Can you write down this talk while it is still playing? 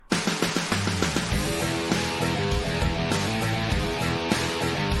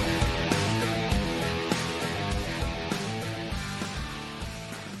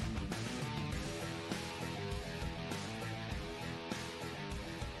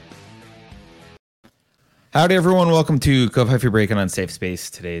Howdy, everyone. Welcome to Coffee Break and Unsafe Space.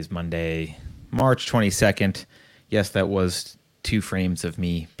 Today is Monday, March 22nd. Yes, that was 2 frames of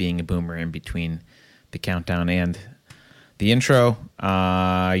me being a boomer in between the countdown and the intro.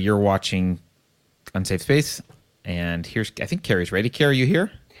 You're watching Unsafe Space, and here's, I think Carrie's ready. Carrie, you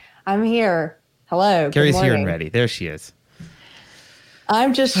here? I'm here. Hello. Carrie's here and ready. There she is.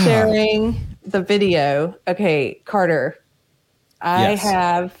 I'm just sharing the video. Okay, Carter, I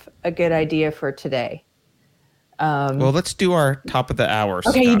have a good idea for today. Well, let's do our top of the hour.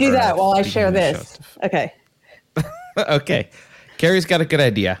 Okay, you do that while I share this. Okay. Okay. Carrie's got a good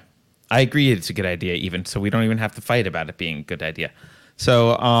idea. I agree it's a good idea even, so we don't even have to fight about it being a good idea.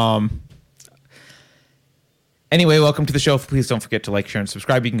 So, anyway, welcome to the show. Please don't forget to like, share, and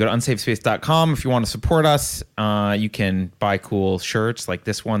subscribe. You can go to unsafespace.com if you want to support us. You can buy cool shirts like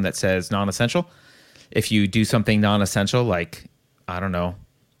this one that says non-essential. If you do something non-essential, like, I don't know,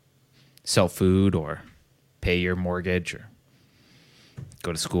 sell food or pay your mortgage or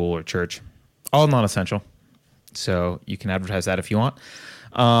go to school or church, all non-essential. So you can advertise that if you want.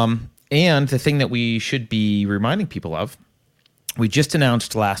 And the thing that we should be reminding people of, we just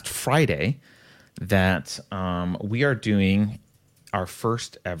announced last Friday that we are doing our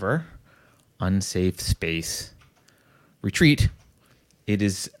first ever Unsafe Space retreat. It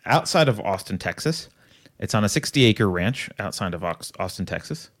is outside of Austin, Texas. It's on a 60-acre ranch outside of Austin,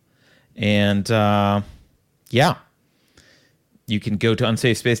 Texas. And yeah, you can go to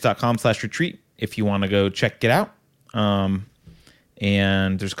unsafespace.com/retreat if you want to go check it out. And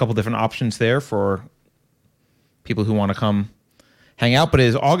there's a couple different options there for people who want to come hang out. But it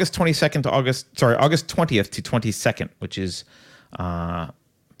is August 20th to 22nd, which is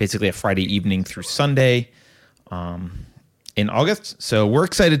basically a Friday evening through Sunday in August. So we're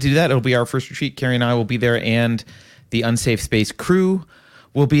excited to do that. It'll be our first retreat. Carrie and I will be there, and the Unsafe Space crew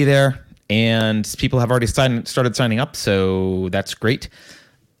will be there. And people have already started signing up, so that's great.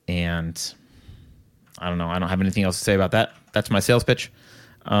 And I don't know. I don't have anything else to say about that. That's my sales pitch.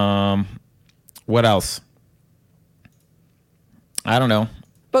 What else? I don't know.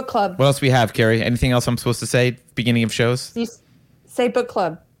 Book club. What else we have, Carrie? Anything else I'm supposed to say beginning of shows? You say book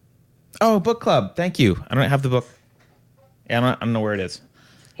club. Oh, book club. Thank you. I don't have the book. Yeah, I don't know where it is.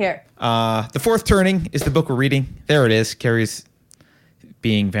 Here. The Fourth Turning is the book we're reading. There it is. Carrie's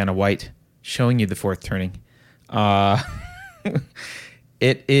being Vanna White, showing you The Fourth Turning.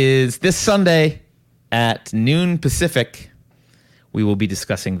 It is this Sunday at noon Pacific. We will be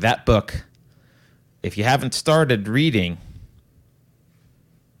discussing that book. If you haven't started reading,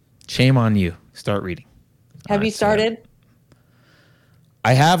 shame on you. Start reading. Have you started?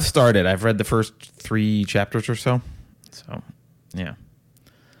 I have started. I've read the first 3 chapters or so. So, yeah.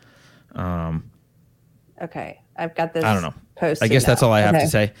 Okay. I've got this. I don't know. Post. I guess that's all I have to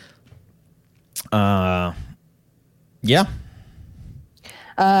say. Yeah.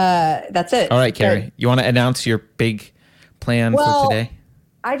 That's it. All right, Carrie. You want to announce your big plan for today?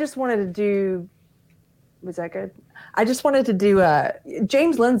 I just wanted to do. Was that good? I just wanted to do.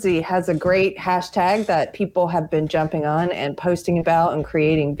 James Lindsay has a great hashtag that people have been jumping on and posting about and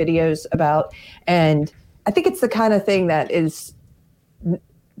creating videos about, and I think it's the kind of thing that is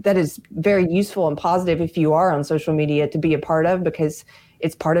very useful and positive if you are on social media to be a part of, because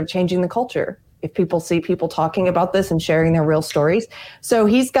it's part of changing the culture. If people see people talking about this and sharing their real stories. So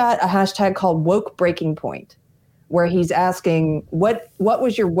he's got a hashtag called Woke Breaking Point, where he's asking, what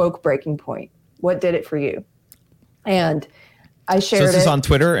was your woke breaking point? What did it for you? And I shared it. So this is on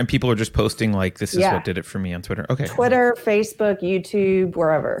Twitter, and people are just posting like, this is what did it for me on Twitter. Okay. Twitter, Facebook, YouTube,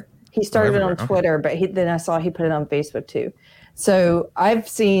 wherever. He started it on Twitter, but then I saw he put it on Facebook too. So I've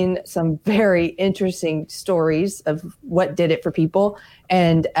seen some very interesting stories of what did it for people.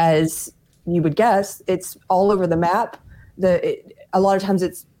 And as you would guess, it's all over the map. A lot of times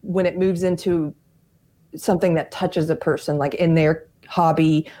it's when it moves into something that touches a person, like in their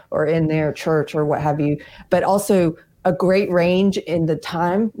hobby or in their church or what have you, but also a great range in the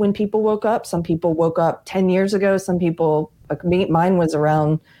time when people woke up. Some people woke up 10 years ago. Some people, like mine was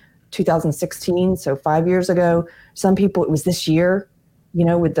around 2016, so 5 years ago. Some people, it was this year,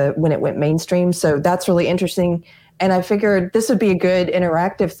 when it went mainstream. So that's really interesting. And I figured this would be a good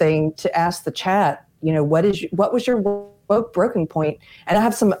interactive thing to ask the chat, what was your woke breaking point? And I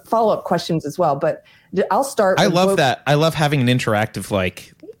have some follow-up questions as well, but I'll start. I love that. I love having an interactive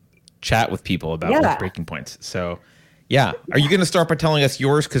chat with people about woke breaking points. So yeah. Are you going to start by telling us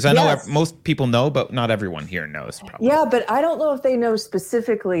yours? Because I know most people know, but not everyone here knows. Probably. Yeah, but I don't know if they know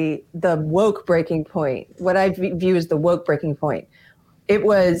specifically the woke breaking point, what I view as the woke breaking point. It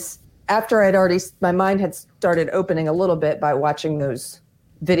was after my mind had started opening a little bit by watching those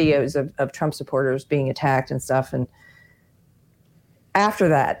videos of Trump supporters being attacked and stuff. And after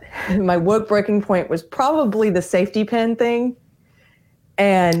that, my woke breaking point was probably the safety pin thing.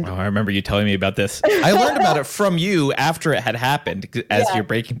 And I remember you telling me about this. I learned about it from you after it had happened as your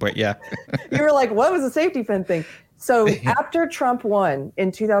breaking point. Yeah. You were like, what was the safety pin thing? So after Trump won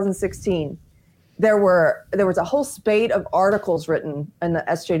in 2016, there was a whole spate of articles written in the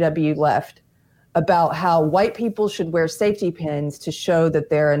SJW left about how white people should wear safety pins to show that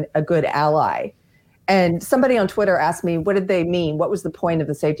they're a good ally. And somebody on Twitter asked me, what did they mean? What was the point of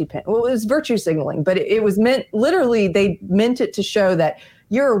the safety pin? Well, it was virtue signaling, but it was meant, literally, they meant it to show that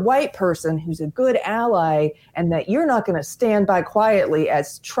you're a white person who's a good ally and that you're not going to stand by quietly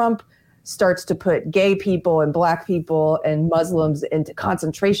as Trump starts to put gay people and black people and Muslims into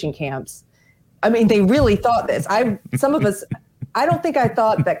concentration camps. I mean, they really thought this. I don't think I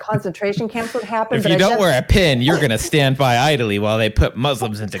thought that concentration camps would happen. If you don't wear a pin, you're going to stand by idly while they put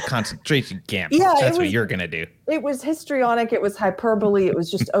Muslims into concentration camps. Yeah, that's what you're going to do. It was histrionic. It was hyperbole. It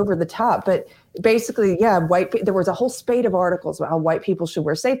was just over the top. But basically, there was a whole spate of articles about how white people should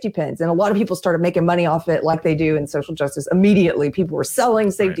wear safety pins. And a lot of people started making money off it like they do in social justice. Immediately, people were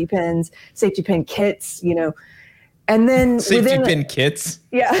selling safety pins, safety pin kits, And then safety pin kits.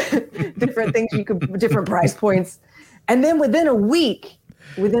 Yeah, different things different price points. And then within a week,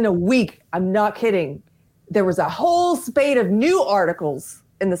 I'm not kidding, there was a whole spate of new articles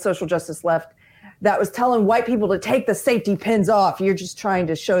in the social justice left that was telling white people to take the safety pins off. You're just trying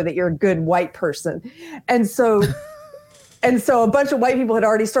to show that you're a good white person. And so a bunch of white people had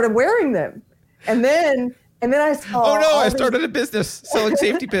already started wearing them. And then I saw. Oh no! I started a business selling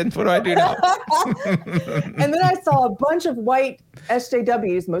safety pins. What do I do now? And then I saw a bunch of white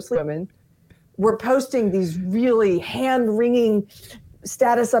SJWs, mostly women, were posting these really hand-wringing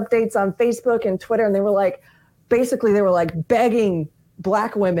status updates on Facebook and Twitter, and they were like begging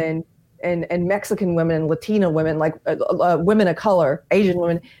black women and Mexican women and Latina women, like women of color, Asian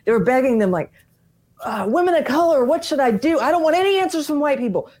women. They were begging them like, women of color, what should I do? I don't want any answers from white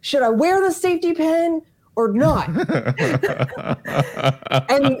people. Should I wear the safety pin or not? and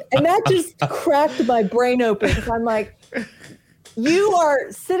that just cracked my brain open, because I'm like, you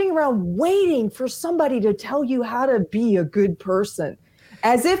are sitting around waiting for somebody to tell you how to be a good person,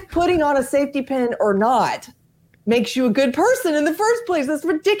 as if putting on a safety pin or not makes you a good person in the first place. That's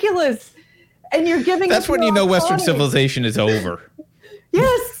ridiculous. And you're giving That's when you know Western civilization is over.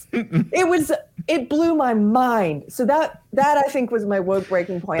 Yes. It blew my mind. So that I think was my woke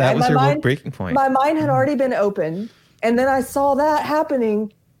breaking point. That was your woke breaking point. My mind had already been open, and then I saw that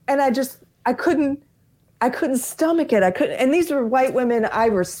happening, and I couldn't stomach it. And these were white women I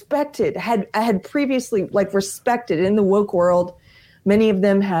respected, I had previously respected in the woke world. Many of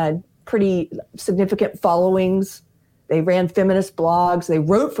them had pretty significant followings. They ran feminist blogs. They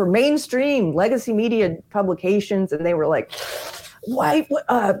wrote for mainstream legacy media publications, and they were like, white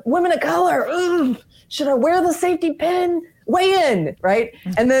women of color, should I wear the safety pin? Weigh in, right?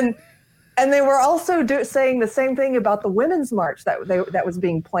 And they were also saying the same thing about the women's march that was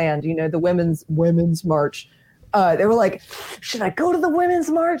being planned. The women's march. They were like, should I go to the women's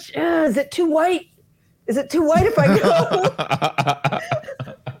march? Is it too white? Is it too white if I go?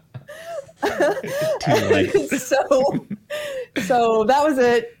 Too white. So that was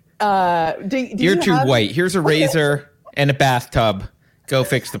it. You're too white. Here's a razor and a bathtub. Go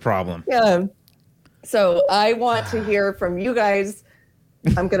fix the problem. Yeah. So I want to hear from you guys.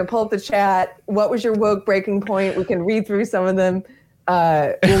 I'm going to pull up the chat. What was your woke breaking point? We can read through some of them.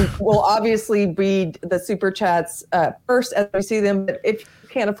 We'll obviously read the super chats first as we see them. But if you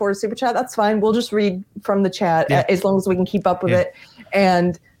can't afford a super chat, that's fine. We'll just read from the chat as long as we can keep up with it.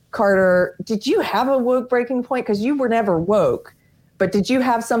 And Carter, did you have a woke breaking point? Because you were never woke, but did you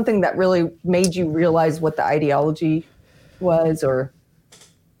have something that really made you realize what the ideology was? Or?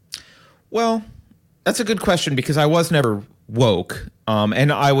 Well, that's a good question, because I was never woke.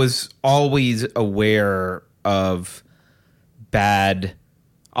 And I was always aware of bad.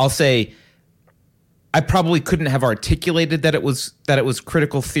 I'll say I probably couldn't have articulated that it was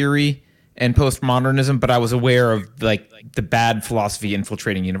critical theory and postmodernism, but I was aware of the bad philosophy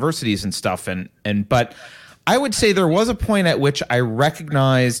infiltrating universities and stuff. But I would say there was a point at which I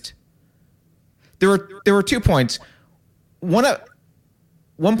recognized there were 2 points. One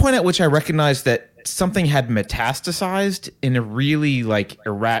point at which I recognized that something had metastasized in a really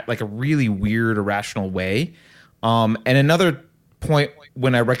a really weird, irrational way. And another point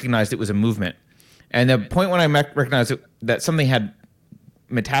when I recognized it was a movement. And the point when I recognized that something had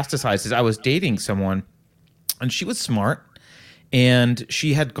metastasized is I was dating someone, and she was smart, and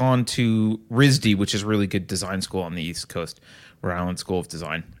she had gone to RISD, which is a really good design school on the East Coast. Rhode Island School of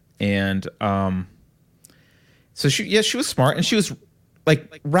Design. And so she was smart, and she was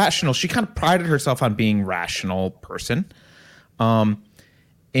like rational. She kind of prided herself on being a rational person.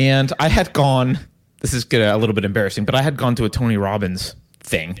 And I had gone, this is a little bit embarrassing, but I had gone to a Tony Robbins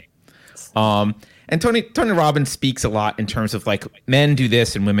thing. And Tony Robbins speaks a lot in terms of like men do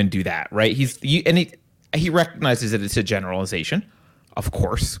this and women do that, right? He recognizes that it's a generalization, of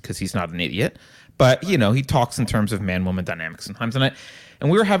course, because he's not an idiot. But he talks in terms of man-woman dynamics sometimes. And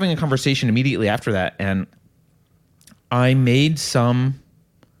we were having a conversation immediately after that, and I made some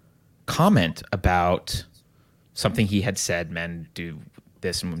comment about something he had said, men do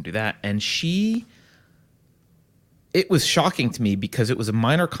this and women do that, and it was shocking to me because it was a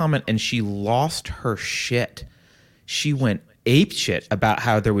minor comment and she lost her shit. She went ape shit about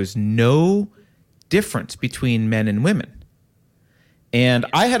how there was no difference between men and women. And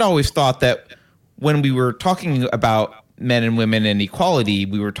I had always thought that when we were talking about men and women and equality,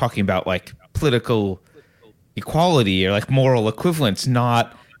 we were talking about like political equality or like moral equivalence,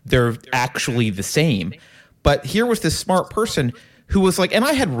 not they're actually the same. But here was this smart person who was like, and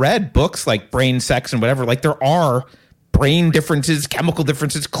I had read books like Brain, Sex, and whatever, like there are brain differences, chemical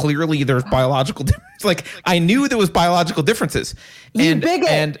differences. Clearly, there's biological differences. Like I knew there was biological differences.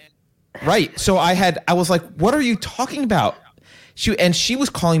 And right. So I was like, what are you talking about? She was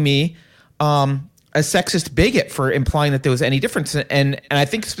calling me a sexist bigot for implying that there was any difference. And I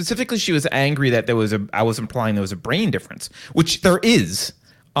think specifically she was angry that I was implying there was a brain difference, which there is.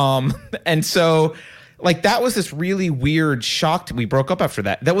 And so like that was this really weird shock we broke up after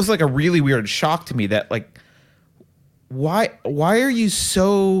that. That was like a really weird shock to me that like, why are you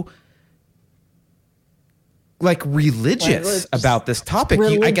so like religious about this topic?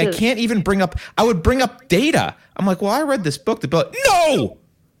 I can't even bring up. I would bring up data. I'm like, well, I read this book. They'd be like, no.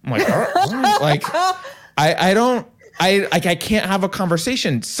 I'm like, like, I can't have a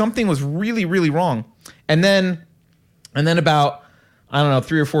conversation. Something was really, really wrong. And then about, I don't know,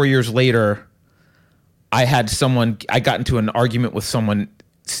 3 or 4 years later, I got into an argument with someone.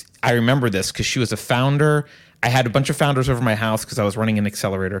 I remember this because she was a founder. I had a bunch of founders over my house because I was running an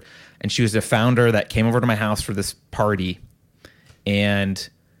accelerator, and she was a founder that came over to my house for this party, and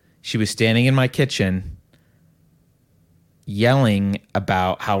she was standing in my kitchen yelling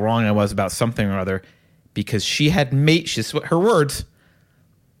about how wrong I was about something or other because she had her words,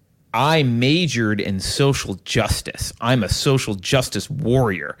 I majored in social justice. I'm a social justice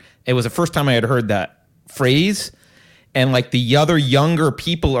warrior. It was the first time I had heard that phrase. And like the other younger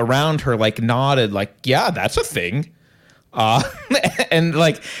people around her like nodded like, yeah, that's a thing. And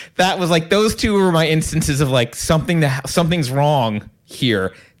like that was like those two were my instances of like something's wrong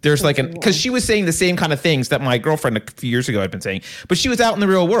here. There's like because she was saying the same kind of things that my girlfriend a few years ago had been saying, but she was out in the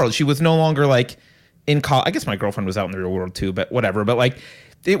real world. She was no longer like in college. I guess my girlfriend was out in the real world too, but whatever. But like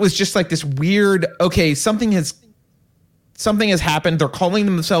it was just like this weird, okay, something has happened. They're calling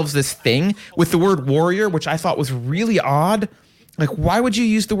themselves this thing with the word warrior, which I thought was really odd. Like, why would you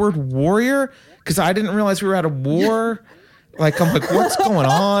use the word warrior? Because I didn't realize we were at a war. Like, I'm like, what's going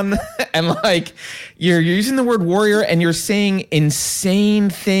on? And like, you're using the word warrior and you're saying insane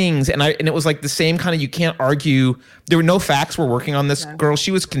things. And it was like the same kind of, you can't argue. There were no facts. We're working on this girl.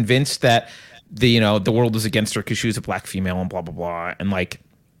 She was convinced that the world was against her because she was a black female and blah, blah, blah. And like,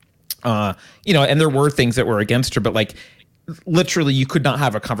 and there were things that were against her, but like, literally you could not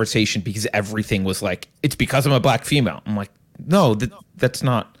have a conversation because everything was like, it's because I'm a black female. I'm like, no, that's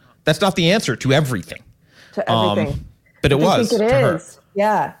not the answer to everything. To everything. But it was. I think it is.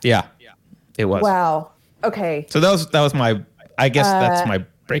 Yeah. Yeah. It was. Wow. Okay. So that was my, I guess that's my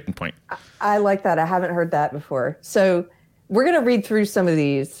breaking point. I like that. I haven't heard that before. So we're going to read through some of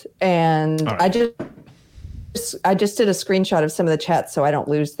these, and right. I just did a screenshot of some of the chats so I don't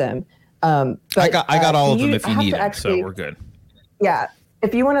lose them. But, I got all of them if you need them, so we're good. Yeah.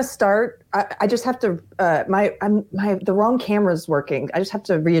 If you want to start, I just have to, the wrong camera's working. I just have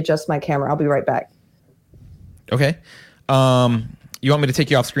to readjust my camera. I'll be right back. Okay. You want me to take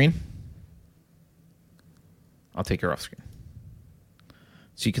you off screen? I'll take her off screen.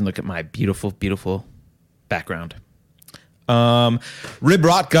 So you can look at my beautiful, beautiful background. Rib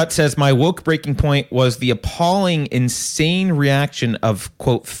Rot Gut says, my woke breaking point was the appalling, insane reaction of,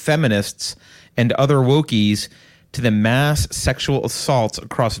 quote, feminists and other wokies to the mass sexual assaults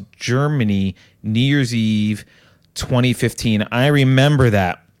across Germany, New Year's Eve 2015. I remember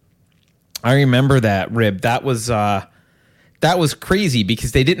that, Rib. That was crazy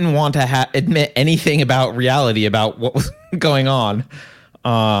because they didn't want to admit anything about reality about what was going on.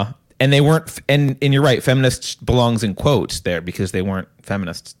 And they weren't, and you're right, feminists belongs in quotes there because they weren't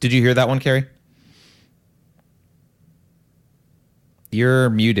feminists. Did you hear that one, Carrie? You're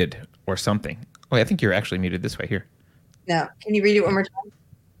muted or something. Wait, I think you're actually muted this way here. No. Can you read it one more time?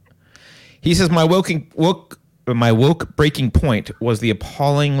 He says, my woke breaking point was the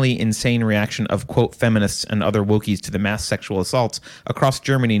appallingly insane reaction of, quote, feminists and other wokies to the mass sexual assaults across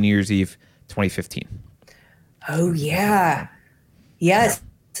Germany New Year's Eve 2015. Oh, yeah. Yes.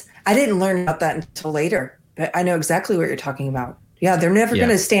 I didn't learn about that until later, but I know exactly what you're talking about. Yeah, they're never going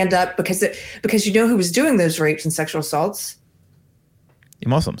to stand up because you know who was doing those rapes and sexual assaults?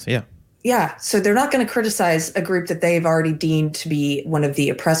 Muslims, yeah. Yeah, so they're not going to criticize a group that they've already deemed to be one of the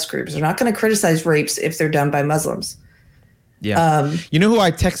oppressed groups. They're not going to criticize rapes if they're done by Muslims. Yeah. You know who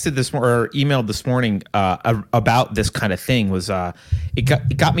I texted or emailed this morning about this kind of thing was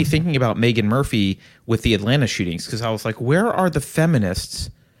it got me thinking about Megan Murphy with the Atlanta shootings, because I was like, where are the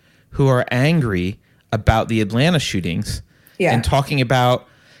feminists who are angry about the Atlanta shootings and talking about,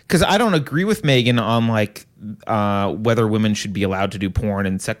 because I don't agree with Megan on like whether women should be allowed to do porn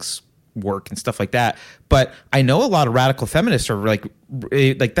and sex work and stuff like that, but I know a lot of radical feminists are like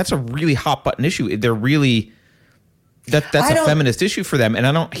that's a really hot button issue. They're really that's a feminist issue for them, and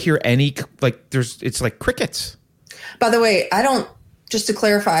I don't hear any it's like crickets. By the way, just to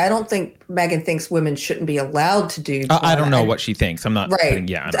clarify, I don't think Megan thinks women shouldn't be allowed to do porn. I don't know what she thinks. I'm not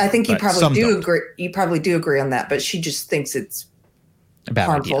right. I think you probably do agree. You probably do agree on that, but she just thinks it's a bad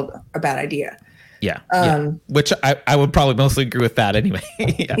idea. Yeah, which I would probably mostly agree with that anyway.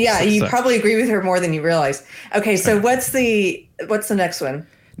 You probably agree with her more than you realize. Okay, so what's the next one?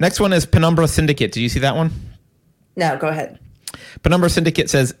 Next one is Penumbra Syndicate. Did you see that one? No, go ahead. Penumbra Syndicate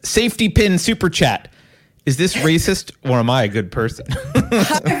says, safety pin super chat. Is this racist or am I a good person?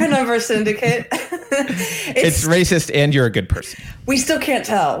 Hi, Penumbra Syndicate. It's racist and you're a good person. We still can't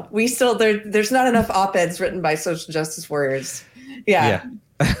tell. There's not enough op-eds written by social justice warriors. Yeah.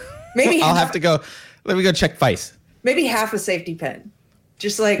 Maybe I'll have to go. Let me go check Vice. Maybe half a safety pin.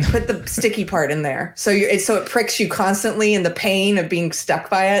 Just like put the sticky part in there. So it pricks you constantly, and the pain of being stuck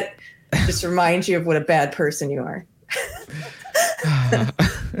by it just reminds you of what a bad person you are.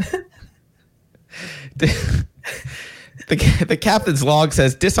 The captain's log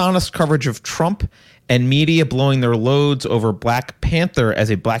says dishonest coverage of Trump and media blowing their loads over Black Panther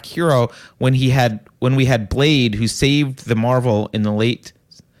as a black hero when we had Blade, who saved the Marvel in the late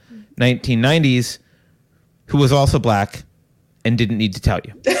 1990s, who was also black and didn't need to tell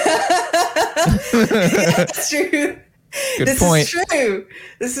you. That's true. Good point.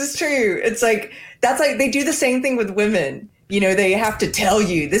 This is true. It's like they do the same thing with women. You know, they have to tell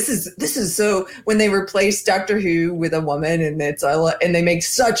you this is so, when they replace Doctor Who with a woman, and and they make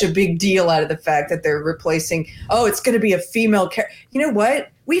such a big deal out of the fact that they're replacing, it's going to be a female character. You know what?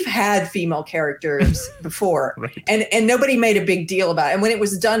 We've had female characters before, right. and nobody made a big deal about it. And when it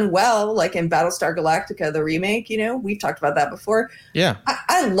was done well, like in Battlestar Galactica, the remake, we've talked about that before. Yeah.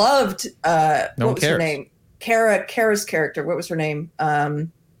 I loved, what was her name? Kara's character. What was her name? I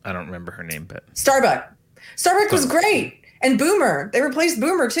don't remember her name, but Starbuck. Starbuck was great. And Boomer. They replaced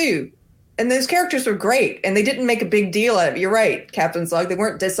Boomer too. And those characters were great. And they didn't make a big deal out of it. You're right, Captain's Log. They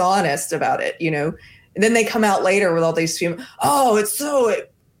weren't dishonest about it, And then they come out later with all these it's so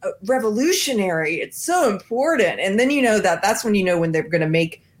revolutionary. It's so important. And then that's when when they're going to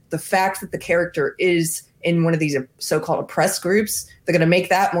make the fact that the character is in one of these so-called oppressed groups, they're going to make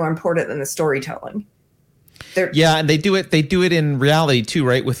that more important than the storytelling. And they do it in reality too,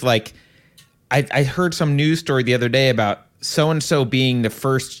 right? With like, I heard some news story the other day about so-and-so being the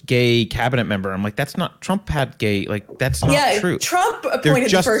first gay cabinet member. I'm like, that's not, Trump had gay, like, that's not true. Trump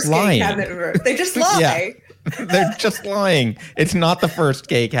appointed the first gay cabinet member. They just lie. They're just lying. It's not the first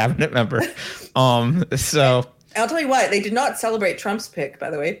gay cabinet member. So I'll tell you what, they did not celebrate Trump's pick,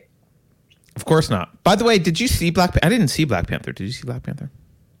 by the way. Of course not. By the way, did you see Black Panther? I didn't see Black Panther. Did you see Black Panther?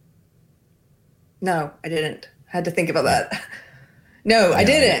 No, I didn't. I had to think about that. No, I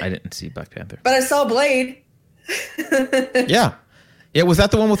didn't. I didn't see Black Panther. But I saw Blade. Yeah. Was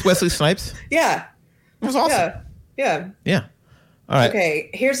that the one with Wesley Snipes? Yeah. It was awesome. Yeah. All right. Okay,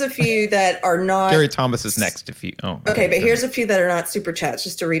 here's a few that are not... Gary Thomas is next. Okay, but here's a few that are not super chats,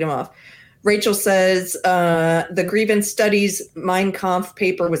 just to read them off. Rachel says, the Grievance Studies Mein Kampf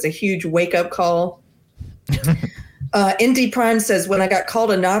paper was a huge wake-up call. Indy Prime says, when I got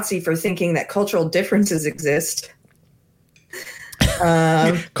called a Nazi for thinking that cultural differences exist...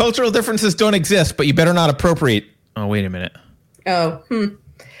 Cultural differences don't exist, but you better not appropriate. Oh, wait a minute.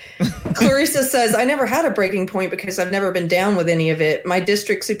 Clarissa says, I never had a breaking point because I've never been down with any of it. My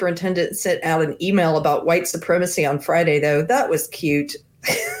district superintendent sent out an email about white supremacy on Friday, though. That was cute.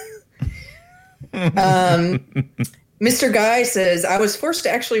 Mr. Guy says, I was forced to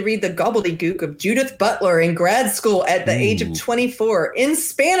actually read the gobbledygook of Judith Butler in grad school at the age of 24 in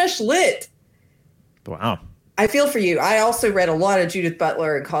Spanish Lit. Wow. I feel for you. I also read a lot of Judith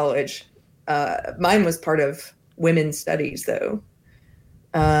Butler in college. Mine was part of women's studies, though.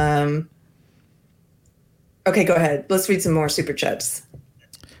 Okay, go ahead. Let's read some more super chats.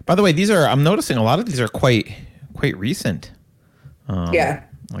 By the way, I'm noticing a lot of these are quite recent. Yeah.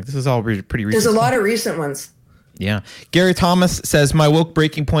 Like this is all pretty recent. There's a lot of recent ones. Yeah. Gary Thomas says, my woke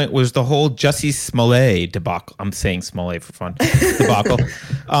breaking point was the whole Jussie Smollett debacle. I'm saying Smollett for fun. Debacle.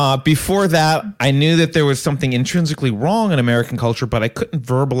 Before that, I knew that there was something intrinsically wrong in American culture, but I couldn't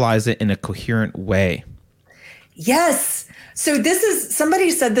verbalize it in a coherent way. Yes. So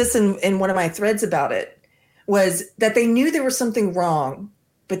somebody said this in one of my threads about it, was that they knew there was something wrong,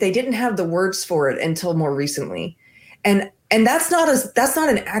 but they didn't have the words for it until more recently. And that's not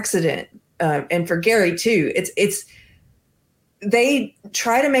an accident. And for Gary too, they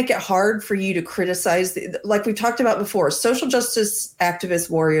try to make it hard for you to criticize, like we talked about before, social justice activists,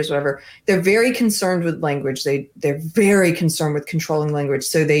 warriors, whatever. They're very concerned with language. They're very concerned with controlling language.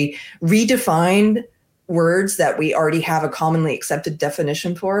 So they redefine words that we already have a commonly accepted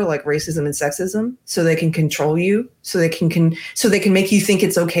definition for, like racism and sexism, so they can control you, so they can make you think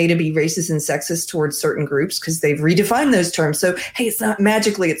it's okay to be racist and sexist towards certain groups because they've redefined those terms. So hey, it's not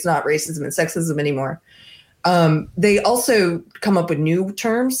racism and sexism anymore. They also come up with new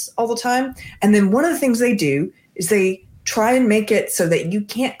terms all the time, and then one of the things they do is they try and make it so that you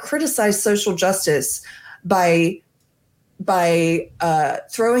can't criticize social justice by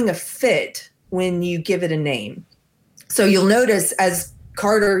throwing a fit when you give it a name. So you'll notice, as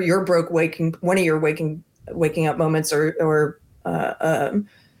Carter, one of your waking up moments or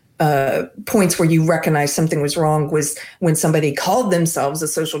points where you recognize something was wrong was when somebody called themselves a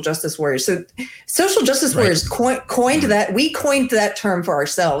social justice warrior. So social justice warriors coined that. We coined that term for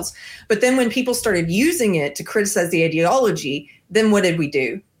ourselves. But then when people started using it to criticize the ideology, then what did we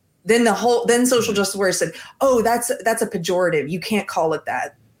do? Then social justice warriors said, oh, that's a pejorative. You can't call it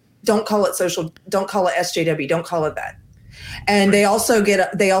that. Don't call it SJW. Don't call it that. And they also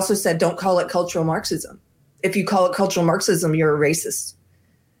said, don't call it cultural Marxism. If you call it cultural Marxism, you're a racist.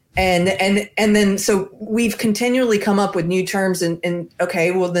 And then so we've continually come up with new terms and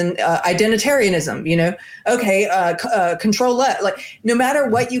okay, well then identitarianism, control left, like no matter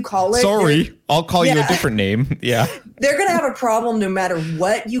what you call it. Sorry, I'll call you a different name. Yeah. They're going to have a problem no matter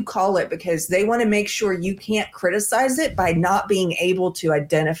what you call it, because they want to make sure you can't criticize it by not being able to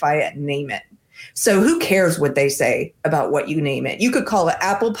identify it and name it. So who cares what they say about what you name it? You could call it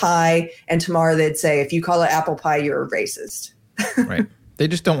apple pie, and tomorrow they'd say, if you call it apple pie, you're a racist. Right. They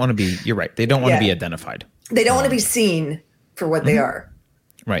just don't want to be, you're right. They don't want to be identified. They don't want to be seen for what they are.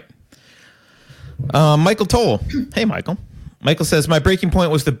 Right. Michael Toll. Hey, Michael. Michael says, my breaking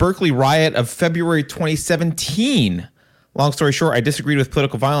point was the Berkeley riot of February 2017. Long story short, I disagreed with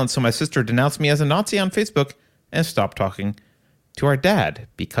political violence, so my sister denounced me as a Nazi on Facebook and stopped talking to our dad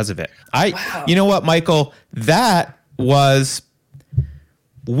because of it. Wow. You know what, Michael? That was,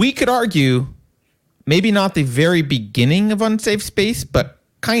 we could argue, maybe not the very beginning of Unsafe Space, but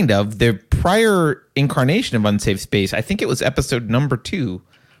kind of the prior incarnation of Unsafe Space. I think it was episode number 2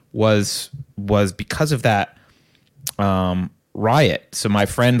 was because of that riot. So my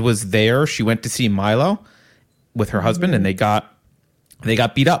friend was there. She went to see Milo with her husband, and they got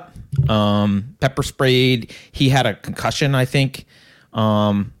beat up, pepper sprayed. He had a concussion, I think,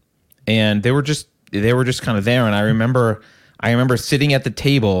 and they were just kind of there. And I remember sitting at the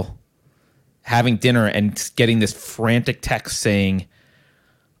table having dinner and getting this frantic text saying,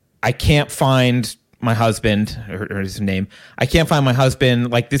 I can't find my husband, or his name. I can't find my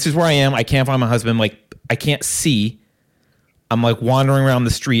husband. Like, this is where I am. I can't find my husband. Like, I can't see. I'm like wandering around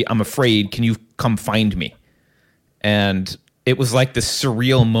the street. I'm afraid. Can you come find me? And it was like this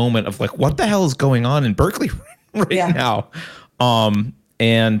surreal moment of like, what the hell is going on in Berkeley now? I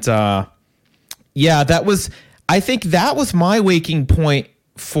think that was my waking point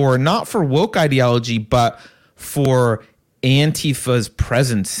for, not for woke ideology, but for Antifa's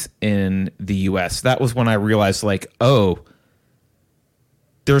presence in the US. That was when I realized, like, oh,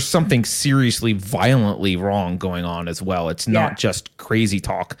 there's something seriously violently wrong going on as well. It's not just crazy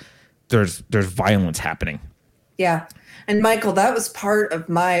talk. There's violence happening. Yeah. And Michael, that was part of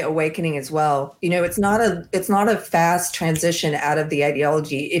my awakening as well. You know, it's not a fast transition out of the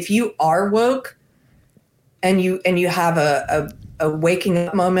ideology. If you are woke and you have a waking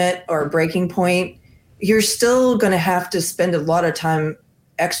up moment or a breaking point, you're still going to have to spend a lot of time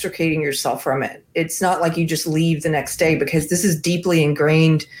extricating yourself from it. It's not like you just leave the next day, because this is deeply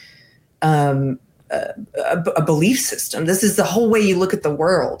ingrained a belief system. This is the whole way you look at the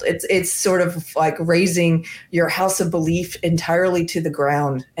world. It's sort of like raising your house of belief entirely to the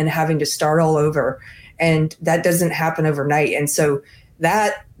ground and having to start all over. And that doesn't happen overnight. And so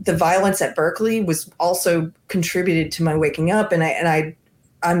that the violence at Berkeley was also contributed to my waking up. And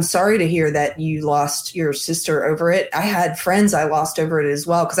I'm sorry to hear that you lost your sister over it. I had friends I lost over it as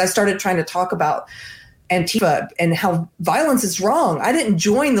well, because I started trying to talk about Antifa and how violence is wrong. I didn't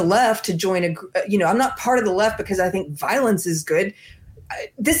join the left to join I'm not part of the left because I think violence is good.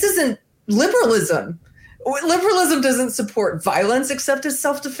 This isn't liberalism. Liberalism doesn't support violence except as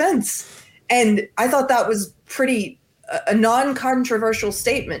self-defense. And I thought that was pretty a non-controversial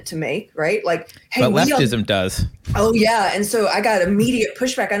statement to make, right? Like, hey, but leftism does. Oh yeah. And so I got immediate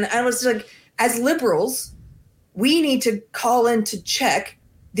pushback. And I was like, as liberals, we need to call into check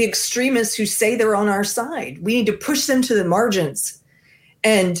the extremists who say they're on our side. We need to push them to the margins.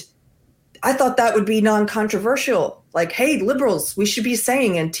 And I thought that would be non-controversial. Like, hey, liberals, we should be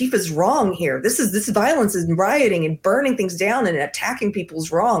saying Antifa's wrong here. This violence and rioting and burning things down and attacking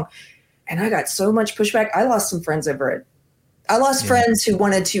people's wrong. And I got so much pushback. I lost some friends over it. I lost friends who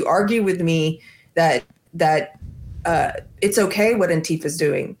wanted to argue with me that it's okay what Antifa's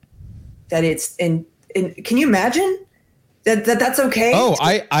doing. That it's can you imagine that's okay? Oh,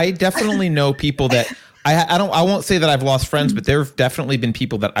 I definitely know people that I won't say that I've lost friends, but there have definitely been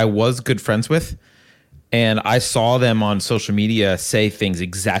people that I was good friends with, and I saw them on social media say things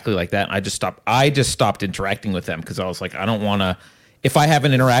exactly like that. And I just stopped interacting with them because I was like, I don't want to. If I have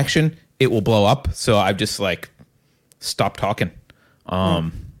an interaction, it will blow up. So I've just like stopped talking.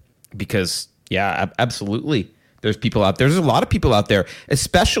 Because absolutely. There's people out there. There's a lot of people out there,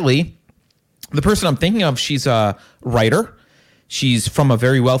 especially the person I'm thinking of. She's a writer. She's from a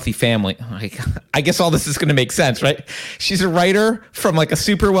very wealthy family. I guess all this is going to make sense, right? She's a writer from like a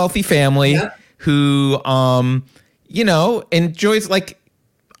super wealthy family who, enjoys like,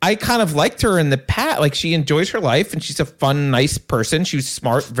 I kind of liked her in the past. Like, she enjoys her life and she's a fun, nice person. She was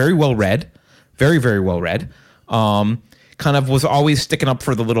smart, very well read, very, very well read. Kind of was always sticking up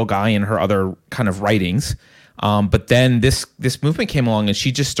for the little guy in her other kind of writings. But then this movement came along and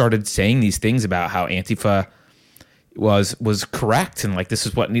she just started saying these things about how Antifa was correct. And like, this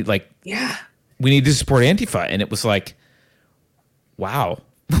is what we need to support Antifa. And it was like, wow.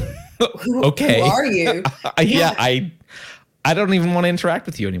 Okay. Who are you? I don't even want to interact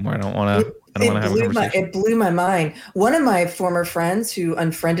with you anymore. I don't want to have a conversation. It blew my mind. One of my former friends who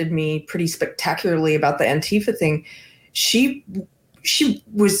unfriended me pretty spectacularly about the Antifa thing, she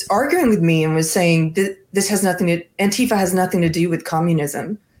was arguing with me and was saying that Antifa has nothing to do with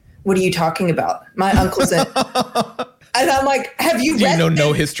communism. What are you talking about? My uncle's in. And I'm like, have you read? Do you know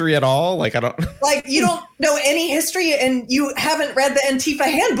no history at all? Like, I don't. Like, you don't know any history and you haven't read the Antifa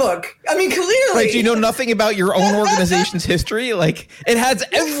handbook. I mean, clearly. Like, do you know nothing about your own organization's history? Like, it has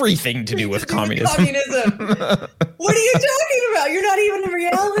everything to do with communism. What are you talking about? You're not even in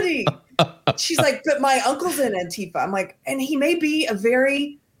reality. She's like, but my uncle's in Antifa. I'm like, and he may be a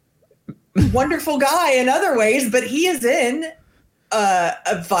very wonderful guy in other ways, but he is in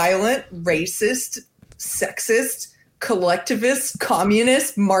a violent, racist, sexist, collectivist,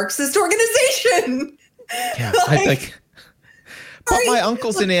 communist, Marxist organization. Yeah, but my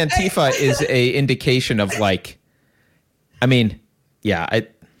uncle's in Antifa is a indication of like, I mean,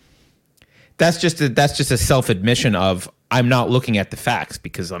 that's just a self-admission of I'm not looking at the facts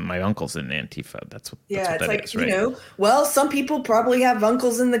because my uncle's in Antifa. That's what it's like is, right? Well, some people probably have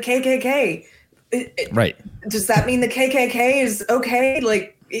uncles in the KKK. Right. Does that mean the KKK is okay?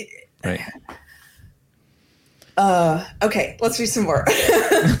 Like, right. Okay, let's do some more.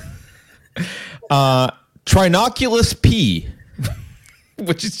 Trinoculus P,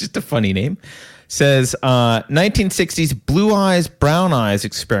 which is just a funny name, says 1960s blue eyes, brown eyes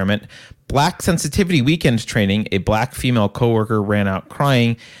experiment. Black sensitivity weekend training. A black female coworker ran out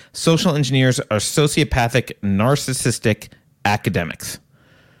crying. Social engineers are sociopathic, narcissistic academics.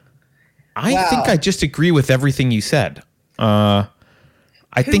 I think I just agree with everything you said. I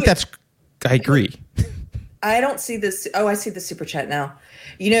agree. I don't see this. Oh, I see the super chat now.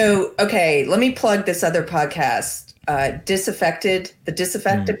 Okay, let me plug this other podcast, Disaffected, the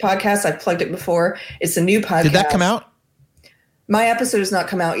Disaffected podcast. I've plugged it before. It's a new podcast. Did that come out? My episode has not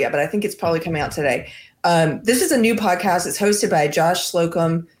come out yet, but I think it's probably coming out today. This is a new podcast. It's hosted by Josh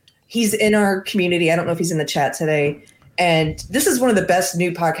Slocum. He's in our community. I don't know if he's in the chat today. And this is one of the best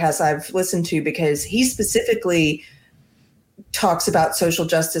new podcasts I've listened to because he specifically talks about social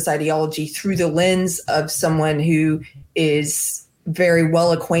justice ideology through the lens of someone who is very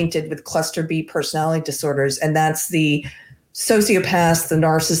well acquainted with cluster B personality disorders. And that's the sociopaths, the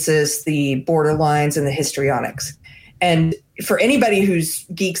narcissists, the borderlines, and the histrionics. And for anybody who's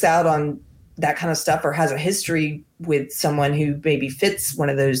geeks out on that kind of stuff or has a history with someone who maybe fits one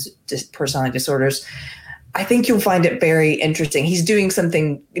of those personality disorders, I think you'll find it very interesting. He's doing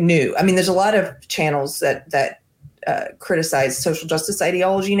something new. I mean, there's a lot of channels that criticize social justice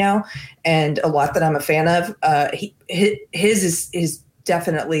ideology now, and a lot that I'm a fan of. His is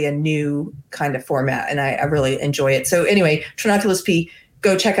definitely a new kind of format, and I really enjoy it. So anyway, Trinoculus P,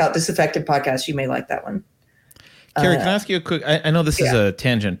 go check out Disaffected podcast. You may like that one. Carrie, can I ask you a quick? I know this is a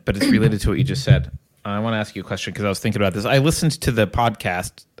tangent, but it's related to what you just said. I want to ask you a question because I was thinking about this. I listened to the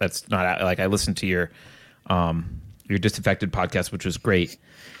podcast. That's not like I listened to your Disaffected podcast, which was great,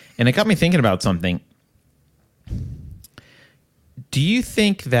 and it got me thinking about something. Do you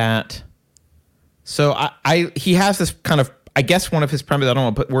think that? So he has this kind of, I guess one of his premise. I don't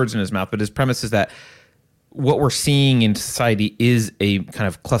want to put words in his mouth, but his premise is that what we're seeing in society is a kind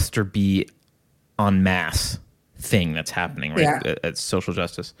of cluster B en masse thing that's happening, right? Yeah. At social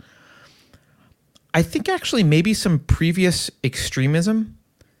justice. I think actually maybe some previous extremism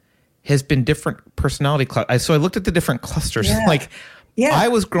has been different personality clusters. So I looked at the different clusters. Yeah. I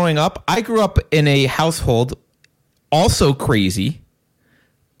was growing up, I grew up in a household also crazy,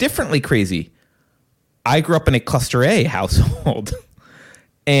 differently crazy. I grew up in a cluster A household.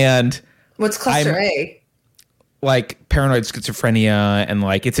 And what's cluster A? Like paranoid schizophrenia, and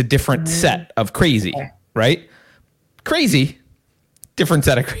like it's a different set of crazy, right? Crazy, different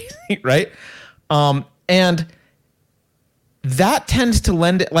set of crazy, right? And that tends to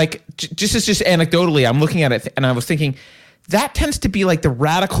lend it, like just anecdotally, I'm looking at it and I was thinking that tends to be like the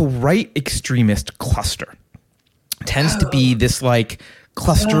radical right extremist cluster. Tends to be this like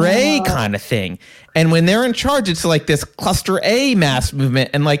cluster A kind of thing. And when they're in charge, it's like this cluster A mass movement.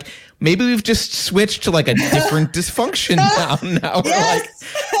 And like, maybe we've just switched to like a different dysfunction now. Now we're like,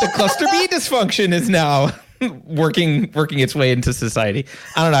 the cluster B dysfunction is now working its way into society.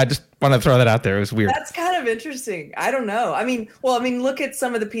 I don't know. I just want to throw that out there. It was weird. That's kind of interesting. I don't know. I mean, look at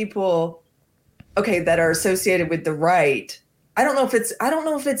some of the people, that are associated with the right. I don't know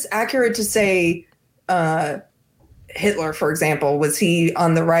if it's accurate to say, Hitler, for example, was he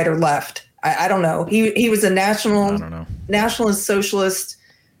on the right or left? I don't know. He was a nationalist socialist.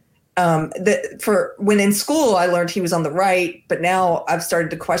 For when in school, I learned he was on the right, but now I've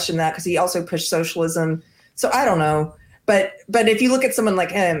started to question that because he also pushed socialism. So I don't know. But if you look at someone like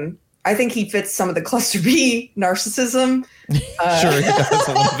him, I think he fits some of the cluster B narcissism. Sure, he does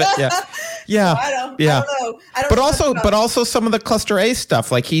a little bit. Yeah. I don't know. But also some of the cluster A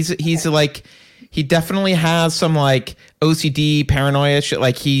stuff. Like he's like, he definitely has some like OCD paranoia shit.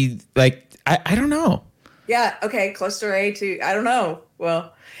 Like I don't know. Yeah. Okay. Cluster A too. I don't know.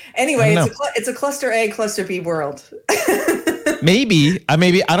 Well, anyway, it's a cluster A, cluster B world. Maybe I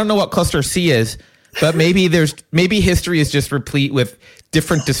don't know what cluster C is, but maybe history is just replete with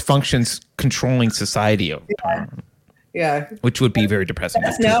different dysfunctions controlling society over time. Yeah. Which would be very depressing.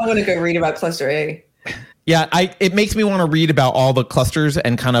 Now I want to go read about cluster A. Yeah. It makes me want to read about all the clusters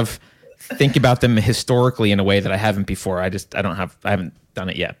and kind of think about them historically in a way that I haven't before. I haven't done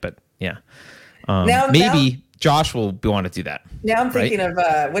it yet, but yeah. Maybe Josh will want to do that. Now I'm thinking of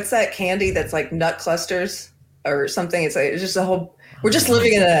what's that candy that's like nut clusters or something? It's just a whole. We're just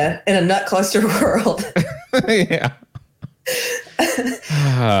living in a nut cluster world. Yeah.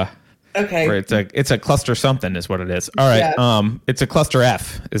 Okay. Or it's a cluster something is what it is. All right. Yeah. It's a cluster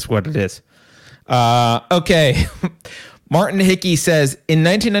F is what it is. Okay. Martin Hickey says, in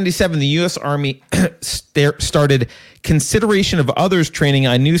 1997, the U.S. Army started consideration of others training.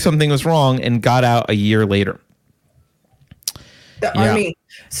 I knew something was wrong and got out a year later. The Army.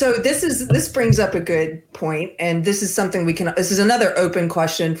 So this brings up a good point, and this is something this is another open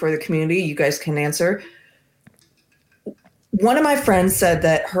question for the community. You guys can answer. One of my friends said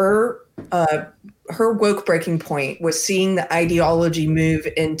that her woke breaking point was seeing the ideology move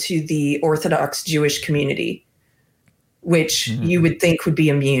into the Orthodox Jewish community, which you would think would be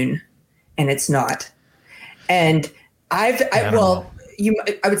immune, and it's not. And I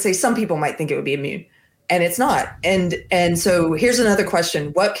would say some people might think it would be immune, and it's not. And so here's another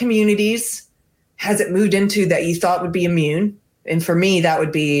question. What communities has it moved into that you thought would be immune? And for me, that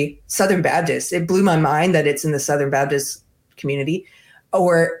would be Southern Baptist. It blew my mind that it's in the Southern Baptist community.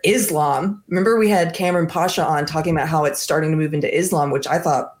 Or Islam. Remember we had Cameron Pasha on talking about how it's starting to move into Islam, which I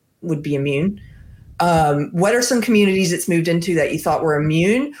thought would be immune. What are some communities it's moved into that you thought were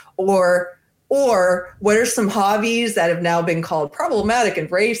immune? Or what are some hobbies that have now been called problematic and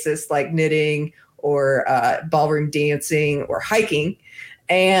racist, like knitting or ballroom dancing or hiking?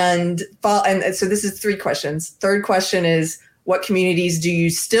 And so this is 3 questions. Third question is, what communities do you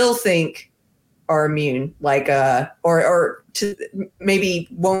still think are immune? Like, or to maybe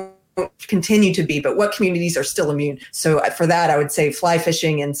won't continue to be, but what communities are still immune? So for that, I would say fly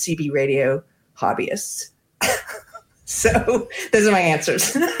fishing and CB radio hobbyists. So those are my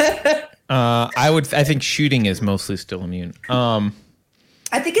answers. I think shooting is mostly still immune.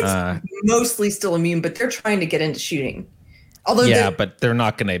 I think it's mostly still immune, but they're trying to get into shooting. Although but they're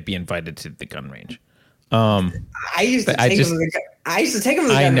not going to be invited to the gun range. I used to take them to the gun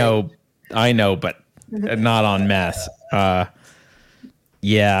range. I know, but not en masse.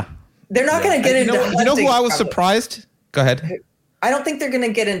 Yeah. They're not going to get into hunting. You know who I was surprised? Go ahead. I don't think they're going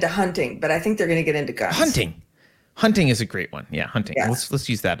to get into hunting, but I think they're going to get into guns. Hunting is a great one. Yeah, hunting. Yeah. Let's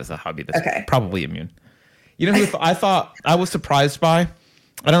use that as a hobby that's probably immune. You know who I thought I was surprised by?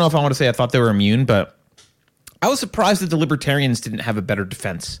 I don't know if I want to say I thought they were immune, but I was surprised that the libertarians didn't have a better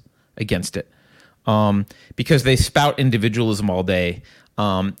defense against it, because they spout individualism all day.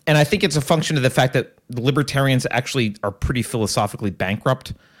 And I think it's a function of the fact that the libertarians actually are pretty philosophically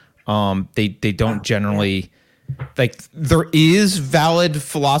bankrupt. They don't generally, like, there is valid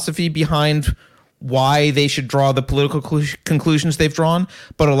philosophy behind why they should draw the political conclusions they've drawn,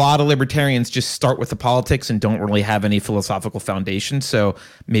 but a lot of libertarians just start with the politics and don't really have any philosophical foundation. So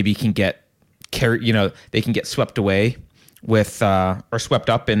maybe can get they can get swept away with or swept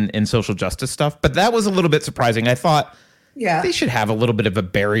up in social justice stuff. But that was a little bit surprising. I thought they should have a little bit of a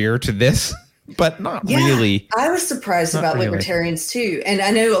barrier to this, but not really. I was surprised about libertarians too. And I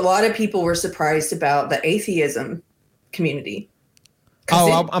know a lot of people were surprised about the atheism community.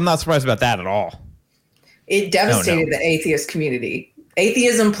 I'm not surprised about that at all. It devastated the atheist community.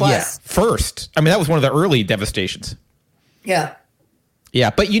 Atheism plus. Yeah, first. I mean, that was one of the early devastations. Yeah. Yeah,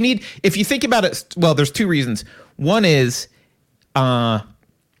 but if you think about it, well, there's 2 reasons. One is the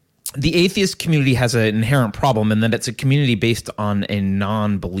atheist community has an inherent problem, and that it's a community based on a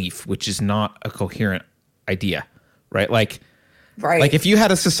non-belief, which is not a coherent idea, right? Like if you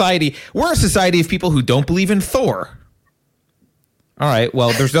had a society, we're a society of people who don't believe in Thor. All right,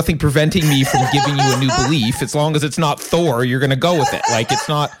 well, there's nothing preventing me from giving you a new belief. As long as it's not Thor, you're going to go with it. Like, it's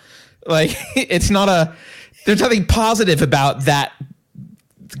not there's nothing positive about that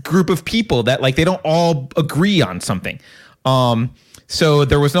group of people that, like, they don't all agree on something. So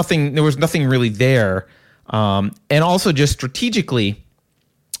there was nothing really there. And also just strategically,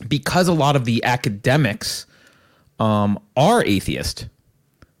 because a lot of the academics are atheist,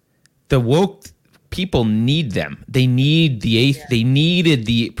 the woke people need them. They need they needed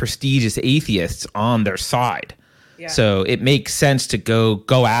the prestigious atheists on their side. Yeah. So it makes sense to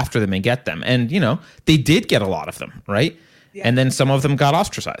go after them and get them. And, they did get a lot of them, right? Yeah. And then some of them got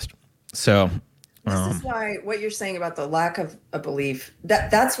ostracized. So this is why what you're saying about the lack of a belief,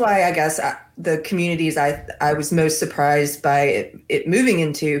 that's why I guess the communities I was most surprised by it moving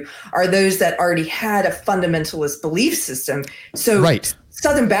into are those that already had a fundamentalist belief system. So right.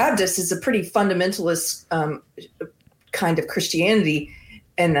 Southern Baptist is a pretty fundamentalist kind of Christianity,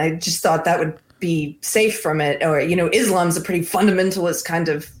 and I just thought that would be safe from it. Or, Islam's a pretty fundamentalist kind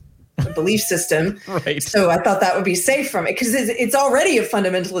of belief system. Right. So I thought that would be safe from it because it's already a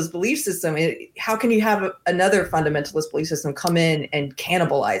fundamentalist belief system. How can you have another fundamentalist belief system come in and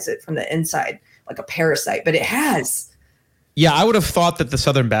cannibalize it from the inside like a parasite? But it has. Yeah, I would have thought that the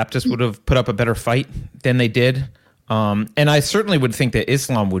Southern Baptists would have put up a better fight than they did. And I certainly would think that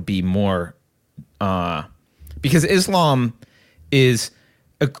Islam would be more, because Islam is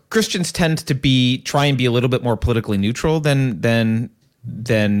Christians tend to try and be a little bit more politically neutral than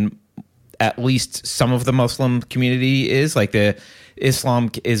at least some of the Muslim community is. Like the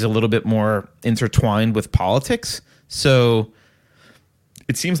Islam is a little bit more intertwined with politics. So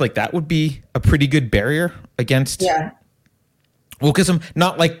it seems like that would be a pretty good barrier against wokeism.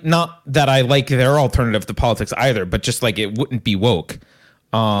 Not that I like their alternative to politics either, but just like it wouldn't be woke.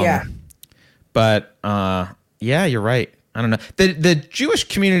 But you're right. I don't know. The Jewish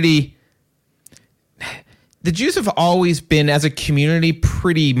community, the Jews have always been, as a community,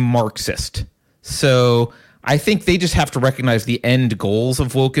 pretty Marxist. So I think they just have to recognize the end goals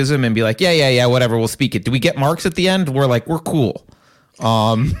of wokeism and be like, yeah, whatever, we'll speak it. Do we get Marx at the end? We're cool.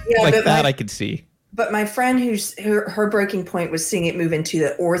 I could see. But my friend her breaking point was seeing it move into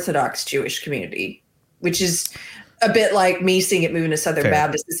the Orthodox Jewish community, which is a bit like me seeing it move into Southern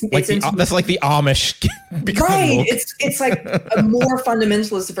Baptist. That's like the Amish. Right. It's like a more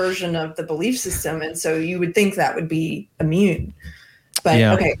fundamentalist version of the belief system. And so you would think that would be immune. But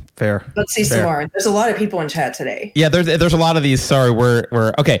yeah, okay, fair. Let's see some more. There's a lot of people in chat today. Yeah, there's a lot of these. Sorry,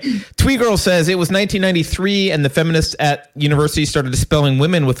 we're okay. Twee Girl says it was 1993 and the feminists at university started spelling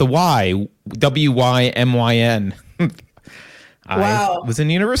women with a Y, W-Y-M-Y-N. Wow. I was in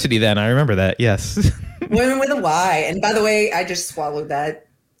university then. I remember that. Yes. Women with a Y. And by the way, I just swallowed that.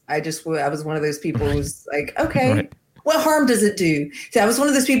 I was one of those people who was like, okay, right. What harm does it do? See, I was one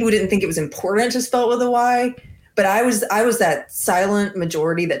of those people who didn't think it was important to spell it with a Y. But I was that silent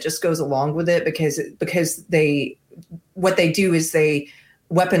majority that just goes along with it because what they do is they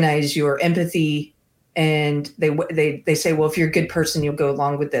weaponize your empathy, and they say, well, if you're a good person, you'll go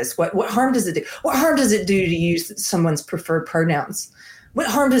along with this. What harm does it do? What harm does it do to use someone's preferred pronouns? What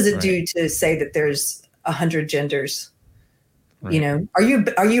harm does it do to say that there's 100 genders? Right. You know, are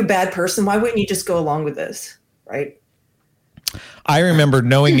you a bad person? Why wouldn't you just go along with this? Right. I remember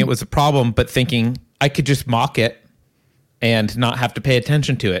knowing it was a problem, but thinking I could just mock it and not have to pay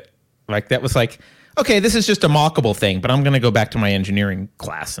attention to it. Like that was like, okay, this is just a mockable thing, but I'm going to go back to my engineering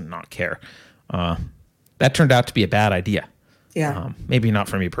class and not care. That turned out to be a bad idea. Yeah. Maybe not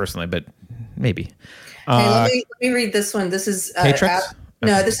for me personally, but maybe. Hey, let me read this one. This is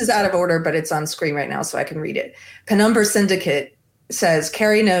this is out of order, but it's on screen right now, so I can read it. Penumbra Syndicate says,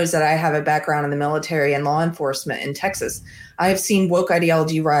 Carrie knows that I have a background in the military and law enforcement in Texas. I have seen woke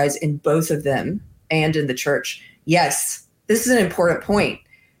ideology rise in both of them and in the church. Yes, this is an important point.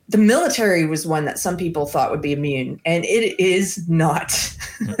 The military was one that some people thought would be immune, and it is not.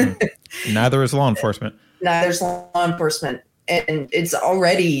 Neither is law enforcement. Neither is law enforcement, and it's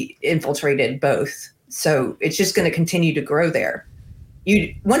already infiltrated both. So it's just going to continue to grow there.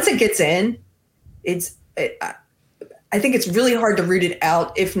 Once it gets in, I think it's really hard to root it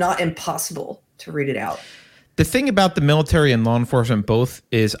out, if not impossible to root it out. The thing about the military and law enforcement both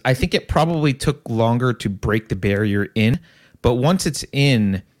is I think it probably took longer to break the barrier in. But once it's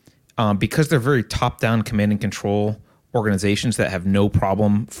in, because they're very top-down command and control organizations that have no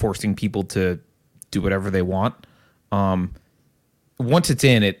problem forcing people to do whatever they want, once it's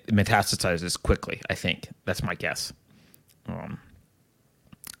in, it metastasizes quickly, I think. That's my guess.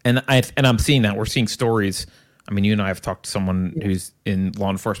 And I'm seeing that. We're seeing stories. I mean, you and I have talked to someone who's in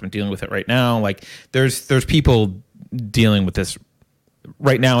law enforcement dealing with it right now. Like there's people dealing with this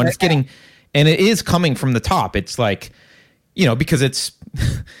right now, and it is coming from the top. It's like, you know, because it's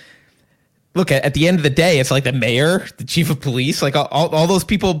look at the end of the day, it's like the mayor, the chief of police, like all those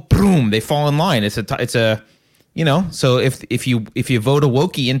people, boom, they fall in line. It's a you know, so if you vote a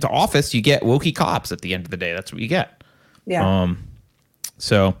wokey into office, you get wokey cops at the end of the day. That's what you get. Yeah.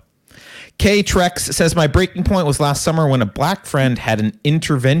 So K Trex says, my breaking point was last summer when a black friend had an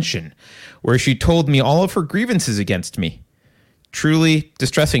intervention where she told me all of her grievances against me. Truly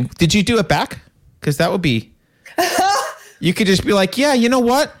distressing. Did you do it back? Because that would be, you could just be like, yeah, you know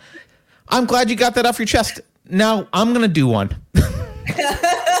what? I'm glad you got that off your chest. Now I'm going to do one.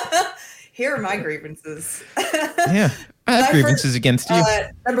 Here are my grievances. Yeah, I have grievances against you.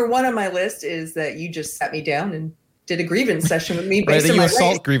 Number one on my list is that you just sat me down and did a grievance session with me. Based on you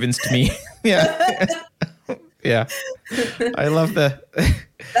assault race. Grievance to me. Yeah. Yeah. I love that.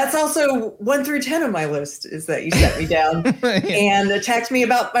 That's also 1 through 10 on my list is that you sat me down and attacked me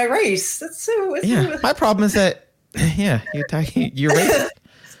about my race. That's so. Yeah. My problem is that, you're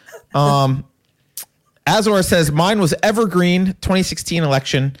racist. Azor says mine was Evergreen 2016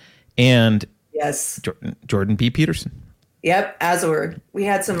 election and yes, Jordan B. Peterson. Yep, Azor. We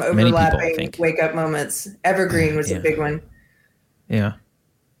had some overlapping wake-up moments. Evergreen was a big one. Yeah.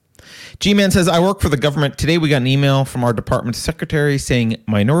 G-Man says, I work for the government. Today we got an email from our department secretary saying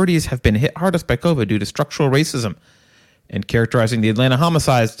minorities have been hit hardest by COVID due to structural racism and characterizing the Atlanta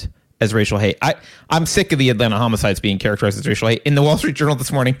homicides as racial hate. I'm sick of the Atlanta homicides being characterized as racial hate. In the Wall Street Journal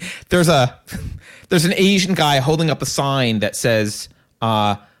this morning, there's an Asian guy holding up a sign that says,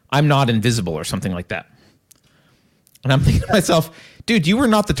 I'm not invisible or something like that. And I'm thinking to myself, dude, you were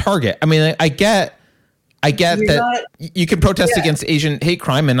not the target. I mean, I get that you can protest against Asian hate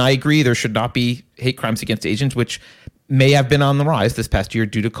crime, and I agree there should not be hate crimes against Asians, which may have been on the rise this past year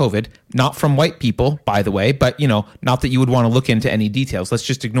due to COVID. Not from white people, by the way, but, not that you would want to look into any details. Let's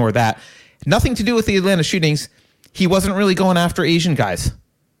just ignore that. Nothing to do with the Atlanta shootings. He wasn't really going after Asian guys.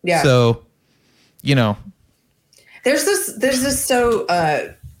 Yeah. So, There's this so...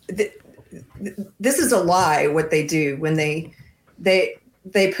 this is a lie what they do when they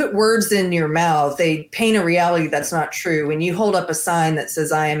put words in your mouth. They paint a reality that's not true. When you hold up a sign that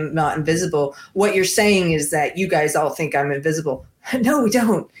says I am not invisible, what you're saying is that you guys all think I'm invisible. No, we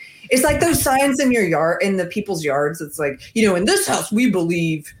don't. It's like those signs in your yard, in the people's yards. It's like, in this house we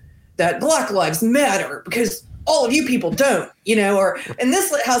believe that Black lives matter because all of you people don't, or in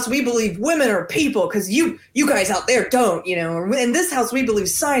this house we believe women are people because you guys out there don't, or in this house we believe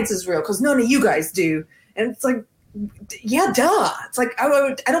science is real because none of you guys do. And it's like, yeah, duh. It's like I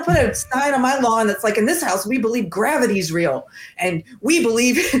don't put a sign on my lawn that's like, in this house we believe gravity's real and we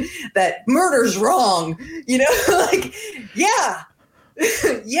believe that murder's wrong, like, yeah.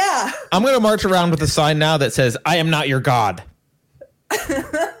 Yeah. I'm going to march around with a sign now that says, I am not your God.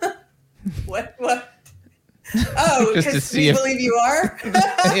 What? Oh, because we believe you are?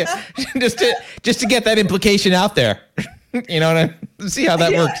 Yeah, just to get that implication out there. You know what I see how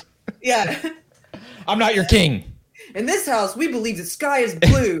that works. Yeah. I'm not your king. In this house, we believe the sky is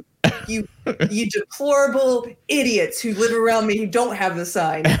blue. You deplorable idiots who live around me who don't have the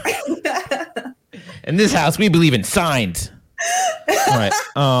sign. In this house, we believe in signs. All right.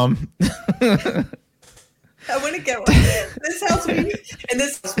 I want to get one. In this house,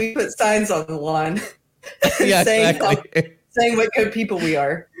 we put signs on the lawn. Yeah, saying exactly. Saying what good people we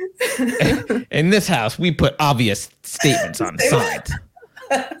are. In this house, we put obvious statements on signs.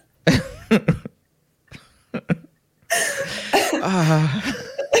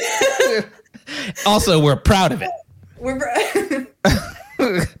 Also, we're proud of it.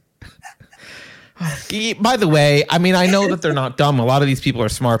 By the way, I mean, I know that they're not dumb. A lot of these people are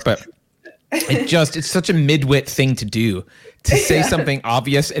smart, but it's such a midwit thing to do, to say something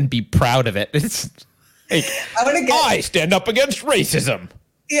obvious and be proud of it. It's like, I stand up against racism.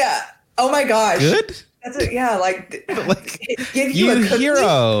 Yeah. Oh my gosh. Good. That's it. Yeah. Like give you a cookie.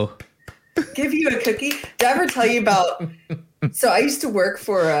 Hero. Give you a cookie. Did I ever tell you about? So I used to work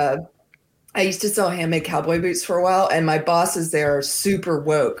for. I used to sell handmade cowboy boots for a while, and my bosses there are super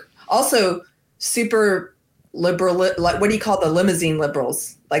woke. Also, super liberal. Like, what do you call the limousine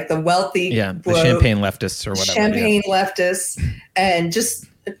liberals? Like the wealthy. Yeah, the champagne leftists or whatever. Champagne leftists, and just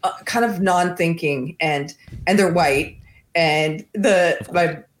kind of non-thinking, and they're white. And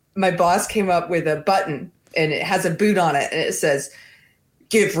my boss came up with a button, and it has a boot on it, and it says,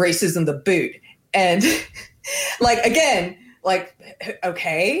 "Give racism the boot." And again,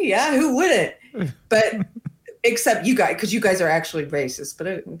 okay, yeah, who wouldn't? But except you guys, because you guys are actually racist. But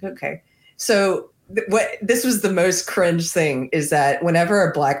okay, so this was the most cringe thing, is that whenever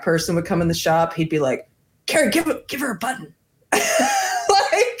a black person would come in the shop, he'd be like, "Carrie, give her a button."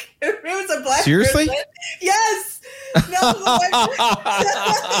 Like, if it was a black Seriously? person, yes. No.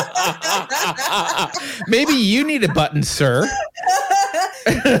 Maybe you need a button, sir.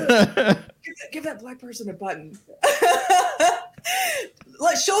 Give that black person a button.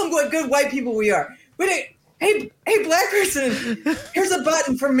 Let's show them what good white people we are. Hey, black person, here's a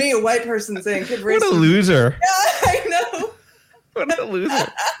button from me, a white person saying, "Give racism." What a loser. Yeah, I know. What a loser.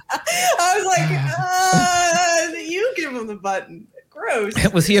 I was like, you give him the button. Gross.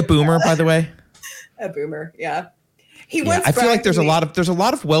 Was he a boomer, by the way? A boomer, yeah. I feel like there's a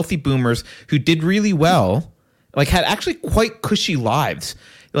lot of wealthy boomers who did really well, like had actually quite cushy lives,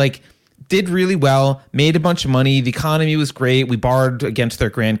 like did really well, made a bunch of money. The economy was great. We borrowed against their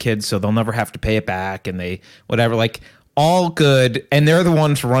grandkids, so they'll never have to pay it back. And they, whatever, like all good. And they're the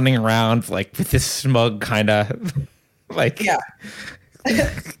ones running around like with this smug kind of like, yeah.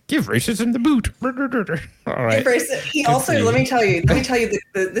 Give racism the boot. All right. He also, let me tell you,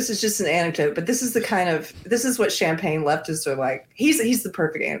 this is just an anecdote, but this is what champagne leftists are like. He's the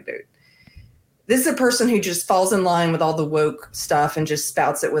perfect anecdote. This is a person who just falls in line with all the woke stuff and just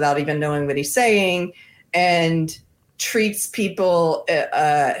spouts it without even knowing what he's saying, and treats people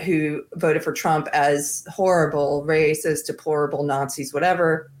who voted for Trump as horrible, racist, deplorable, Nazis,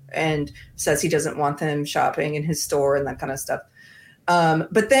 whatever, and says he doesn't want them shopping in his store and that kind of stuff.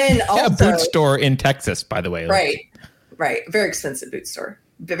 But then also, a boot store in Texas, by the way. Right. Very expensive boot store,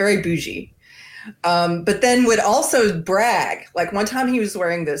 very bougie. But then would also brag. Like one time he was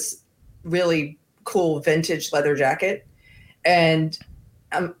wearing this really cool vintage leather jacket, and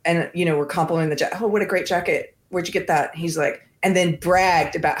we're complimenting the jacket. Oh, what a great jacket. Where'd you get that? He's like, and then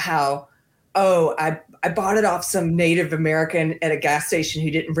bragged about how, I bought it off some Native American at a gas station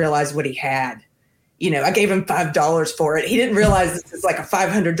who didn't realize what he had. I gave him $5 for it. He didn't realize this is like a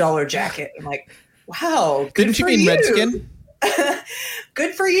 $500 jacket. I'm like, wow. Didn't you mean Redskin?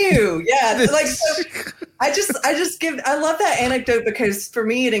 Good for you. Yeah. Like, so I love that anecdote because for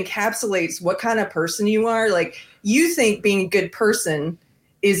me, it encapsulates what kind of person you are. Like, you think being a good person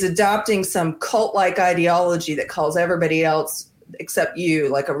is adopting some cult-like ideology that calls everybody else except you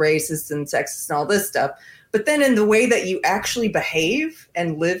like a racist and sexist and all this stuff. But then in the way that you actually behave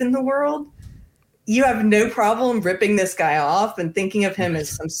and live in the world, you have no problem ripping this guy off and thinking of him as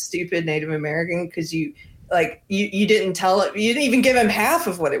some stupid Native American because you like you didn't tell it. You didn't even give him half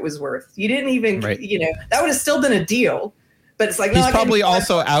of what it was worth. You didn't even, you know, that would have still been a deal. But it's like, he's probably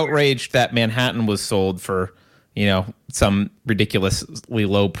also outraged that Manhattan was sold for, you know, some ridiculously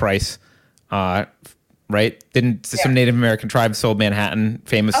low price. Right? Didn't some Native American tribes sold Manhattan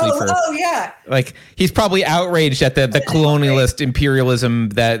famously for? Oh yeah. Like, he's probably outraged at the colonialist imperialism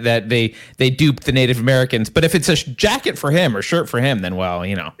that they duped the Native Americans. But if it's a jacket for him or shirt for him, then well,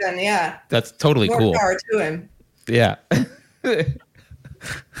 you know, then yeah, that's totally more cool. power to him. Yeah.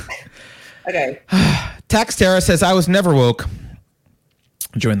 Okay. Taxterra says, I was never woke.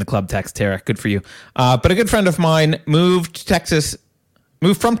 Join the club, Taxterra. Good for you. But a good friend of mine moved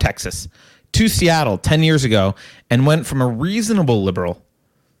from Texas to Seattle 10 years ago and went from a reasonable liberal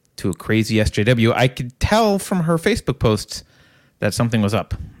to a crazy SJW. I could tell from her Facebook posts that something was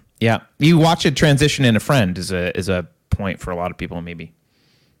up. Yeah. You watch it transition in a friend is a point for a lot of people, maybe.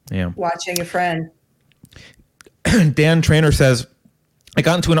 Yeah. Watching a friend. Dan Trainer says, I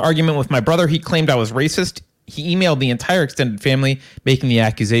got into an argument with my brother. He claimed I was racist. He emailed the entire extended family, making the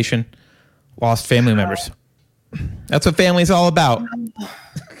accusation. Lost family members. That's what family's all about.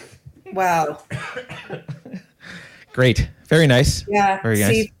 Wow. Great. Very nice. Yeah. Very nice.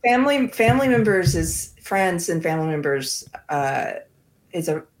 See, family members is friends and family members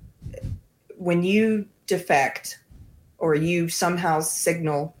when you defect or you somehow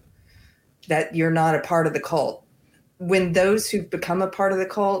signal that you're not a part of the cult, when those who become a part of the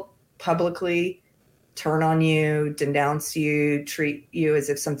cult publicly turn on you, denounce you, treat you as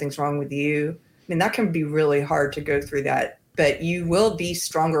if something's wrong with you, I mean, that can be really hard to go through that. But you will be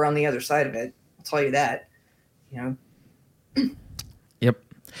stronger on the other side of it. I'll tell you that. You know. Yep.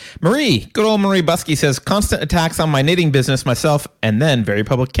 Marie, good old Marie Buskey says, constant attacks on my knitting business myself, and then very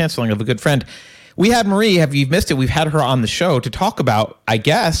public canceling of a good friend. We had Marie, have you missed it? We've had her on the show to talk about, I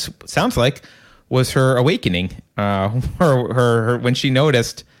guess, sounds like, was her awakening. Her when she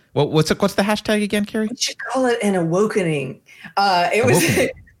noticed. What's the hashtag again, Carrie? We should call it an awakening. It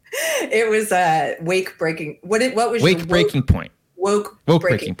was wake breaking. What was wake breaking point? Woke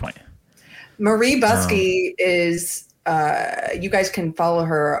breaking point. Marie Buskey is. You guys can follow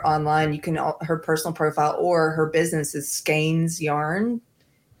her online. You can her personal profile or her business is Skeins Yarn,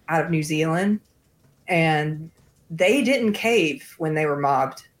 out of New Zealand, and they didn't cave when they were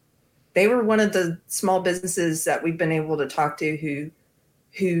mobbed. They were one of the small businesses that we've been able to talk to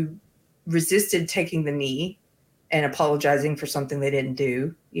who resisted taking the knee and apologizing for something they didn't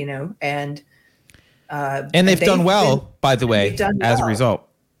do, you know, and they've done well, by the way, as a result.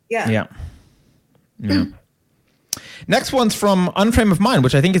 Yeah. Next one's from Unframe of Mind,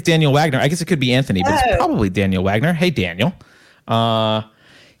 which I think is Daniel Wagner. I guess it could be Anthony, but it's probably Daniel Wagner. Hey, Daniel.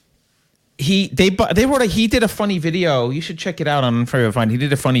 He did a funny video. You should check it out on Unframe of Mind. He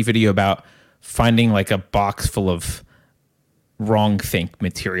did a funny video about finding like a box full of wrong think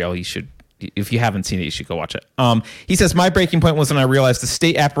material. You should, if you haven't seen it, you should go watch it. He says, my breaking point was when I realized the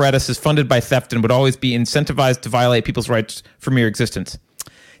state apparatus is funded by theft and would always be incentivized to violate people's rights for mere existence.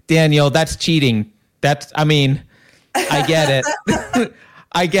 Daniel, that's cheating. I get it.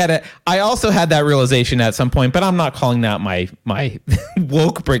 I get it. I also had that realization at some point, but I'm not calling that my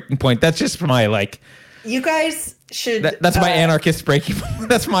woke breaking point. That's just my You guys should. That's my anarchist breaking point.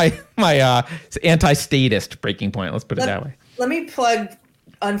 That's my anti-statist breaking point. Let's put it that way. Let me plug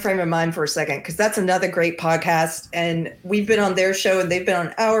Unframe of Mind for a second, because that's another great podcast, and we've been on their show and they've been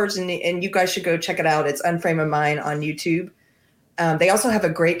on ours, and you guys should go check it out. It's Unframe of Mind on YouTube. They also have a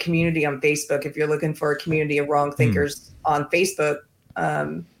great community on Facebook. If you're looking for a community of wrong thinkers on Facebook,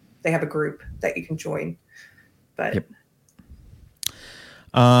 they have a group that you can join. But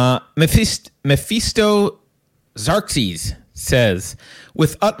Mephisto Xerxes says,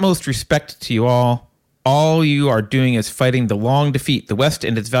 with utmost respect to you all you are doing is fighting the long defeat. The West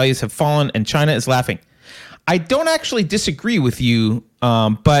and its values have fallen, and China is laughing. I don't actually disagree with you,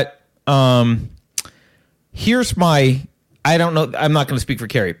 but here's my... I don't know. I'm not going to speak for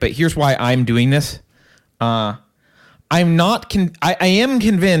Carrie, but here's why I'm doing this. I am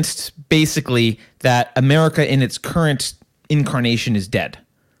convinced, basically, that America in its current incarnation is dead.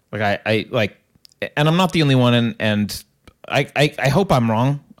 And I'm not the only one, and I hope I'm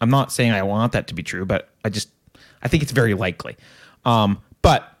wrong. I'm not saying I want that to be true, but I think it's very likely.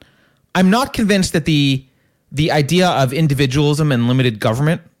 But I'm not convinced that the idea of individualism and limited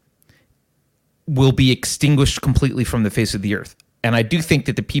government will be extinguished completely from the face of the earth. And I do think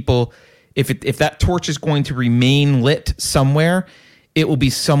that the people, if that torch is going to remain lit somewhere, it will be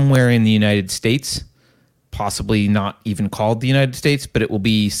somewhere in the United States, possibly not even called the United States, but it will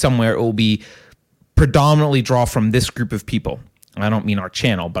be somewhere. It will be predominantly draw from this group of people. I don't mean our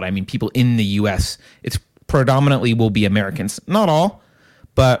channel, but I mean people in the U.S. It's predominantly will be Americans. Not all,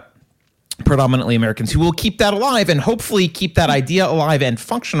 but predominantly Americans who will keep that alive and hopefully keep that idea alive and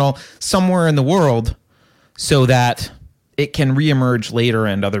functional somewhere in the world so that it can reemerge later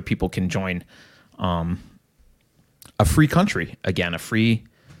and other people can join a free country again, a free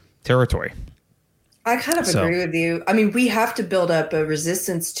territory. I kind of agree with you. I mean, we have to build up a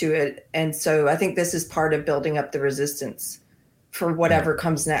resistance to it. And so I think this is part of building up the resistance for whatever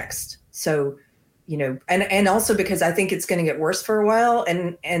comes next. So, you know, and also because I think it's going to get worse for a while.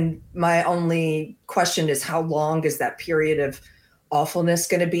 And my only question is, how long is that period of awfulness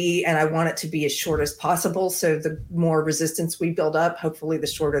going to be? And I want it to be as short as possible. So the more resistance we build up, hopefully the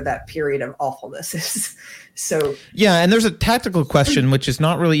shorter that period of awfulness is. So yeah, and there's a tactical question, which is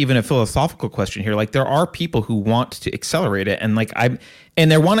not really even a philosophical question here. Like, there are people who want to accelerate it, and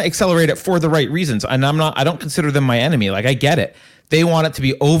they want to accelerate it for the right reasons. And I don't consider them my enemy. Like, I get it. They want it to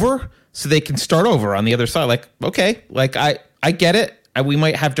be over so they can start over on the other side. Like, okay, like I get it. We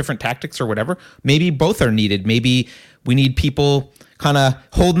might have different tactics or whatever. Maybe both are needed. Maybe we need people kind of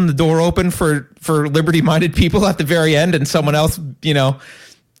holding the door open for liberty-minded people at the very end, and someone else, you know,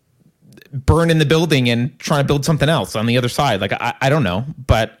 burn in the building and trying to build something else on the other side. Like, I don't know,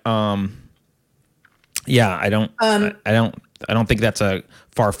 but yeah, I don't think that's a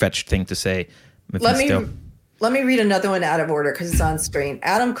far-fetched thing to say. Let me read another one out of order because it's on screen.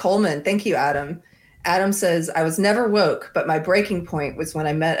 Adam Coleman, thank you, Adam. Adam says, I was never woke, but my breaking point was when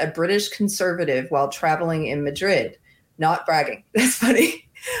I met a British conservative while traveling in Madrid. Not bragging. That's funny.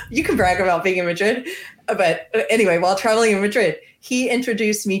 You can brag about being in Madrid. But anyway, while traveling in Madrid, he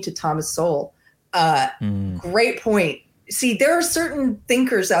introduced me to Thomas Sowell. Great point. See, there are certain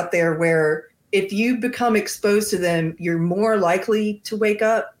thinkers out there where if you become exposed to them, you're more likely to wake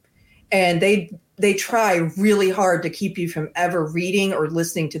up. And they try really hard to keep you from ever reading or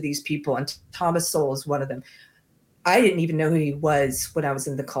listening to these people. And Thomas Sowell is one of them. I didn't even know who he was when I was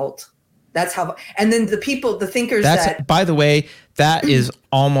in the cult. That's how, and then the thinkers by the way, that is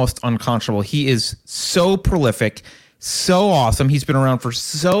almost unconscionable. He is so prolific, so awesome. He's been around for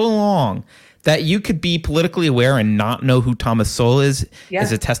so long that you could be politically aware and not know who Thomas Sowell is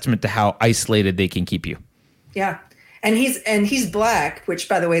a testament to how isolated they can keep you. Yeah. And he's black, which,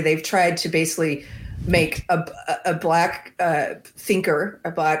 by the way, they've tried to basically make a black thinker,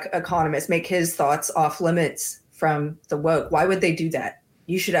 a black economist, make his thoughts off limits from the woke. Why would they do that?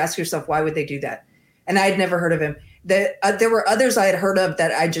 You should ask yourself, why would they do that? And I had never heard of him. There were others I had heard of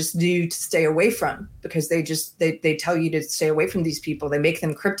that I just knew to stay away from because they tell you to stay away from these people. They make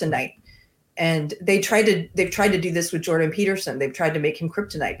them kryptonite. And they've tried to do this with Jordan Peterson. They've tried to make him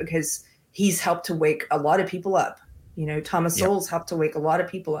kryptonite because he's helped to wake a lot of people up. You know, Thomas Sowell's helped to wake a lot of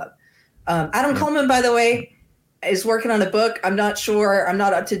people up. Adam Coleman, by the way, is working on a book. I'm not sure. I'm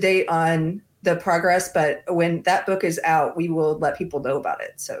not up to date on the progress, but when that book is out, we will let people know about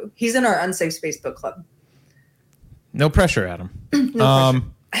it. So he's in our Unsafe Space book club. No pressure, Adam. Pressure.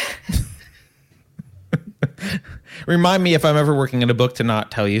 Remind me if I'm ever working in a book to not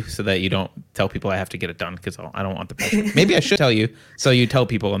tell you so that you don't tell people I have to get it done because I don't want the pressure. Maybe I should tell you so you tell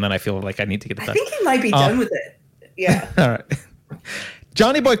people and then I feel like I need to get it done. I think he might be done with it. Yeah. All right.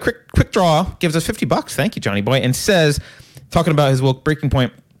 Johnny Boy Quick Draw gives us $50. Thank you, Johnny Boy, and says, talking about his woke breaking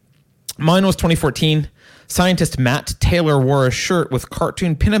point, mine was 2014. Scientist Matt Taylor wore a shirt with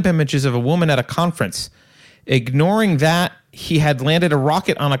cartoon pinup images of a woman at a conference. Ignoring that he had landed a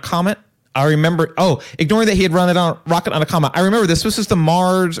rocket on a comet. Ignoring that he had run it on a rocket on a comet. I remember this. This was the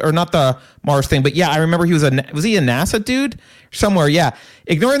Mars, or not the Mars thing, but yeah, I remember was he a NASA dude? Somewhere, yeah.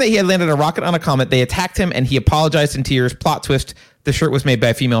 Ignoring that he had landed a rocket on a comet, they attacked him and he apologized in tears. Plot twist, the shirt was made by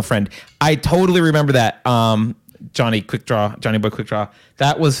a female friend. I totally remember that. Johnny Boy Quick Draw.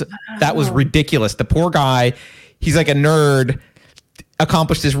 That was ridiculous. The poor guy, he's like a nerd,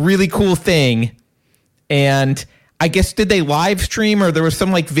 accomplished this really cool thing. And I guess, did they live stream, or there was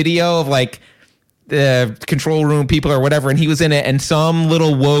some like video of like the control room people or whatever, and he was in it, and some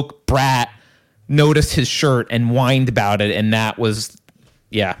little woke brat noticed his shirt and whined about it, and that was,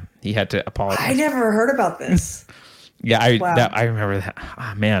 yeah, he had to apologize. I never heard about this. Yeah, I remember that.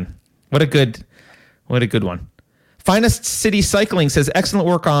 Ah, man, what a good one. Finest City Cycling says, excellent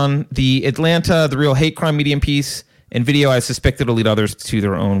work on the Atlanta, the real hate crime medium piece and video. I suspect it'll lead others to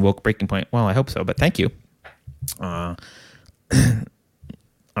their own woke breaking point. Well, I hope so, but thank you. All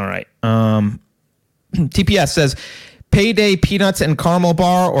right. TPS says, payday peanuts and caramel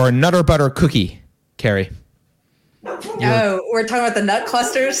bar or Nutter Butter cookie, Carrie? Oh, we're talking about the nut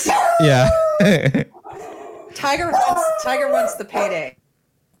clusters? Yeah. Tiger wants the payday.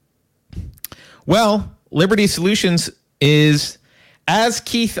 Well, Liberty Solutions is as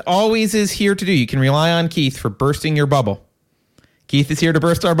Keith always is here to do. You can rely on Keith for bursting your bubble. Keith is here to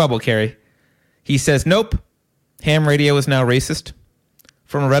burst our bubble, Carrie. He says, nope, ham radio is now racist.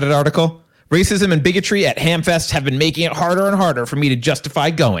 From a Reddit article, racism and bigotry at Hamfest have been making it harder and harder for me to justify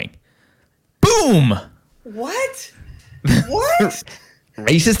going. Boom! What? What?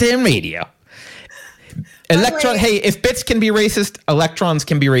 Racist ham radio. Hey, if bits can be racist, electrons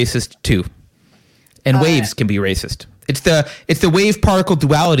can be racist too. And waves can be racist. It's the wave particle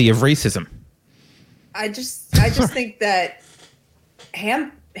duality of racism. I just think that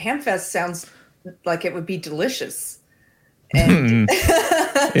Hamfest sounds like it would be delicious. And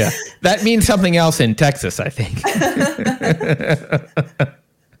yeah, that means something else in Texas, I think.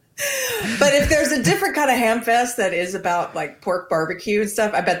 But if there's a different kind of Hamfest that is about like pork barbecue and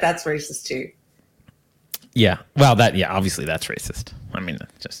stuff, I bet that's racist too. Yeah, well, obviously that's racist. I mean,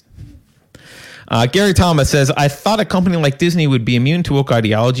 just. Gary Thomas says, I thought a company like Disney would be immune to woke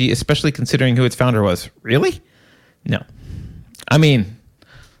ideology, especially considering who its founder was. Really? No. I mean,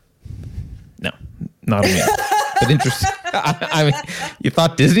 no, not immune. But interesting. I mean, you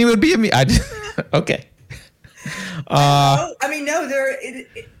thought Disney would be immune? Okay. No,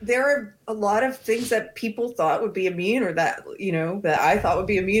 there are a lot of things that people thought would be immune, or that, that I thought would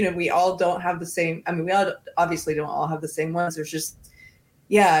be immune, and we all don't have the same. I mean, we all obviously don't all have the same ones. There's just,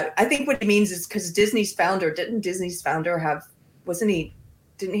 I think what it means is because didn't Disney's founder didn't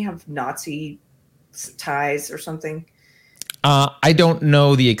he have Nazi ties or something? I don't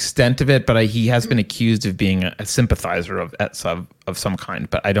know the extent of it, but he has been accused of being a sympathizer of some kind,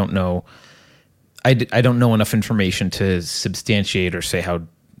 but I don't know. I don't know enough information to substantiate or say how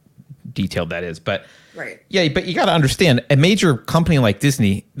detailed that is. But right. Yeah, but you got to understand, a major company like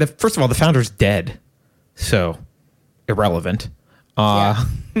Disney, first of all, the founder's dead, so irrelevant.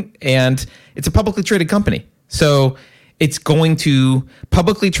 And it's a publicly traded company. So it's going to,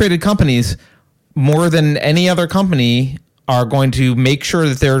 publicly traded companies, more than any other company, are going to make sure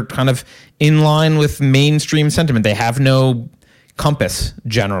that they're kind of in line with mainstream sentiment. They have no compass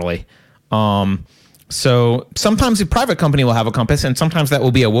generally. So sometimes a private company will have a compass, and sometimes that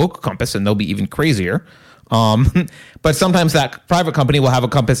will be a woke compass, and they'll be even crazier. But sometimes that private company will have a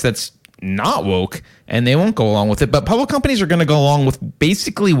compass that's not woke, and they won't go along with it. But public companies are going to go along with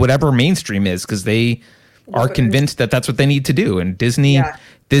basically whatever mainstream is, because they are convinced that that's what they need to do. And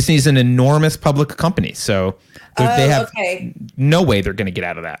Disney's an enormous public company, so they have no way they're going to get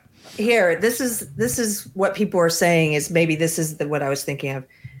out of that. Here, this is what people are saying. Is maybe this is what I was thinking of.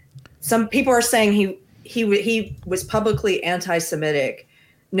 Some people are saying he was publicly anti-Semitic.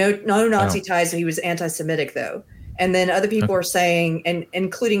 No Nazi ties. He was anti-Semitic though. And then other people are saying, and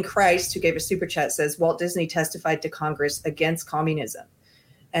including Christ, who gave a super chat, says Walt Disney testified to Congress against communism.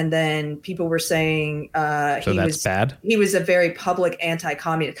 And then people were saying bad. He was a very public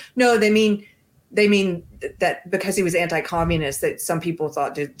anti-communist. No, they mean that because he was anti-communist, that some people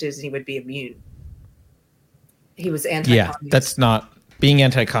thought Disney would be immune. He was anti-communist. Yeah, that's not. Being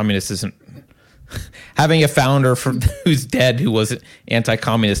anti-communist isn't having a founder who's dead who was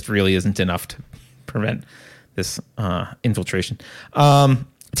anti-communist really isn't enough to prevent this infiltration.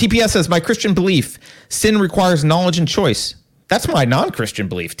 TPS says, my Christian belief, sin requires knowledge and choice. That's my non-Christian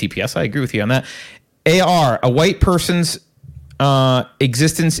belief, TPS. I agree with you on that. AR, a white person's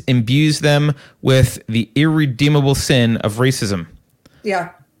existence imbues them with the irredeemable sin of racism. Yeah.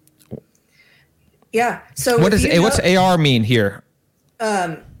 Yeah. So what's AR mean here?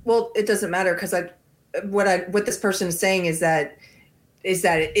 Well, it doesn't matter, because what this person is saying is that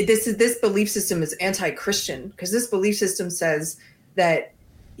this belief system is anti-Christian, because this belief system says that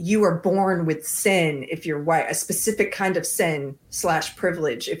you are born with sin if you're white, a specific kind of sin /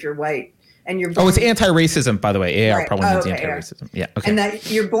 privilege if you're white, and you're born. It's anti-racism, by the way. AR probably means anti-racism. Yeah. Okay. And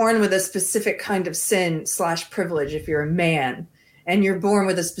that you're born with a specific kind of sin / privilege if you're a man, and you're born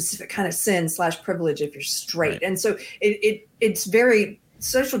with a specific kind of sin / privilege if you're straight. Right. And so it's very,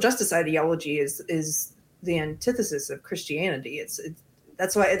 social justice ideology is the antithesis of Christianity.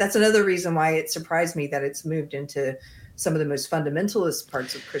 That's another reason why it surprised me that it's moved into some of the most fundamentalist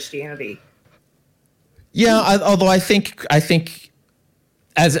parts of Christianity. Yeah, although I think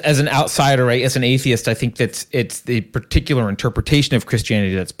as an outsider, right, as an atheist, I think that it's the particular interpretation of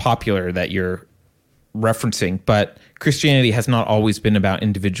Christianity that's popular that you're referencing. But Christianity has not always been about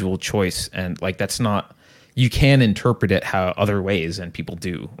individual choice, and like that's not. You can interpret it how other ways, and people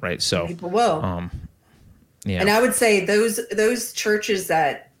do, right? So people will. Yeah. And I would say those churches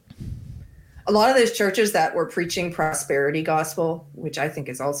that, a lot of those churches that were preaching prosperity gospel, which I think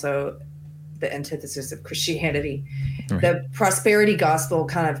is also the antithesis of Christianity. Right. The prosperity gospel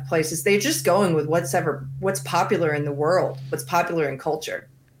kind of places, they're just going with what's popular in the world, what's popular in culture.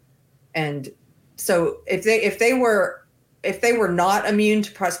 And so if they were not immune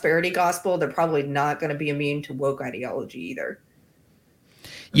to prosperity gospel, they're probably not going to be immune to woke ideology either.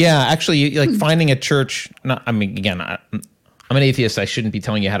 Yeah, actually, like finding a church. I'm an atheist. I shouldn't be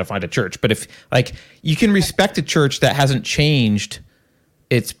telling you how to find a church. But if like you can respect a church that hasn't changed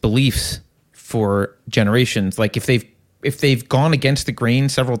its beliefs for generations, like if they've gone against the grain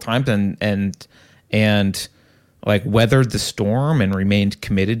several times and like weathered the storm and remained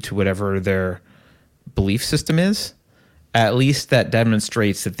committed to whatever their belief system is, at least that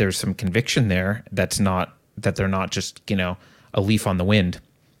demonstrates that there's some conviction there. That they're not just a leaf on the wind.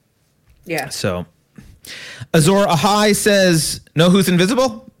 Yeah. So, Azor Ahai says, know who's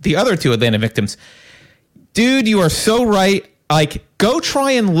invisible? The other two Atlanta victims. Dude, you are so right. Like, go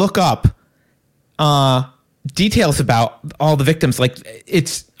try and look up details about all the victims. Like,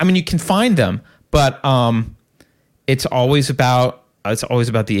 you can find them, but it's always about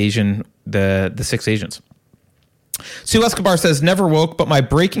the 6 Asians. Sue Escobar says, never woke, but my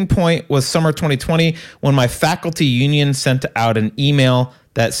breaking point was summer 2020 when my faculty union sent out an email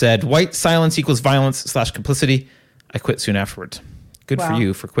that said, white silence equals violence / complicity. I quit soon afterwards. Good for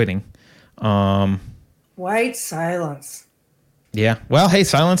you for quitting. White silence. Yeah. Well, hey,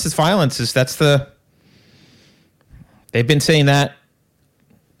 silence is violence. They've been saying that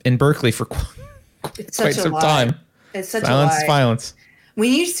in Berkeley for quite some time. It's such silence a lie. Is violence.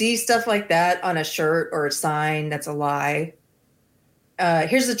 When you see stuff like that on a shirt or a sign, that's a lie.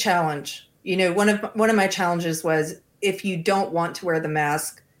 Here's the challenge. One of my challenges was, if you don't want to wear the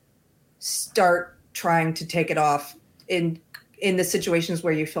mask, start trying to take it off in the situations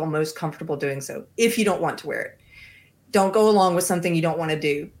where you feel most comfortable doing so. If you don't want to wear it, don't go along with something you don't want to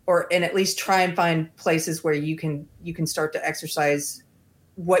do, and at least try and find places where you can start to exercise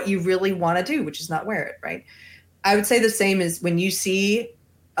what you really want to do, which is not wear it. Right. I would say the same as when you see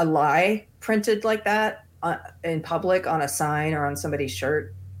a lie printed like that in public on a sign or on somebody's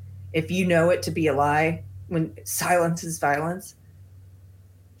shirt. If you know it to be a lie, when silence is violence,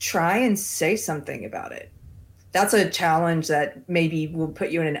 try and say something about it. That's a challenge that maybe will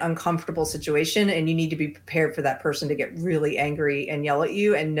put you in an uncomfortable situation, and you need to be prepared for that person to get really angry and yell at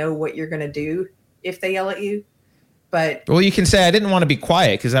you and know what you're going to do if they yell at you. But you can say, I didn't want to be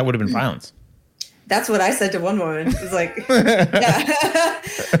quiet, because that would have been violence. That's what I said to one woman. It was like, yeah,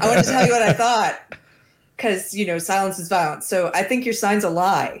 I want to tell you what I thought, because, silence is violence. So I think your sign's a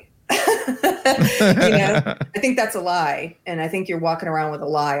lie. I think that's a lie. And I think you're walking around with a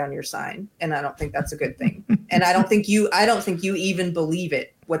lie on your sign. And I don't think that's a good thing. And I don't think you even believe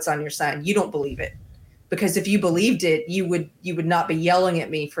it, what's on your sign. You don't believe it. Because if you believed it, you would not be yelling at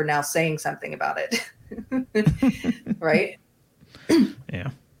me for now saying something about it. Right?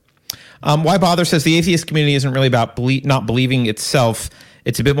 Yeah. Why Bother says the atheist community isn't really about not believing itself.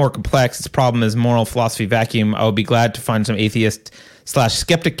 It's a bit more complex. Its problem is moral philosophy vacuum. I would be glad to find some atheist /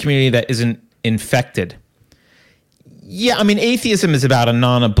 skeptic community that isn't infected. Yeah, atheism is about a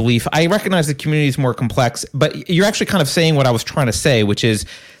non-belief. I recognize the community is more complex, but you're actually kind of saying what I was trying to say, which is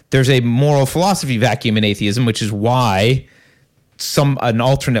there's a moral philosophy vacuum in atheism, which is why an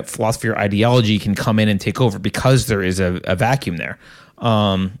alternate philosophy or ideology can come in and take over, because there is a vacuum there.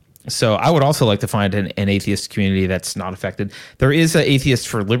 So I would also like to find an atheist community that's not affected. There is an Atheist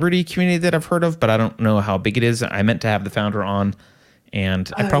for Liberty community that I've heard of, but I don't know how big it is. I meant to have the founder on,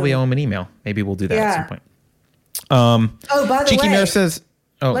 and I probably owe him an email. Maybe we'll do that at some point. By the Cheeky way, Mare says,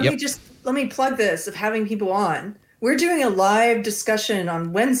 let me plug this of having people on. We're doing a live discussion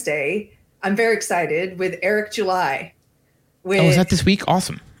on Wednesday. I'm very excited, with Eric July. Is that this week?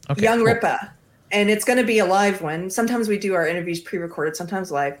 Awesome. Okay, Young Ripa. And it's going to be a live one. Sometimes we do our interviews pre-recorded, sometimes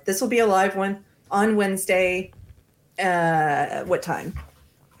live. This will be a live one on Wednesday. What time?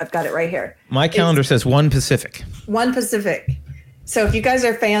 I've got it right here. My calendar says 1 Pacific. 1 Pacific. So if you guys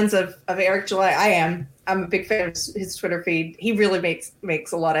are fans of Eric July, I am. I'm a big fan of his Twitter feed. He really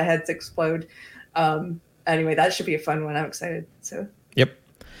makes a lot of heads explode. Anyway, that should be a fun one. I'm excited. So. Yep.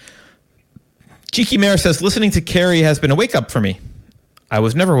 Cheeky Mare says, listening to Carrie has been a wake-up for me. I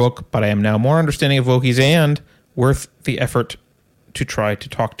was never woke, but I am now more understanding of wokies and worth the effort to try to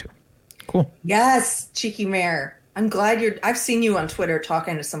talk to. Cool. Yes, Cheeky Mare. I'm glad I've seen you on Twitter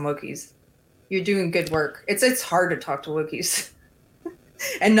talking to some wokies. You're doing good work. It's hard to talk to wokies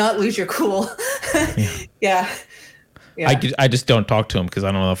and not lose your cool. Yeah. I just don't talk to him because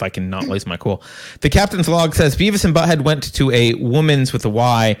I don't know if I can not lose my cool. The Captain's Log says Beavis and Butthead went to a woman's with a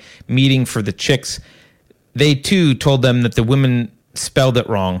Y meeting for the chicks. They too told them that the women spelled it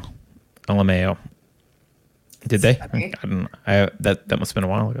wrong. LMAO. Did they? I don't know. That must have been a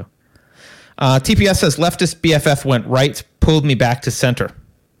while ago. TPS says leftist BFF went right, pulled me back to center.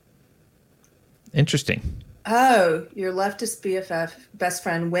 Interesting. Oh, your leftist BFF best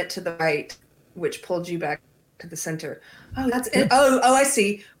friend went to the right, which pulled you back to the center. Oh, that's it. Oh, I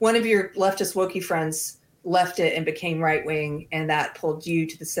see. One of your leftist Wokey friends left it and became right wing, and that pulled you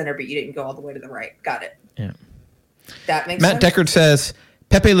to the center, but you didn't go all the way to the right. Got it. Yeah. That makes sense. Matt Deckard says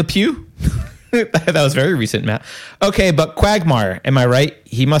Pepe Le Pew. That was very recent, Matt. Okay, but Quagmire, am I right?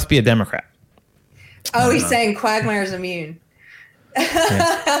 He must be a Democrat. Oh, he's saying Quagmire's immune.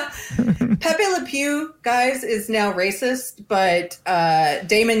 Yeah. Pepe Le Pew, guys, is now racist, but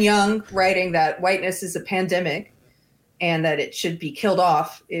Damon Young writing that whiteness is a pandemic and that it should be killed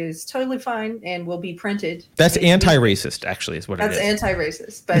off is totally fine and will be printed. That's anti-racist, actually, is what it is. That's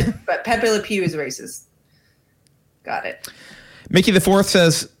anti-racist, but Pepe Le Pew is racist. Got it. Mickey the Fourth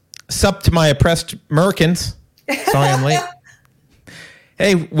says, "Sup to my oppressed Americans." Sorry, I'm late.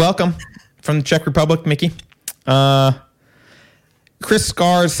 Hey, welcome from the Czech Republic, Mickey. Chris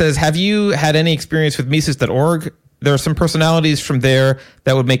Scars says, have you had any experience with Mises.org? There are some personalities from there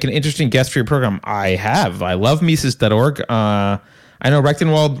that would make an interesting guest for your program. I have. I love Mises.org. I know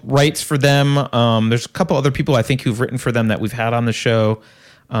Rechtenwald writes for them. There's a couple other people I think who've written for them that we've had on the show.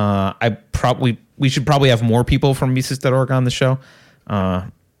 We should probably have more people from Mises.org on the show.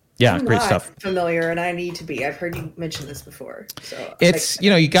 Yeah, I'm great not stuff. Familiar, and I need to be. I've heard you mention this before. So it's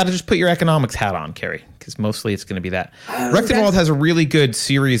you got to just put your economics hat on, Carrie, because mostly it's going to be that. Rechtenwald has a really good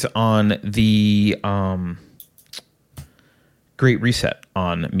series on the Great Reset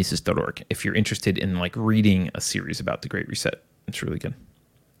on Mises.org. If you're interested in reading a series about the Great Reset, it's really good.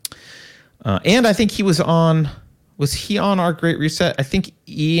 And I think he was on. Was he on our Great Reset? I think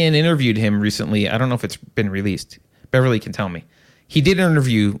Ian interviewed him recently. I don't know if it's been released. Beverly can tell me. He did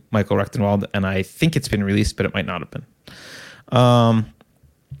interview Michael Rechtenwald, and I think it's been released, but it might not have been.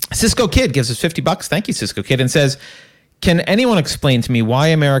 Cisco Kid gives us $50. Thank you, Cisco Kid, and says, can anyone explain to me why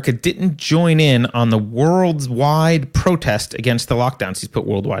America didn't join in on the worldwide protest against the lockdowns? He's put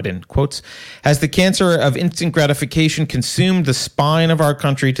worldwide in quotes. Has the cancer of instant gratification consumed the spine of our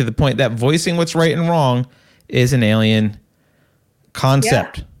country to the point that voicing what's right and wrong is an alien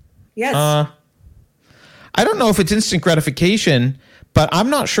concept? Yeah. Yes. I don't know if it's instant gratification, but I'm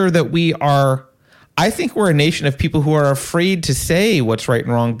not sure that we are. I think we're a nation of people who are afraid to say what's right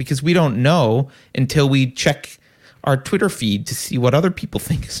and wrong because we don't know until we check our Twitter feed to see what other people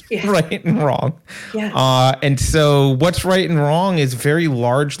think is right and wrong. Yeah. And so what's right and wrong is very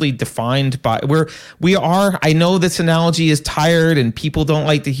largely defined by we are. I know this analogy is tired and people don't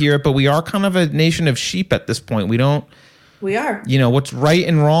like to hear it, but we are kind of a nation of sheep at this point. We are. What's right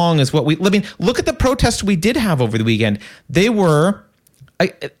and wrong is what look at the protests we did have over the weekend. They were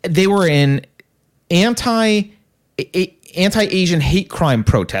in anti-Asian hate crime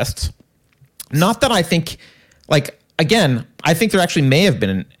protests. Not that I think, again, I think there actually may have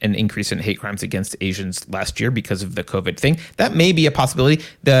been an increase in hate crimes against Asians last year because of the COVID thing. That may be a possibility.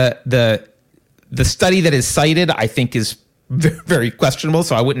 The study that is cited, I think, is very questionable.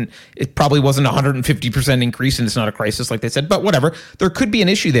 So it probably wasn't 150% increase and it's not a crisis like they said, but whatever. There could be an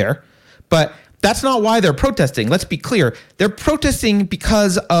issue there, but that's not why they're protesting. Let's be clear. They're protesting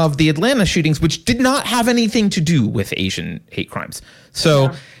because of the Atlanta shootings, which did not have anything to do with Asian hate crimes.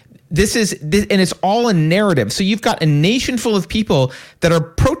 So this and it's all a narrative. So you've got a nation full of people that are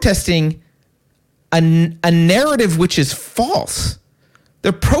protesting a narrative which is false.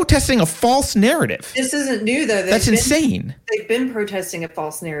 They're protesting a false narrative. This isn't new, though. That's insane. They've been protesting a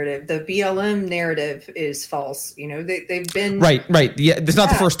false narrative. The BLM narrative is false. They've been... Right. Yeah, it's not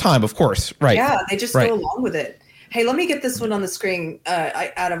the first time, of course. Right. Yeah, they just go along with it. Hey, let me get this one on the screen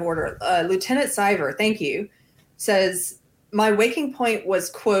out of order. Lieutenant Siver, thank you, says, my waking point was,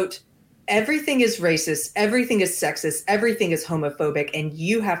 quote, everything is racist, everything is sexist, everything is homophobic, and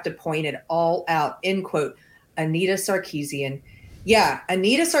you have to point it all out, end quote. Anita Sarkeesian. Yeah,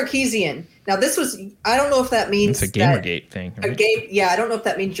 Anita Sarkeesian. Now, this was, I don't know if that means it's a Gamergate thing. Right? I don't know if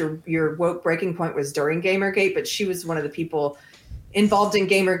that means your woke breaking point was during Gamergate, but she was one of the people involved in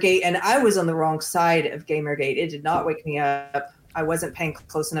Gamergate, and I was on the wrong side of Gamergate. It did not wake me up. I wasn't paying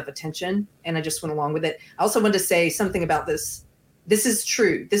close enough attention, and I just went along with it. I also wanted to say something about this. This is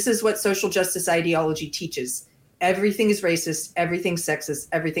true. This is what social justice ideology teaches. Everything is racist, everything's sexist,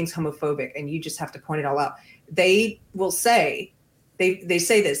 everything's homophobic, and you just have to point it all out. They will say, They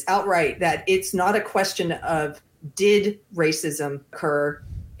say this outright, that it's not a question of did racism occur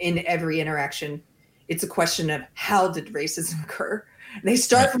in every interaction. It's a question of how did racism occur. They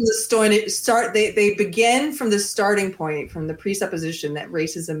start from the they begin from the starting point, from the presupposition that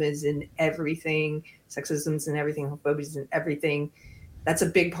racism is in everything, sexism is in everything, homophobia is in everything. That's a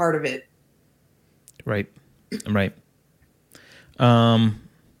big part of it. Right.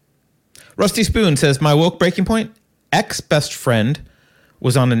 Rusty Spoon says, my woke breaking point, ex-best friend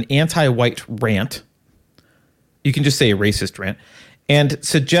was on an anti-white rant. You can just say a racist rant. And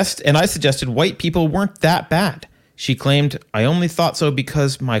I suggested white people weren't that bad. She claimed, I only thought so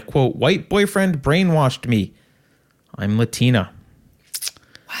because my, quote, white boyfriend brainwashed me. I'm Latina.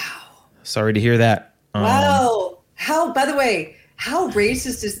 Wow. Sorry to hear that. Wow. By the way, how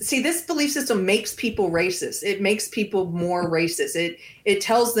racist is, see, this belief system makes people racist. It makes people more racist. It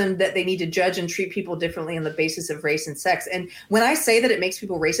tells them that they need to judge and treat people differently on the basis of race and sex. And when I say that it makes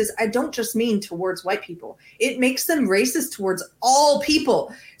people racist, I don't just mean towards white people. It makes them racist towards all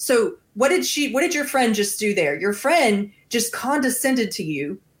people. So what did your friend just do there? Your friend just condescended to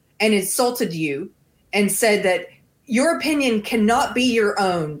you and insulted you and said that your opinion cannot be your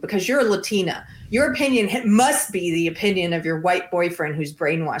own because you're a Latina. Your opinion must be the opinion of your white boyfriend who's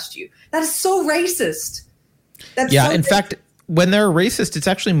brainwashed you. That is so racist. In fact, when they're racist, it's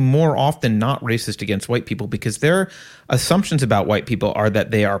actually more often not racist against white people because their assumptions about white people are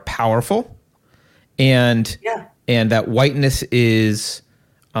that they are powerful and that whiteness is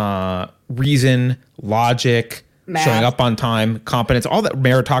reason, logic, math, showing up on time, competence, all that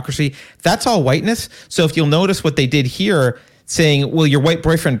meritocracy. That's all whiteness. So if you'll notice what they did here, saying, well, your white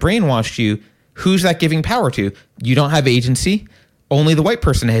boyfriend brainwashed you, who's that giving power to? You don't have agency. Only the white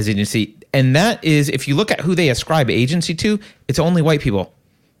person has agency. And that is, if you look at who they ascribe agency to, it's only white people.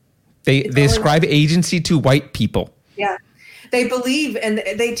 They ascribe agency to white people. Yeah. They believe and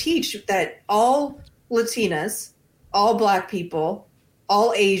they teach that all Latinas, all Black people,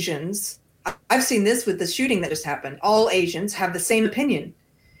 all Asians, I've seen this with the shooting that just happened, all Asians have the same opinion.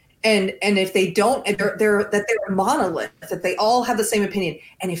 And if they don't, they're a monolith, that they all have the same opinion.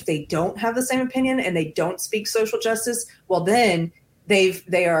 And if they don't have the same opinion and they don't speak social justice, well, then they've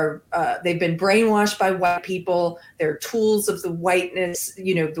been brainwashed by white people. They're tools of the whiteness,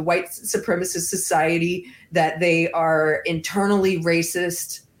 the white supremacist society, that they are internally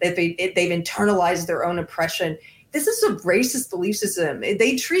racist, that they've internalized their own oppression. This is a racist belief system.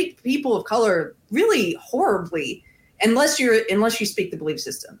 They treat people of color really horribly. Unless you speak the belief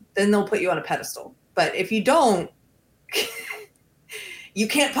system, then they'll put you on a pedestal. But if you don't, you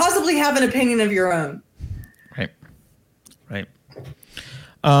can't possibly have an opinion of your own. Right.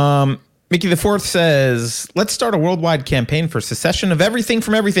 Mickey the Fourth says, let's start a worldwide campaign for secession of everything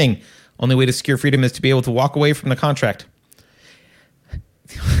from everything. Only way to secure freedom is to be able to walk away from the contract.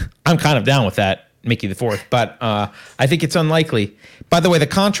 I'm kind of down with that, Mickey the Fourth, but I think it's unlikely. By the way, the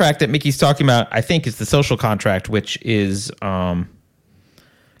contract that Mickey's talking about, I think, is the social contract, which is kind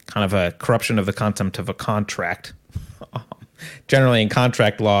of a corruption of the concept of a contract. Generally, in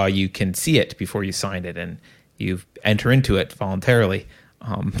contract law, you can see it before you sign it, and you enter into it voluntarily.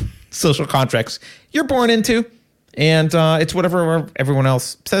 Social contracts you're born into, and it's whatever everyone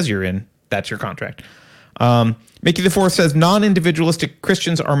else says you're in. That's your contract. Mickey the Fourth says, non-individualistic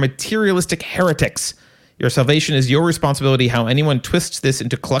Christians are materialistic heretics. Your salvation is your responsibility. How anyone twists this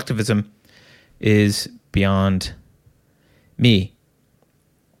into collectivism is beyond me.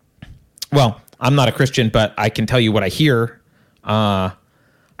 Well, I'm not a Christian, but I can tell you what I hear. I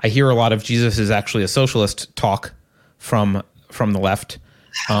hear a lot of Jesus is actually a socialist talk from the left,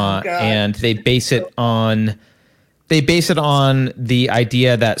 and they base it on the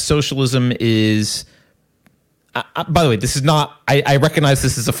idea that socialism is. By the way, this is not. I recognize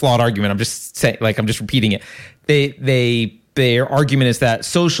this is a flawed argument. I'm just saying, I'm just repeating it. Their argument is that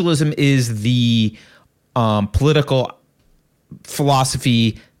socialism is the political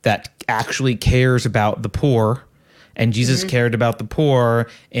philosophy that actually cares about the poor, and Jesus cared about the poor,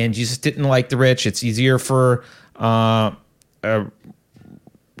 and Jesus didn't like the rich. It's easier for a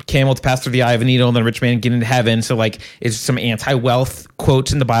camel to pass through the eye of a needle than a rich man get into heaven. So, it's some anti-wealth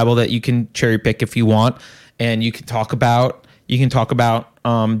quotes in the Bible that you can cherry pick if you want. And you can talk about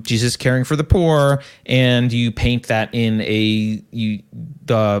Jesus caring for the poor, and you paint that in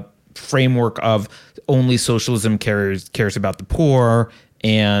the framework of only socialism cares about the poor,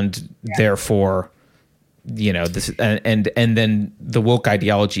 and therefore, this and then the woke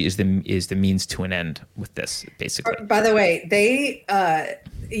ideology is the means to an end with this, basically. By the way, they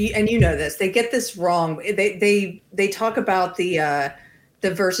and this, they get this wrong. They talk about the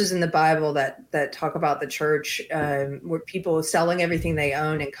verses in the Bible that talk about the church, where people selling everything they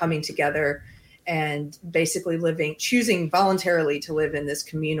own and coming together and basically choosing voluntarily to live in this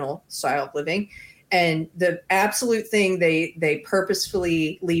communal style of living. And the absolute thing they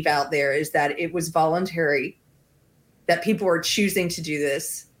purposefully leave out there is that it was voluntary, that people are choosing to do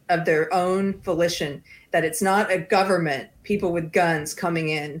this of their own volition, that it's not a government, people with guns coming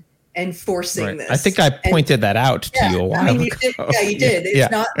in and forcing this. I think I pointed that out to you a while ago. You did.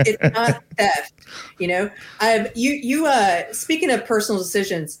 It's not theft. You know, speaking of personal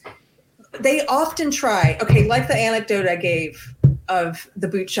decisions, they often try, okay, like the anecdote I gave of the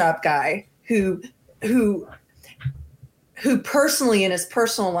boot shop guy who personally in his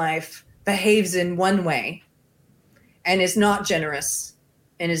personal life behaves in one way and is not generous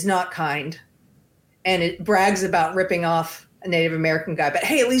and is not kind, and it brags about ripping off a Native American guy, but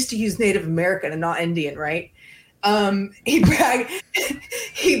hey, at least he used Native American and not Indian, right? He brags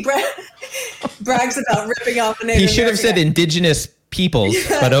about ripping off a Native American. He should have said indigenous peoples,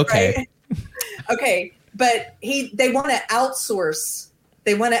 but okay. Right? Okay, but they want to outsource.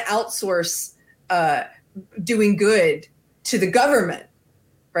 They want to outsource doing good to the government,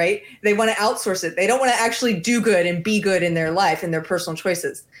 right? They want to outsource it. They don't want to actually do good and be good in their life and their personal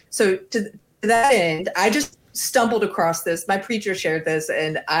choices. So to that end, I just stumbled across this. My preacher shared this,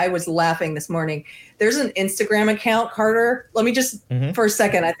 and I was laughing this morning. There's an Instagram account, Carter. Let me just, for a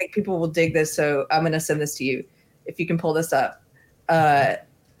second, I think people will dig this, so I'm going to send this to you if you can pull this up.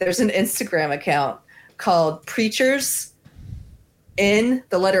 There's an Instagram account called Preachers in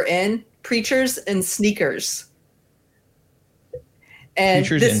the letter N, Preachers and Sneakers. And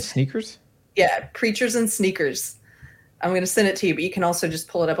Preachers and Sneakers? Yeah, Preachers and Sneakers. I'm going to send it to you, but you can also just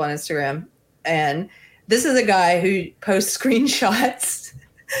pull it up on Instagram. And this is a guy who posts screenshots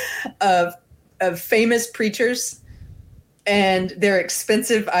of famous preachers and their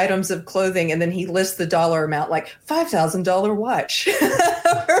expensive items of clothing, and then he lists the dollar amount, like $5,000 watch.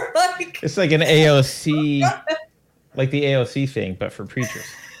 It's like an AOC, like the AOC thing, but for preachers.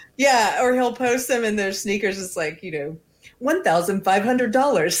 Yeah, or he'll post them in their sneakers. It's like,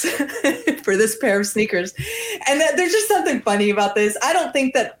 $1,500 for this pair of sneakers. And there's just something funny about this. I don't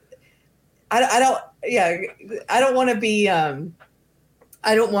think that I don't want to be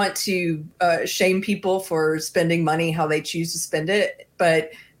I don't want to shame people for spending money how they choose to spend it,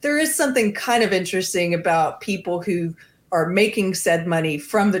 but there is something kind of interesting about people who are making said money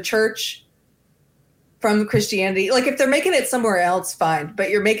from the church, from Christianity. Like if they're making it somewhere else, fine, but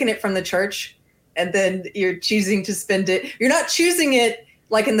you're making it from the church and then you're choosing to spend it. You're not choosing it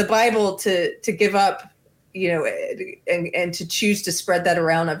like in the Bible to give up, and to choose to spread that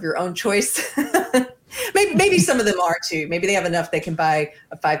around of your own choice. Maybe some of them are too. Maybe they have enough they can buy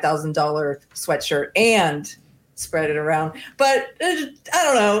a $5,000 sweatshirt and spread it around. But I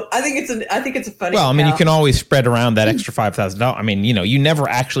don't know. I think it's a funny. Well, I mean, you can always spread around that extra $5,000. I mean, you never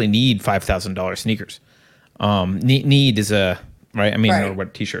actually need $5,000 sneakers. Need is a right. I mean, right. Or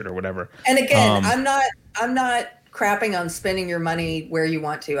what T-shirt or whatever. And again, I'm not crapping on spending your money where you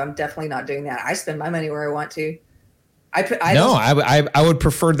want to. I'm definitely not doing that. I spend my money where I want to. I would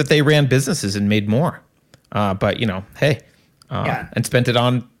prefer that they ran businesses and made more. But and spent it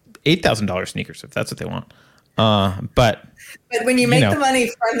on $8,000 sneakers if that's what they want. But when you make the money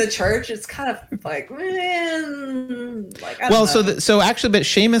from the church, it's kind of like, man, like I don't know. So actually, but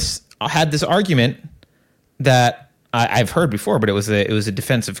Seamus had this argument that I've heard before, but it was a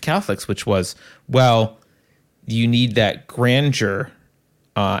defense of Catholics, which was, well, you need that grandeur.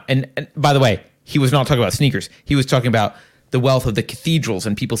 And by the way, he was not talking about sneakers. He was talking about the wealth of the cathedrals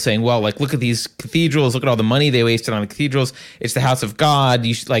and people saying, well, like, look at these cathedrals. Look at all the money they wasted on the cathedrals. It's the house of God.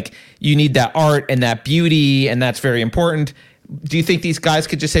 You need that art and that beauty, and that's very important. Do you think these guys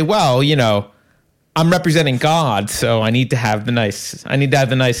could just say, well, I'm representing God, so I need to have the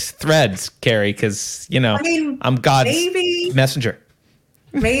nice threads, Carrie, because, I'm God's messenger.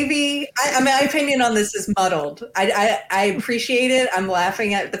 Maybe. My opinion on this is muddled. I appreciate it. I'm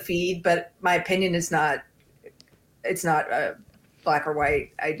laughing at the feed, but my opinion is not, it's not black or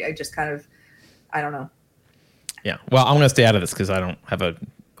white. I just kind of, I don't know. Yeah. Well, I'm going to stay out of this because I don't have a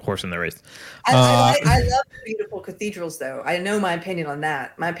horse in the race. I love beautiful cathedrals, though. I know my opinion on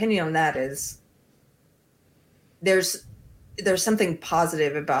that. My opinion on that is there's something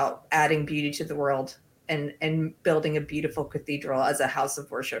positive about adding beauty to the world and building a beautiful cathedral as a house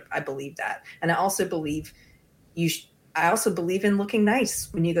of worship. I believe that. And I also believe in looking nice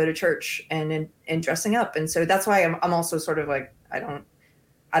when you go to church and dressing up. And so that's why I'm also sort of like, I don't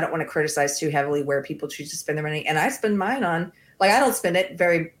want to criticize too heavily where people choose to spend their money. And I spend mine on, I don't spend it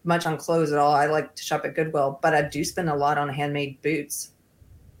very much on clothes at all. I like to shop at Goodwill, but I do spend a lot on handmade boots.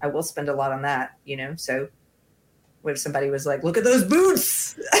 I will spend a lot on that, so what if somebody was like, look at those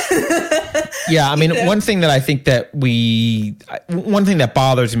boots? Yeah. I mean, one thing that I think one thing that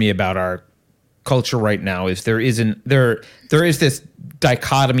bothers me about our culture right now is there is this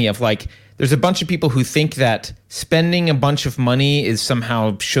dichotomy of like, there's a bunch of people who think that spending a bunch of money is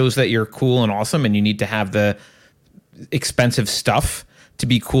somehow shows that you're cool and awesome and you need to have the expensive stuff to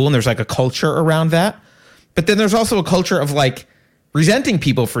be cool. And there's like a culture around that. But then there's also a culture of like resenting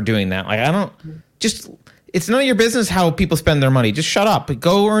people for doing that. Like, it's none of your business how people spend their money. Just shut up.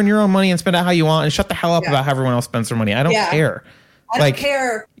 Go earn your own money and spend it how you want and shut the hell up about how everyone else spends their money. I don't care. I don't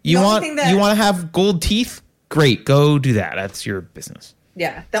care. You want to have gold teeth? Great. Go do that. That's your business.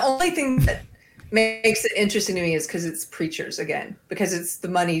 Yeah. The only thing that makes it interesting to me is because it's preachers again, because it's the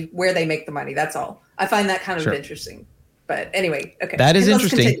money, where they make the money. That's all. I find that kind of interesting. But anyway, okay. That is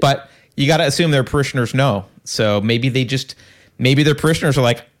interesting, but you got to assume their parishioners know. So maybe their parishioners are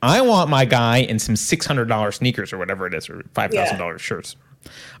like, I want my guy in some $600 sneakers or whatever it is, or $5,000 shirts.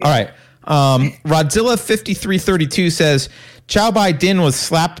 All right. Rodzilla 5332 says, Chow Bai Din was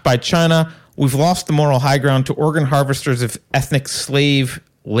slapped by China. We've lost the moral high ground to organ harvesters of ethnic slave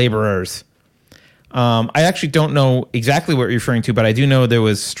laborers. I actually don't know exactly what you're referring to, but I do know there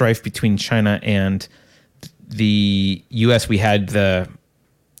was strife between China and the U.S. We had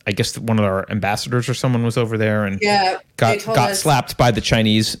I guess one of our ambassadors or someone was over there and got slapped by the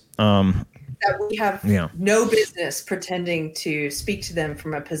Chinese. That we have no business pretending to speak to them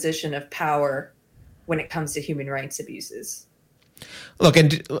from a position of power when it comes to human rights abuses. Look,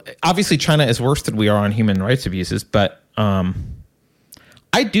 and obviously China is worse than we are on human rights abuses, but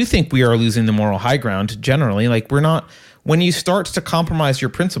I do think we are losing the moral high ground generally. Like, we're not, when you start to compromise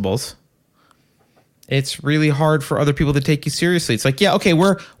your principles, it's really hard for other people to take you seriously. It's like, yeah, okay,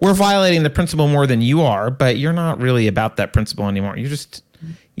 we're violating the principle more than you are, but you're not really about that principle anymore. You're just,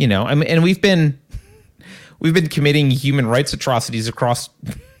 I mean, and we've been committing human rights atrocities across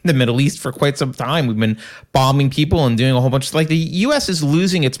the Middle East for quite some time. We've been bombing people and doing a whole bunch of, like, the U.S. is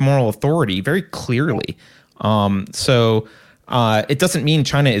losing its moral authority very clearly. So it doesn't mean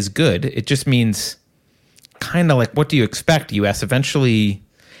China is good. It just means kind of like, what do you expect, U.S. eventually,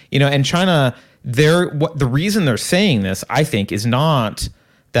 and China, the reason they're saying this, I think, is not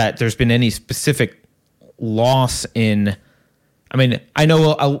that there's been any specific loss in, I mean, I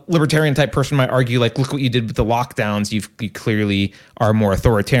know a libertarian type person might argue, like, look what you did with the lockdowns. You clearly are more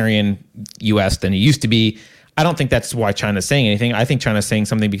authoritarian U.S. than you used to be. I don't think that's why China's saying anything. I think China's saying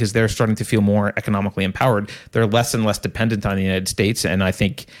something because they're starting to feel more economically empowered. They're less and less dependent on the United States. And I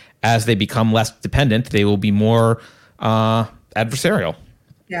think as they become less dependent, they will be more adversarial.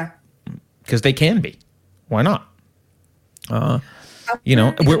 Yeah. Because they can be. Why not? We're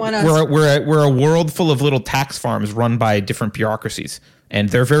a world full of little tax farms run by different bureaucracies, and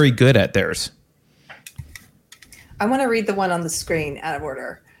they're very good at theirs. I want to read the one on the screen out of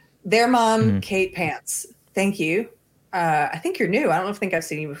order. Their mom, Kate Pants. Thank you. I think you're new. I don't think I've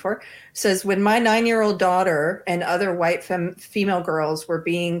seen you before. Says, when my 9-year-old daughter and other white female girls were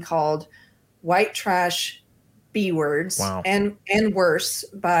being called white trash B words and worse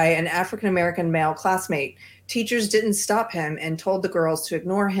by an African-American male classmate, teachers didn't stop him and told the girls to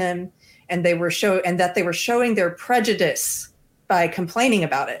ignore him, and that they were showing their prejudice by complaining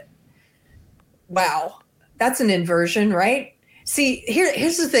about it. Wow. That's an inversion, right? See,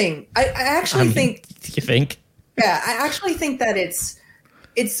 here's the thing. I actually think. You think? Yeah, I actually think that it's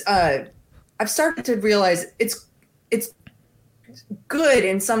I've started to realize it's good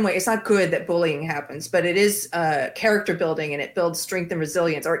in some way. It's not good that bullying happens, but it is character building, and it builds strength and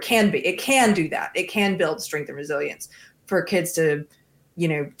resilience, or it can do that. It can build strength and resilience for kids to,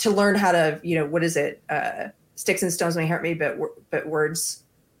 to learn how to, what is it? Sticks and stones may hurt me, but words,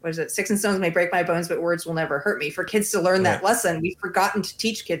 what is it? Sticks and stones may break my bones, but words will never hurt me. For kids to learn that lesson, we've forgotten to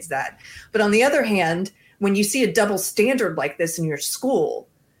teach kids that. But on the other hand, when you see a double standard like this in your school,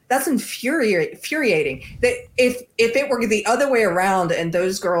 that's infuriating. That if it were the other way around and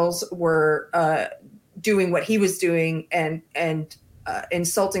those girls were doing what he was doing and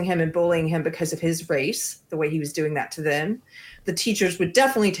insulting him and bullying him because of his race, the way he was doing that to them, the teachers would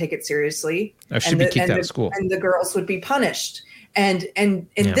definitely take it seriously. Should be kicked out of school, and the girls would be punished. And in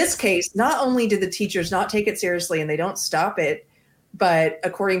this case, not only did the teachers not take it seriously and they don't stop it, but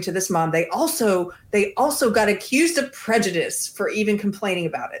according to this mom, they also got accused of prejudice for even complaining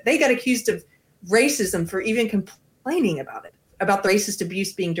about it. They got accused of racism for even complaining about it, about the racist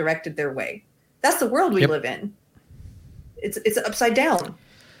abuse being directed their way. That's the world we live in. It's upside down.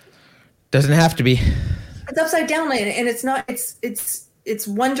 Doesn't have to be. It's upside down, and it's not. It's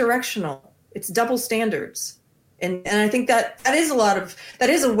one directional. It's double standards. And I think that is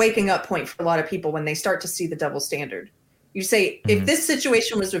a waking up point for a lot of people when they start to see the double standard. You say, if this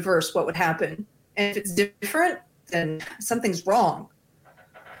situation was reversed, what would happen? And if it's different, then something's wrong.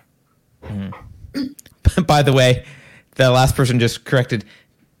 By the way, the last person just corrected.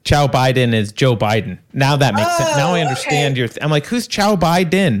 Chow Biden is Joe Biden. Now that makes sense. Now I understand I'm like, who's Chow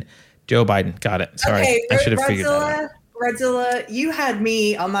Biden? Joe Biden. Got it. Sorry. Okay, I should have figured that out. Redzilla, you had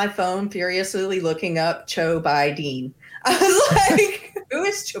me on my phone furiously looking up Joe Biden. I was like, who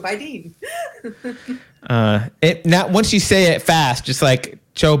is Joe Biden? Now once you say it fast, just like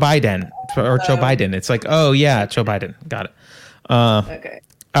Joe Biden or Joe Biden, it's like, oh yeah, Joe Biden. Got it. Okay.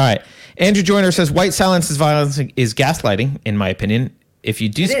 All right. Andrew Joyner says white silence is violence is gaslighting, in my opinion. If you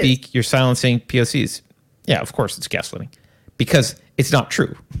do speak, you're silencing POCs. Yeah, of course it's gaslighting because it's not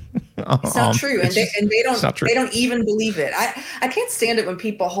true. It's not true, and they don't even believe it. I can't stand it when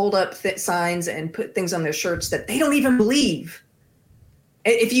people hold up signs and put things on their shirts that they don't even believe.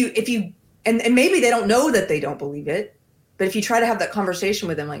 If you and maybe they don't know that they don't believe it, but if you try to have that conversation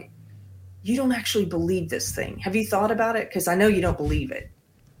with them, like, you don't actually believe this thing. Have you thought about it? Because I know you don't believe it.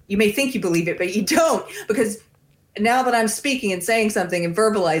 You may think you believe it, but you don't, because now that I'm speaking and saying something and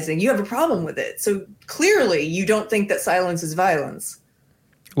verbalizing, you have a problem with it. So clearly you don't think that silence is violence.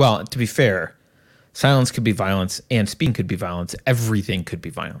 Well, to be fair, silence could be violence and speaking could be violence. Everything could be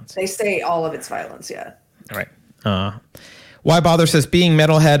violence. They say all of it's violence, yeah. All right. Why Bother says, being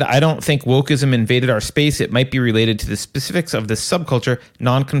metalhead, I don't think wokeism invaded our space. It might be related to the specifics of this subculture.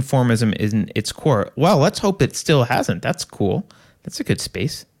 Nonconformism is in its core. Well, let's hope it still hasn't. That's cool. That's a good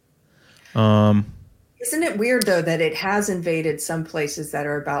space. Isn't it weird, though, that it has invaded some places that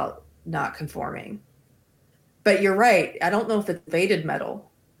are about not conforming? But you're right. I don't know if it invaded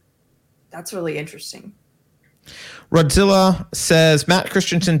metal. That's really interesting. Rodzilla says, Matt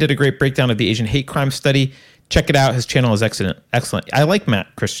Christensen did a great breakdown of the Asian hate crime study. Check it out. His channel is excellent. I like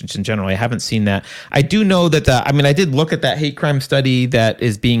Matt Christensen generally. I haven't seen that. I do know that I did look at that hate crime study that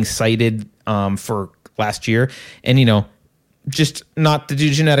is being cited for last year. And, just not to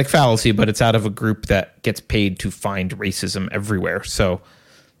do genetic fallacy, but it's out of a group that gets paid to find racism everywhere. So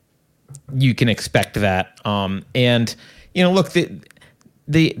you can expect that. Look,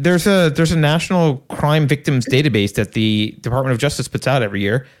 there's a national crime victims database that the Department of Justice puts out every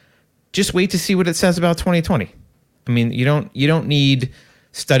year. Just wait to see what it says about 2020. I mean, you don't need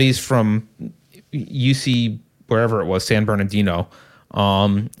studies from UC wherever it was, San Bernardino,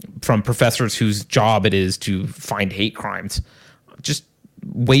 from professors whose job it is to find hate crimes. Just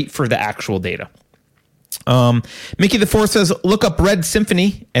wait for the actual data. Mickey the Fourth says, look up Red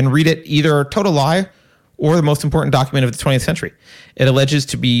Symphony and read it, either total lie or the most important document of the 20th century. It alleges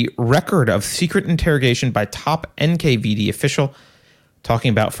to be record of secret interrogation by top NKVD official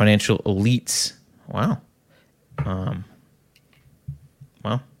talking about financial elites. Wow. The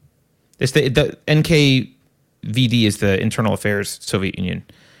NKVD is the Internal Affairs Soviet Union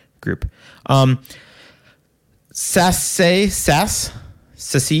group. Sassy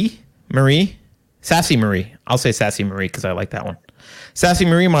Marie. I'll say Sassy Marie because I like that one. Sassy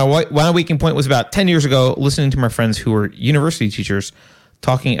Marie, my waking point was about 10 years ago, listening to my friends who were university teachers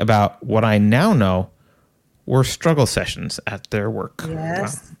talking about what I now know were struggle sessions at their work.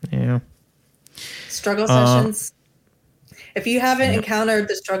 Yes. Wow. Yeah. Struggle sessions. If you haven't encountered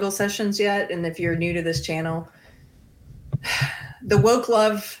the struggle sessions yet, and if you're new to this channel, the woke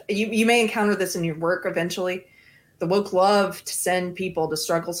love, you may encounter this in your work eventually. The woke love to send people to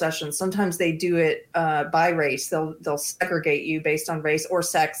struggle sessions. Sometimes they do it by race. They'll segregate you based on race or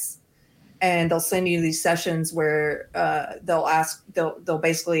sex, and they'll send you these sessions where they'll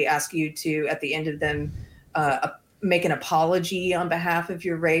basically ask you to, at the end of them, make an apology on behalf of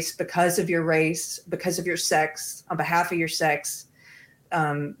your race, because of your sex, on behalf of your sex.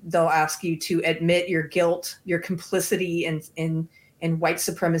 They'll ask you to admit your guilt, your complicity in white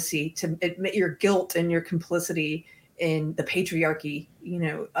supremacy, to admit your guilt and your complicity in the patriarchy.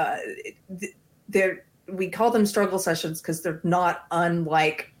 We call them struggle sessions because they're not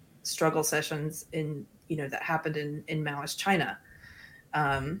unlike struggle sessions that happened in Maoist China.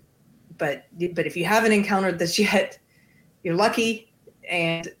 But if you haven't encountered this yet, you're lucky,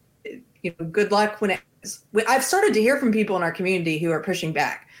 and good luck when I've started to hear from people in our community who are pushing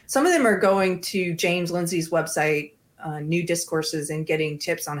back. Some of them are going to James Lindsay's website, New Discourses, and getting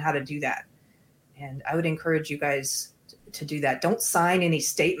tips on how to do that. And I would encourage you guys to do that. Don't sign any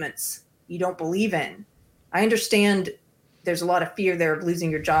statements you don't believe in. I understand there's a lot of fear there of losing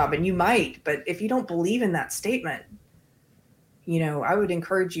your job, and you might, but if you don't believe in that statement, I would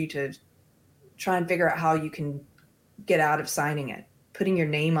encourage you to try and figure out how you can get out of signing it, putting your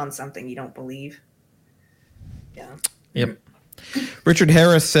name on something you don't believe. Yeah. Yep. Richard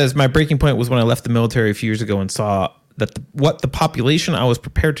Harris says, my breaking point was when I left the military a few years ago and saw that what the population I was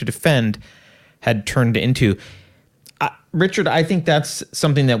prepared to defend had turned into. Richard, I think that's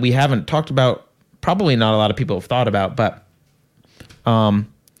something that we haven't talked about probably not a lot of people have thought about, but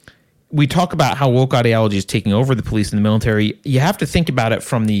we talk about how woke ideology is taking over the police and the military. You have to think about it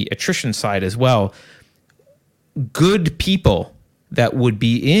from the attrition side as well. Good people that would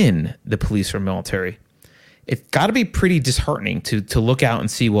be in the police or military, it's got to be pretty disheartening to look out and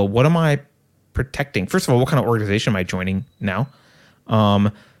see, well, what am I protecting? First of all, what kind of organization am I joining now?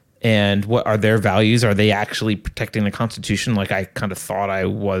 And what are their values? Are they actually protecting the Constitution like I kind of thought I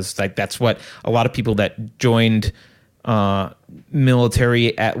was? Like, that's what a lot of people that joined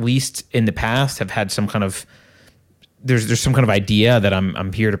military, at least in the past, have had some kind of, there's some kind of idea that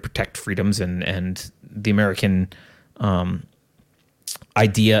I'm here to protect freedoms and the American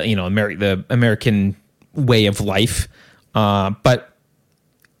idea, the American way of life. But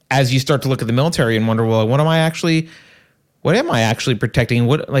as you start to look at the military and wonder, well, what am I actually protecting?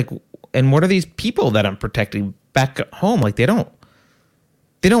 What are these people that I'm protecting back at home? Like, they don't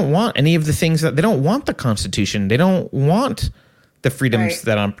want any of the things they don't want the Constitution. They don't want the freedoms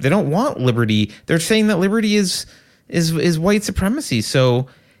right. They don't want liberty. They're saying that liberty is white supremacy. So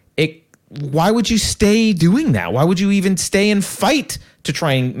why would you stay doing that? Why would you even stay and fight to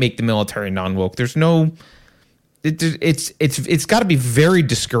try and make the military non-woke? There's no, it's got to be very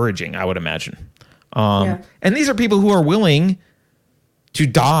discouraging, I would imagine. And these are people who are willing to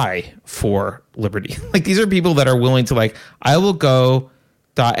die for liberty. Like, these are people that are willing to, like, I will go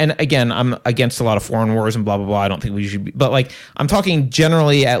die. And again, I'm against a lot of foreign wars and blah, blah, blah. I don't think we should be, but like, I'm talking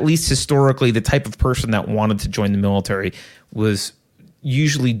generally, at least historically, the type of person that wanted to join the military was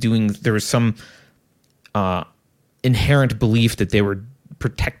usually there was some inherent belief that they were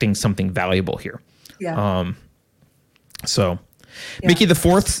protecting something valuable here. Yeah. Mickey the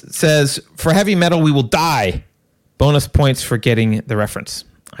Fourth says, for heavy metal, we will die. Bonus points for getting the reference.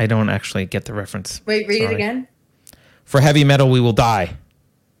 I don't actually get the reference. Wait, read it again. For heavy metal, we will die.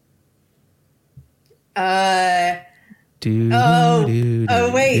 Wait.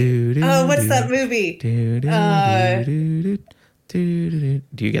 What's that movie? Do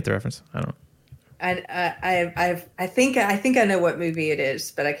you get the reference? I don't. I think I know what movie it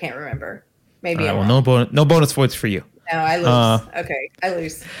is, but I can't remember. Maybe. Well, no bonus points for you. No, I lose. Okay, I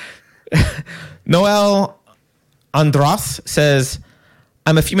lose. Noel Andras says,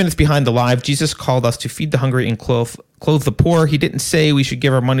 I'm a few minutes behind the live. Jesus called us to feed the hungry and clothe the poor. He didn't say we should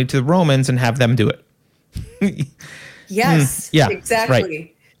give our money to the Romans and have them do it. Yes. Yeah. Exactly.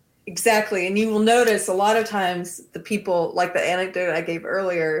 Right. Exactly. And you will notice a lot of times the people, like the anecdote I gave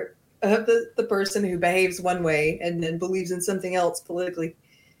earlier, of the person who behaves one way and then believes in something else politically,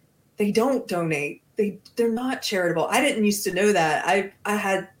 they don't donate. They're not charitable. I didn't used to know that. I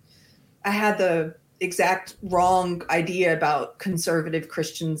had the exact wrong idea about conservative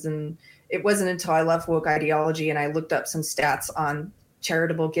Christians, and it wasn't until I left woke ideology and I looked up some stats on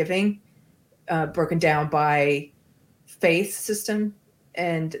charitable giving, broken down by faith system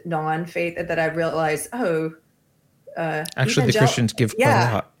and non-faith, that I realized, actually the Christians give quite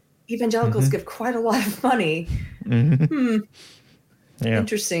a lot. Evangelicals give quite a lot of money. Mm-hmm. Yeah.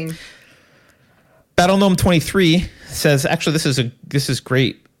 Interesting. Battle Gnome 23 says, actually, this is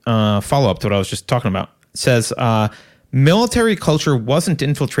great follow-up to what I was just talking about. It says, military culture wasn't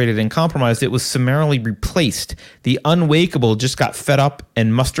infiltrated and compromised. It was summarily replaced. The unwakeable just got fed up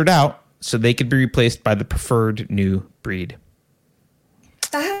and mustered out so they could be replaced by the preferred new breed.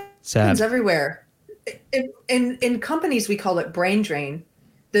 That happens everywhere. In companies, we call it brain drain.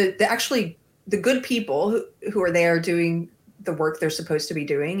 The good people who are there doing the work they're supposed to be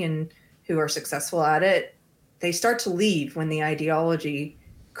doing and who are successful at it, they start to leave when the ideology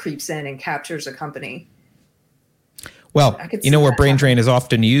creeps in and captures a company. Well, where brain drain is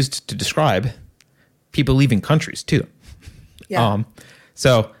often used to describe people leaving countries too. Yeah.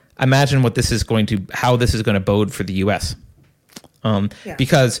 So imagine how this is going to bode for the U.S.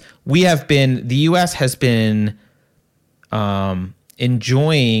 Because the U.S. has been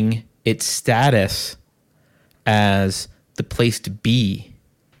enjoying its status as the place to be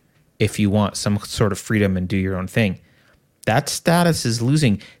if you want some sort of freedom and do your own thing. That status is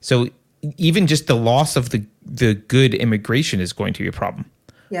losing. So even just the loss of the good immigration is going to be a problem.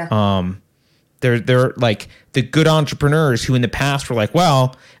 Yeah. They're like the good entrepreneurs who in the past were like,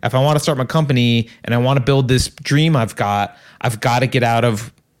 well, if I want to start my company and I want to build this dream I've got to get out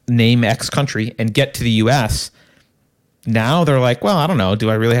of name X country and get to the US. Now they're like, well, I don't know.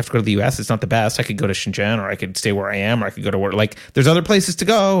 Do I really have to go to the US? It's not the best. I could go to Shenzhen, or I could stay where I am, or I could go to work. Like, there's other places to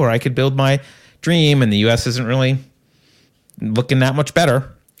go, or I could build my dream, and the US isn't really looking that much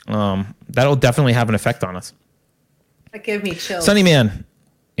better. That'll definitely have an effect on us. That gave me chills. Sunny Man.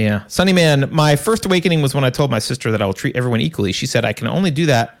 Yeah. Sunny Man. My first awakening was when I told my sister that I will treat everyone equally. She said I can only do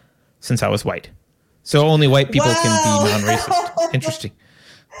that since I was white. So only white people can be non-racist. Interesting.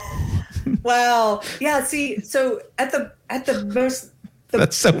 Wow. Yeah. See, so at the most,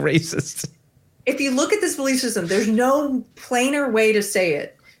 that's so racist. If you look at this belief system, there's no plainer way to say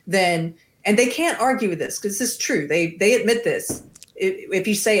it than, and they can't argue with this because this is true. They admit this. If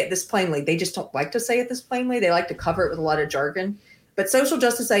you say it this plainly, they just don't like to say it this plainly. They like to cover it with a lot of jargon. But social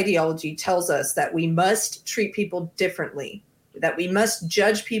justice ideology tells us that we must treat people differently, that we must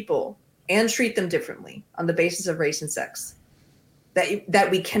judge people and treat them differently on the basis of race and sex,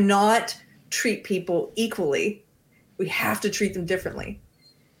 that we cannot treat people equally. We have to treat them differently.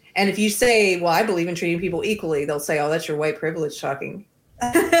 And if you say, well, I believe in treating people equally, they'll say, oh, that's your white privilege talking.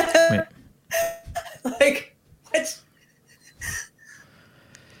 Like, what?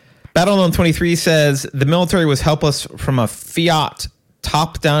 Battle 23 says the military was helpless from a fiat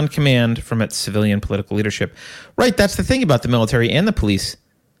top-down command from its civilian political leadership. Right, that's the thing about the military and the police.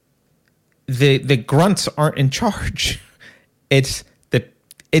 The grunts aren't in charge. It's the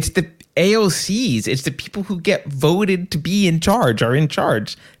AOCs. It's the people who get voted to be in charge are in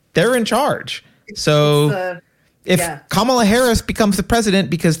charge. They're in charge. So if Kamala Harris becomes the president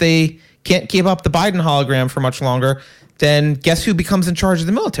because they can't keep up the Biden hologram for much longer, then guess who becomes in charge of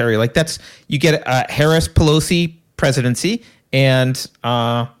the military? Like you get a Harris Pelosi presidency, and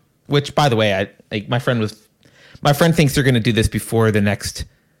which, by the way, my friend thinks they're going to do this before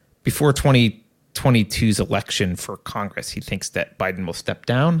 2022's election for Congress. He thinks that Biden will step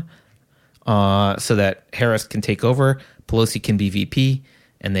down so that Harris can take over, Pelosi can be VP,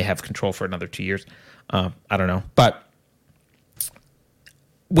 and they have control for another 2 years. I don't know, but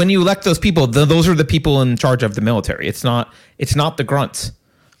when you elect those people, those are the people in charge of the military. It's not the grunts.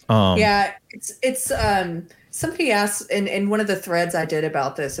 It's somebody asked in one of the threads I did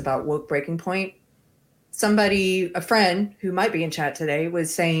about this, about woke breaking point. A friend who might be in chat today,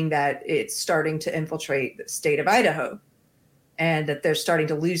 was saying that it's starting to infiltrate the state of Idaho and that they're starting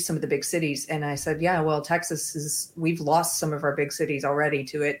to lose some of the big cities. And I said, yeah, well, we've lost some of our big cities already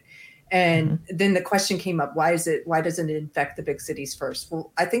to it. And then the question came up, why doesn't it infect the big cities first?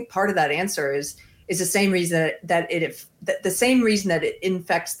 Well, I think part of that answer is the same reason that it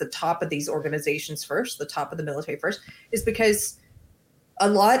infects the top of these organizations first, the top of the military first, is because a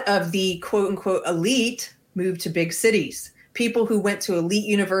lot of the quote unquote elite moved to big cities. People who went to elite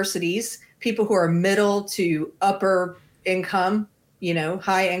universities, people who are middle to upper income,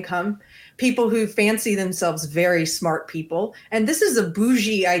 high income, people who fancy themselves very smart people. And this is a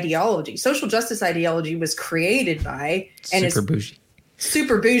bougie ideology. Social justice ideology was created by super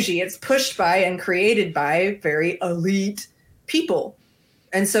bougie. It's pushed by and created by very elite people.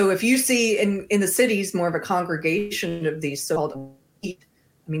 And so if you see in the cities more of a congregation of these so-called elite,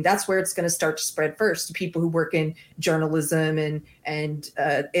 I mean, that's where it's going to start to spread first to people who work in journalism and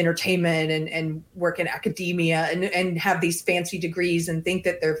entertainment and work in academia and have these fancy degrees and think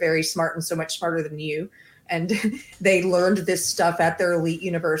that they're very smart and so much smarter than you. And they learned this stuff at their elite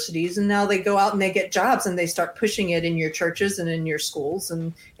universities. And now they go out and they get jobs and they start pushing it in your churches and in your schools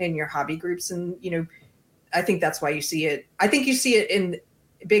and in your hobby groups. And, I think that's why you see it. I think you see it in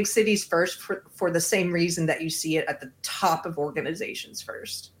big cities first for the same reason that you see it at the top of organizations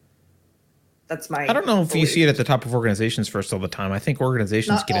first. That's my I don't know if you see it at the top of organizations first all the time. I think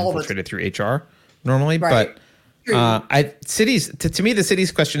organizations get infiltrated through HR normally, right. But cities, to me, the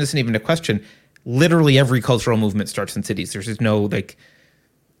cities question isn't even a question. Literally every cultural movement starts in cities. There's just no,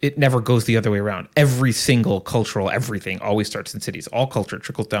 it never goes the other way around. Every single cultural everything always starts in cities. All culture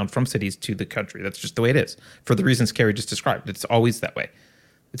trickles down from cities to the country. That's just the way it is. For the reasons Carrie just described, it's always that way.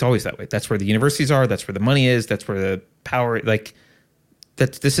 It's always that way. That's where the universities are. That's where the money is. That's where the power,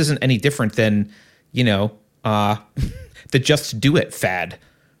 this isn't any different than, the just do it fad.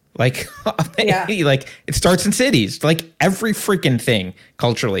 It starts in cities. Like every freaking thing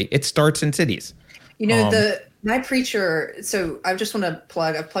culturally, it starts in cities. My preacher. So I just want to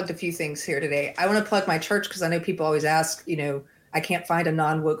plug. I've plugged a few things here today. I want to plug my church because I know people always ask. I can't find a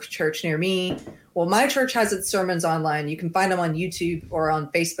non-woke church near me. Well, my church has its sermons online. You can find them on YouTube or on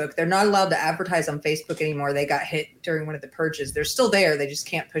Facebook. They're not allowed to advertise on Facebook anymore. They got hit during one of the purges. They're still there. They just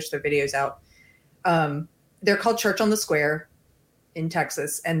can't push their videos out. They're called Church on the Square in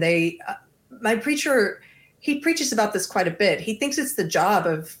Texas. And my preacher, he preaches about this quite a bit. He thinks it's the job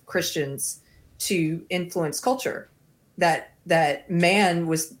of Christians to influence culture, that man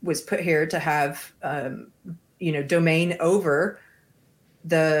was put here to have, domain over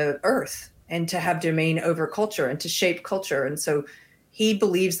the earth and to have domain over culture and to shape culture. And so he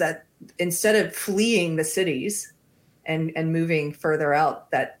believes that instead of fleeing the cities and moving further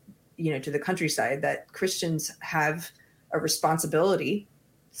out to the countryside, that Christians have a responsibility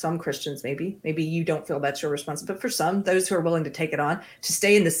some Christians, maybe you don't feel that's your responsibility, but for some, those who are willing to take it on, to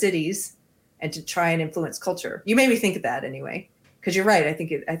stay in the cities and to try and influence culture. You made me think of that anyway, because you're right. I think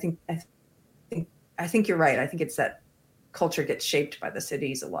you're right. I think it's that culture gets shaped by the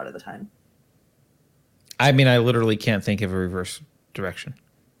cities a lot of the time. I mean, I literally can't think of a reverse direction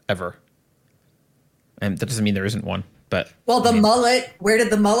ever. And that doesn't mean there isn't one, but. Well, the mullet, where did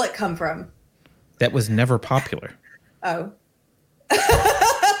the mullet come from? That was never popular. Oh. I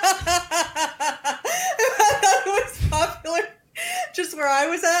thought it was popular just where I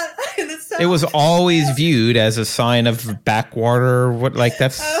was at in the South. It was always viewed as a sign of backwater. What, like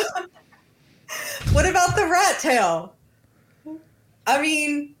that's. What about the rat tail? I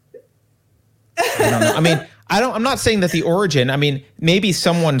mean. I don't know. I mean, I'm not saying that the origin. I mean, maybe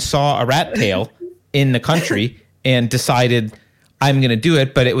someone saw a rat tail in the country and decided I'm going to do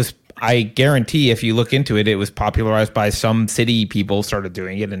it, but it was. I guarantee if you look into it, it was popularized by some city people started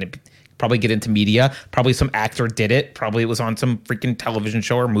doing it, and it probably get into media. Probably some actor did it. Probably it was on some freaking television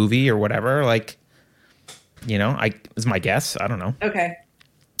show or movie or whatever. Like, is my guess. I don't know. Okay.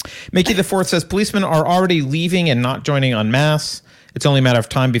 Mickey the Fourth says policemen are already leaving and not joining en masse. It's only a matter of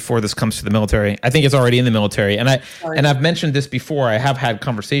time before this comes to the military. I think it's already in the military, and I've mentioned this before. I have had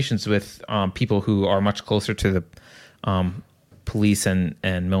conversations with people who are much closer to the police and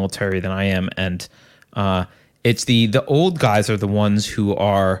military than I am, and it's the old guys are the ones who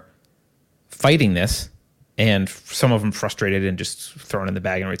are fighting this, and some of them frustrated and just throwing in the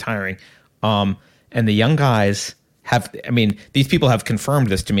bag and retiring. And the young guys have. I mean, these people have confirmed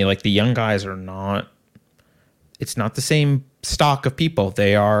this to me. Like the young guys are not. It's not the same stock of people.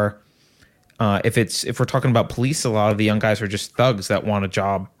 They are. If we're talking about police, a lot of the young guys are just thugs that want a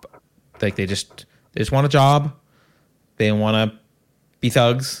job. Like they just want a job. They want to be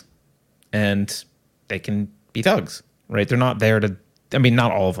thugs, and they can be thugs, right? They're not there to. I mean,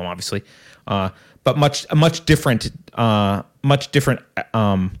 not all of them, obviously, but much different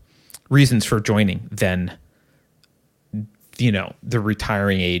reasons for joining than the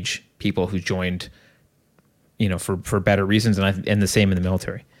retiring age people who joined, for better reasons, and the same in the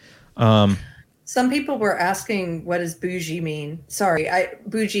military. Some people were asking, what does bougie mean? Sorry,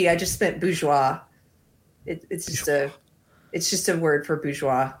 bougie. I just meant bourgeois. It's just a word for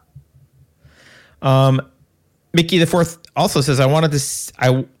bourgeois. Mickey the Fourth also says,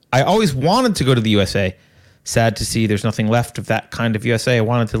 I always wanted to go to the USA. Sad to see there's nothing left of that kind of USA I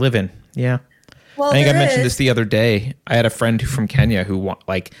wanted to live in. Yeah. Well, I think I mentioned this the other day. I had a friend from Kenya who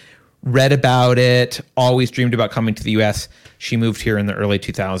read about it, always dreamed about coming to the US. She moved here in the early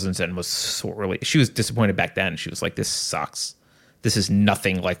 2000s and she was disappointed back then. She was like, this sucks. This is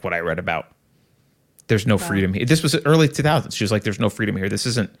nothing like what I read about. There's no freedom here. This was early 2000s. She was like, there's no freedom here. This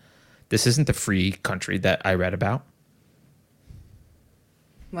isn't the free country that I read about.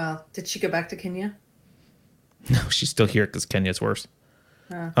 Well, did she go back to Kenya? No, she's still here because Kenya's worse.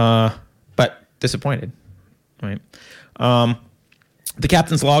 But disappointed, right? The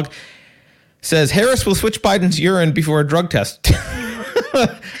captain's log says Harris will switch Biden's urine before a drug test.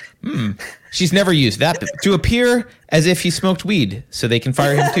 She's never used that to appear as if he smoked weed, so they can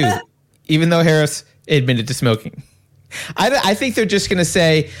fire him too, even though Harris admitted to smoking. I think they're just going to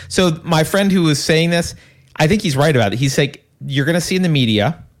say. So my friend who was saying this, I think he's right about it. He's like, you're going to see in the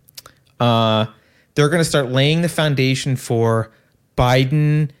media, they're going to start laying the foundation for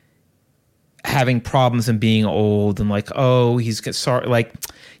Biden having problems and being old and like, oh, he's sorry, like,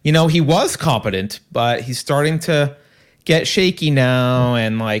 he was competent, but he's starting to get shaky now,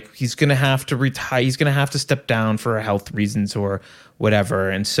 and like he's gonna have to retire. He's gonna have to step down for health reasons or whatever,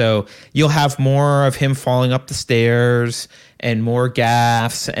 and so you'll have more of him falling up the stairs and more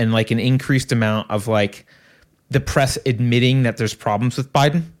gaffes and like an increased amount of like the press admitting that there's problems with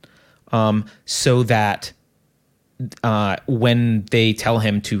Biden, so that when they tell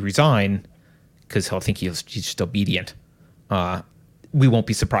him to resign, because he'll think he's just obedient, we won't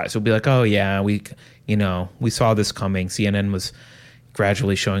be surprised. We'll be like, oh yeah, we saw this coming. CNN was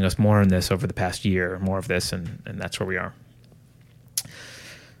gradually showing us more on this over the past year, more of this, and that's where we are.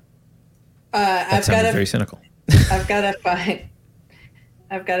 That sounded very cynical. I've got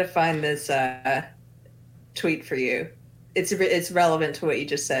to find this tweet for you. It's relevant to what you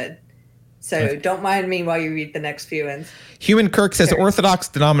just said. So don't mind me while you read the next few ones. Human Kirk says Orthodox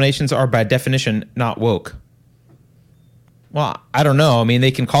denominations are by definition not woke. Well, I don't know. I mean, they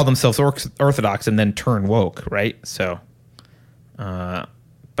can call themselves Orthodox and then turn woke, right? So,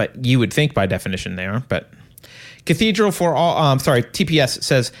 but you would think by definition they are. But Cathedral for all, TPS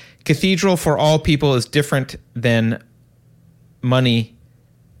says Cathedral for all people is different than money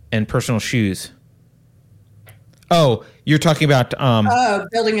and personal shoes. Oh, you're talking about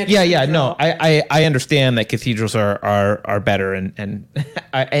building a yeah. No, I understand that cathedrals are better, and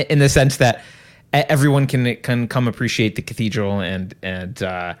in the sense that everyone can come appreciate the cathedral, and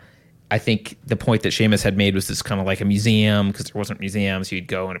I think the point that Seamus had made was this kind of like a museum, because there wasn't museums, so you'd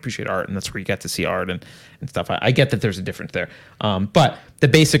go and appreciate art, and that's where you got to see art and stuff. I get that there's a difference there, but the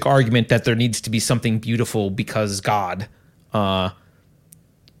basic argument that there needs to be something beautiful because God,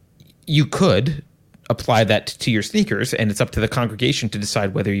 you could apply that to your sneakers, and it's up to the congregation to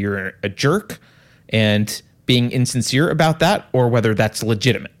decide whether you're a jerk and being insincere about that, or whether that's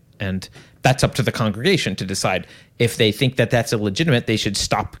legitimate. And that's up to the congregation to decide. If they think that that's illegitimate, they should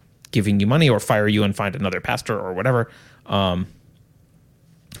stop giving you money or fire you and find another pastor or whatever. I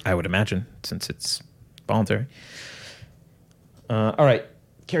would imagine, since it's voluntary. All right.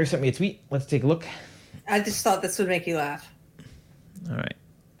 Carrie sent me a tweet. Let's take a look. I just thought this would make you laugh. All right.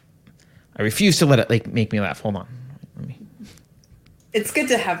 I refuse to let it make me laugh. Hold on. It's good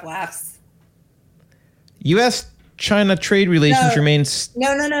to have laughs. U.S.-China trade relations remains...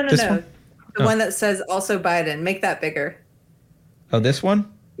 No. One? The one that says also Biden. Make that bigger. Oh, this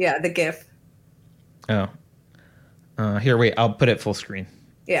one? Yeah, the GIF. Oh. Here, wait. I'll put it full screen.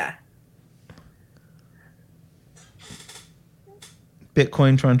 Yeah.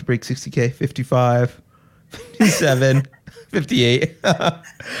 Bitcoin trying to break 60K, 55, 57... 58.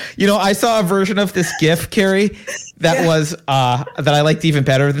 I saw a version of this GIF, Carrie, that was that I liked even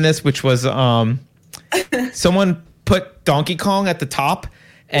better than this, which was someone put Donkey Kong at the top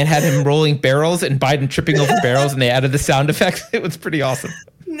and had him rolling barrels and Biden tripping over barrels, and they added the sound effects. It was pretty awesome.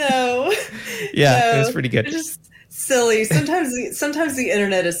 No. Yeah, it was pretty good. It's just silly. Sometimes the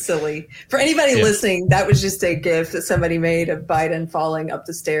internet is silly. For anybody listening, that was just a GIF that somebody made of Biden falling up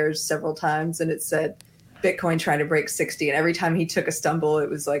the stairs several times, and it said Bitcoin trying to break 60, and every time he took a stumble, it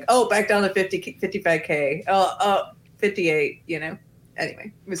was like, oh, back down to 50, 55K. Oh, 58, Anyway,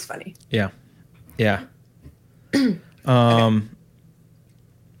 it was funny. Yeah.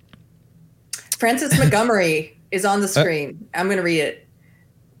 Francis Montgomery is on the screen. I'm going to read it.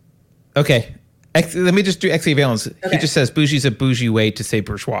 Okay. Let me just do XA Valence. Okay. He just says bougie's a bougie way to say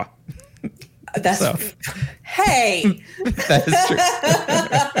bourgeois. That's Hey. That is true.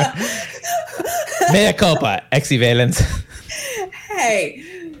 Mea culpa, exivalence. Hey,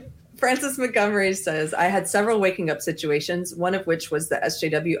 Francis Montgomery says, I had several waking up situations, one of which was the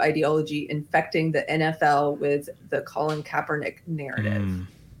SJW ideology infecting the NFL with the Colin Kaepernick narrative.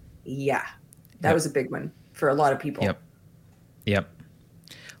 Yeah, that was a big one for a lot of people. Yep.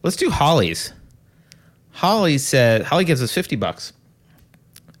 Let's do Holly's. Holly gives us $50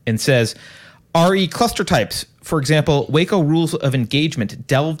 and says, RE cluster types. For example, Waco Rules of Engagement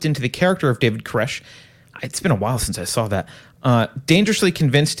delved into the character of David Koresh. It's been a while since I saw that. Dangerously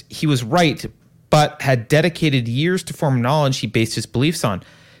convinced he was right, but had dedicated years to form knowledge he based his beliefs on.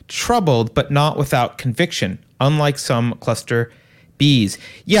 Troubled, but not without conviction, unlike some cluster Bs.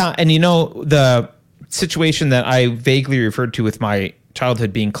 Yeah, and the situation that I vaguely referred to with my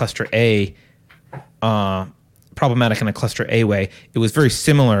childhood being cluster A, problematic in a cluster A way, it was very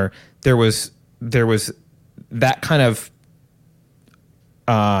similar. There was that kind of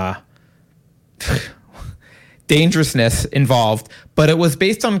dangerousness involved, but it was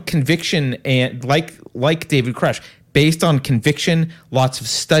based on conviction, and like David Koresh, based on conviction, lots of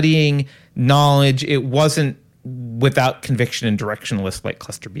studying, knowledge. It wasn't without conviction and directionless like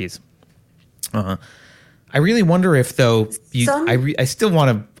cluster Bs. I really wonder if, though,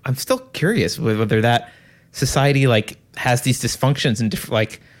 I'm still curious whether that society has these dysfunctions and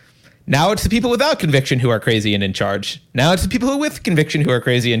different, now it's the people without conviction who are crazy and in charge. Now it's the people with conviction who are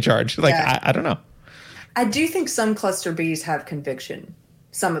crazy in charge. I don't know. I do think some cluster Bs have conviction,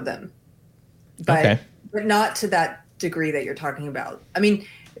 some of them, but not to that degree that you're talking about. I mean,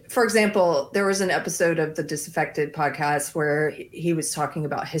 for example, there was an episode of the Disaffected podcast where he was talking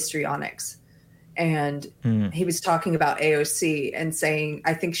about histrionics, and he was talking about AOC and saying,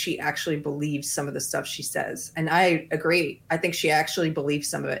 I think she actually believes some of the stuff she says. And I agree. I think she actually believes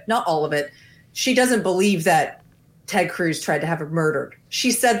some of it. Not all of it. She doesn't believe that Ted Cruz tried to have her murdered.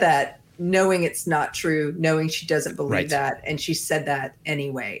 She said that knowing it's not true, knowing she doesn't believe that. And she said that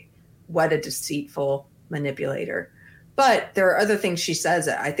anyway. What a deceitful manipulator. But there are other things she says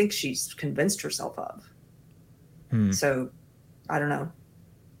that I think she's convinced herself of. So I don't know.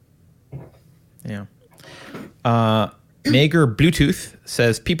 Yeah. Mager Bluetooth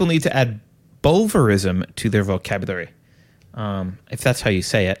says people need to add bulverism to their vocabulary. If that's how you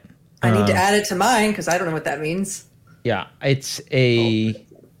say it. I need to add it to mine because I don't know what that means. Yeah, it's a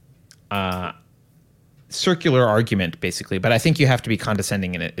circular argument, basically, but I think you have to be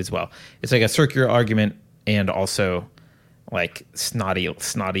condescending in it as well. It's like a circular argument and also like snotty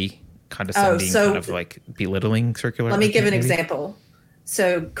kind of sounding, kind of like belittling circular. Let me give an example.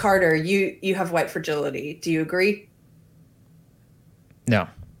 So Carter, you have white fragility. Do you agree? No.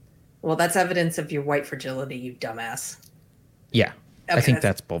 Well, that's evidence of your white fragility, you dumbass. Yeah. Okay, I think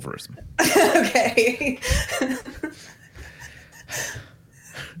that's bulverism. Okay.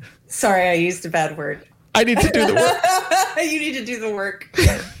 Sorry, I used a bad word. I need to do the work. You need to do the work.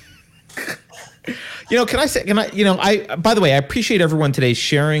 By the way, I appreciate everyone today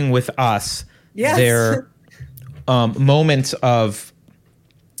sharing with us their moments of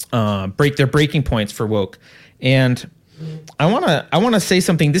their breaking points for woke. And I want to say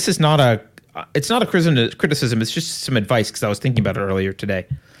something. This is it's not a criticism. It's just some advice, because I was thinking about it earlier today.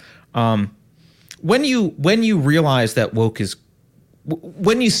 When you realize that woke is,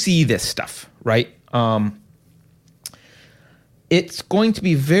 when you see this stuff, right? It's going to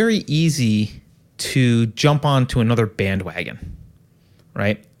be very easy to jump onto another bandwagon,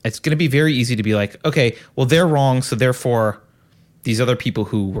 right? It's going to be very easy to be like, okay, well, they're wrong, so therefore these other people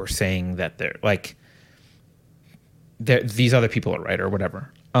who were saying that these other people are right, or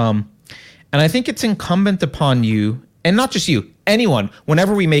whatever. And I think it's incumbent upon you, and not just you, anyone,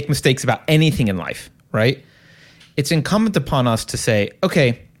 whenever we make mistakes about anything in life, right? It's incumbent upon us to say,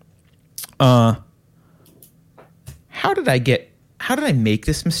 okay, how did I make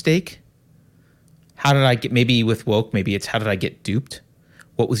this mistake? How did I get, maybe with woke, maybe it's how did I get duped?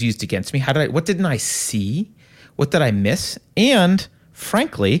 What was used against me? What didn't I see? What did I miss? And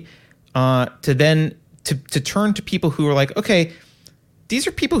frankly, to turn to people who are like, okay, these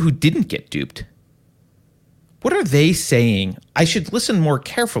are people who didn't get duped. What are they saying? I should listen more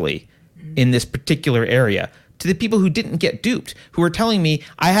carefully in this particular area to the people who didn't get duped, who are telling me,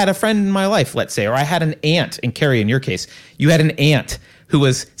 I had a friend in my life, let's say, or I had an aunt, and Carrie, in your case, you had an aunt who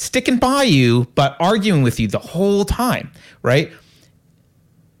was sticking by you, but arguing with you the whole time, right?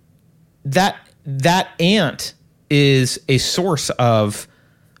 That aunt is a source of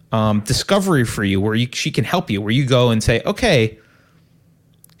discovery for you, where she can help you, where you go and say, okay,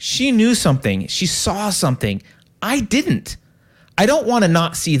 she knew something. She saw something. I didn't. I don't want to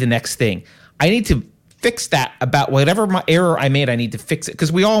not see the next thing. I need to fix that. About whatever my error I made, I need to fix it,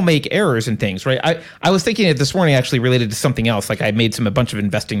 because we all make errors and things, right? I was thinking it this morning, actually related to something else. Like I made a bunch of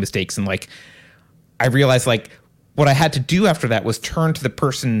investing mistakes, and like I realized like what I had to do after that was turn to the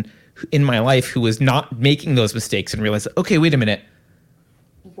person in my life who was not making those mistakes and realize, okay, wait a minute.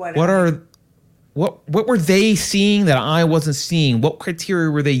 What were they seeing that I wasn't seeing? What criteria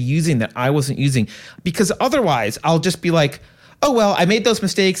were they using that I wasn't using? Because otherwise I'll just be like, oh, well, I made those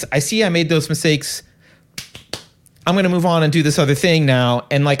mistakes. I see I made those mistakes. I'm going to move on and do this other thing now.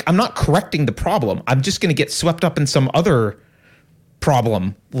 And like, I'm not correcting the problem. I'm just going to get swept up in some other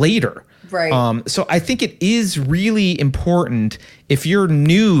problem later. Right. So I think it is really important, if you're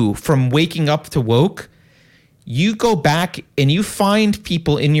new from waking up to woke, you go back and you find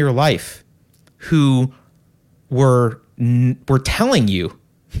people in your life who were telling you,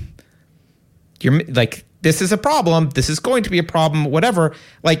 you're like, this is a problem. This is going to be a problem, whatever.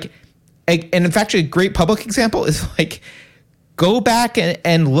 Like, and in fact, a great public example is like, go back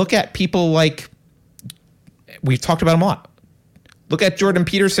and look at people like, we've talked about them a lot. Look at Jordan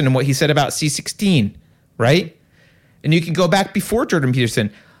Peterson and what he said about C16, right? And you can go back before Jordan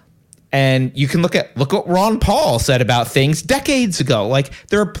Peterson, and you can look what Ron Paul said about things decades ago. Like,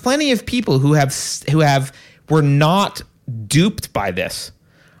 there are plenty of people who were not duped by this.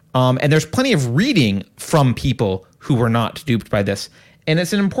 And there's plenty of reading from people who were not duped by this. And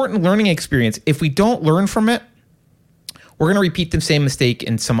it's an important learning experience. If we don't learn from it, we're going to repeat the same mistake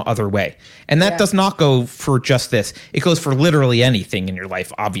in some other way. And that does not go for just this. It goes for literally anything in your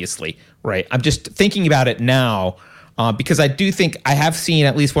life, obviously, right? I'm just thinking about it now because I do think I have seen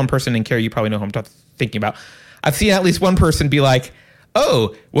at least one person, and Carrie, you probably know who I'm thinking about. I've seen at least one person be like,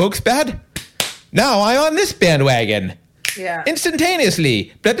 oh, woke's bad? Now I'm on this bandwagon. Yeah.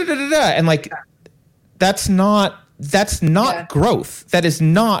 Instantaneously. Blah, blah, blah, blah, blah. And like, that's not growth. That is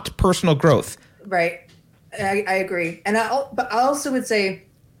not personal growth. Right. I agree. And I also would say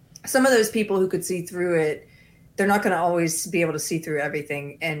some of those people who could see through it, they're not going to always be able to see through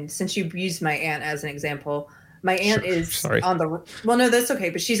everything. And since you used my aunt as an example, my aunt is on the, well, no, that's okay.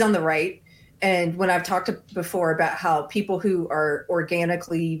 But she's on the right. And when I've talked before about how people who are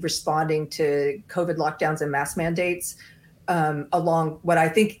organically responding to COVID lockdowns and mask mandates, along what I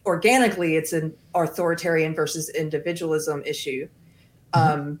think organically, it's an authoritarian versus individualism issue.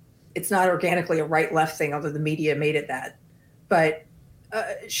 It's not organically a right-left thing, although the media made it that. But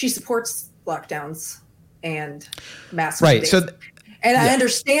she supports lockdowns and mask mandates. I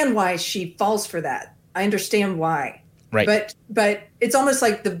understand why she falls for that. I understand why. Right. But it's almost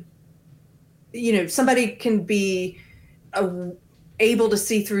like somebody can be able to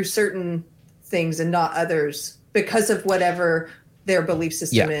see through certain things and not others because of whatever their belief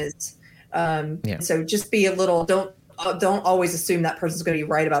system is. So just be a little, don't always assume that person's going to be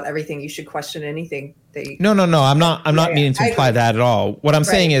right about everything. You should question anything No. I'm not meaning to imply that at all. What I'm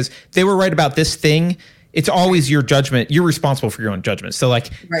saying is they were right about this thing. It's always your judgment. You're responsible for your own judgment. So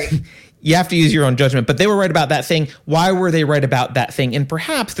you have to use your own judgment, but they were right about that thing. Why were they right about that thing? And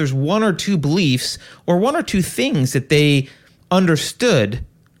perhaps there's one or two beliefs or one or two things that they understood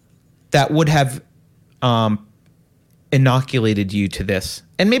that would have inoculated you to this.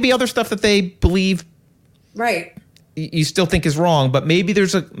 And maybe other stuff that they believe you still think is wrong, but maybe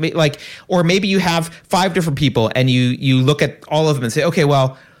there's or maybe you have 5 different people and you look at all of them and say, okay,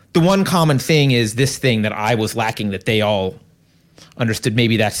 well, the one common thing is this thing that I was lacking that they all understood.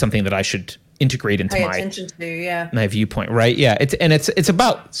 Maybe that's something that I should integrate into my viewpoint, right? Yeah, it's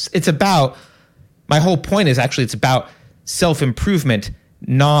about my whole point is actually it's about self-improvement,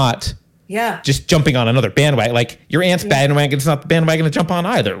 not just jumping on another bandwagon. Like your aunt's bandwagon is not the bandwagon to jump on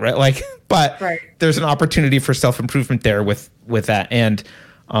either, right? But there's an opportunity for self-improvement there with that, and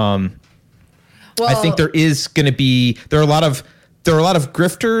I think there are a lot of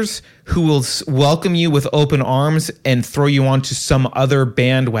grifters who will welcome you with open arms and throw you onto some other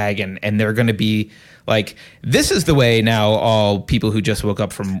bandwagon. And they're going to be like, this is the way now all people who just woke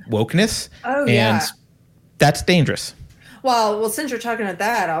up from wokeness. Oh, and that's dangerous. Well, since you're talking about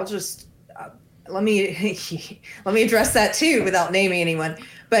that, I'll just, let me address that too without naming anyone.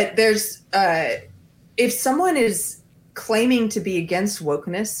 But there's, if someone is claiming to be against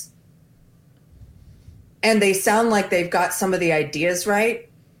wokeness, and they sound like they've got some of the ideas right,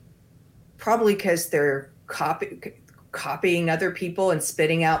 probably because they're copying other people and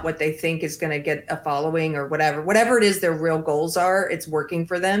spitting out what they think is going to get a following or whatever it is their real goals are, it's working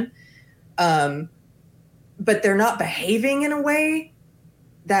for them. But they're not behaving in a way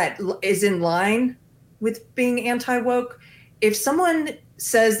that is in line with being anti-woke. If someone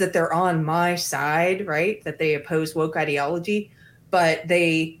says that they're on my side, right, that they oppose woke ideology, but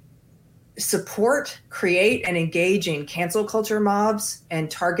they support, create, and engage in cancel culture mobs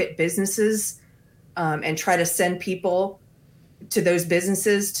and target businesses and try to send people to those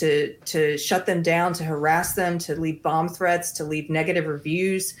businesses to shut them down, to harass them, to leave bomb threats, to leave negative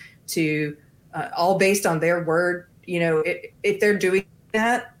reviews, to all based on their word. If they're doing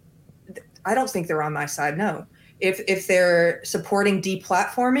that, I don't think they're on my side. No. If they're supporting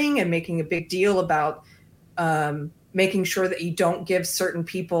deplatforming and making a big deal about making sure that you don't give certain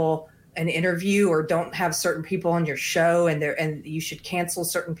people an interview or don't have certain people on your show and you should cancel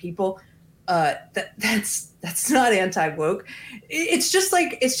certain people, that's not anti-woke. It's just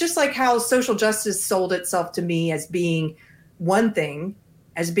like how social justice sold itself to me as being one thing,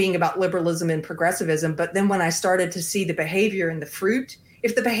 as being about liberalism and progressivism. But then when I started to see the behavior and the fruit,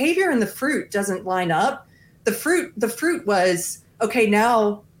 if the behavior and the fruit doesn't line up, the fruit was, okay,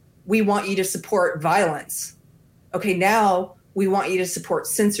 now we want you to support violence. Okay, now we want you to support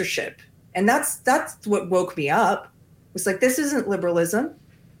censorship. And that's what woke me up. It was like, this isn't liberalism.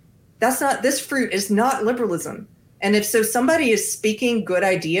 This fruit is not liberalism. And if so, somebody is speaking good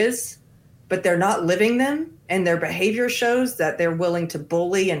ideas, but they're not living them, and their behavior shows that they're willing to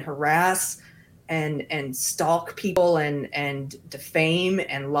bully and harass and stalk people and defame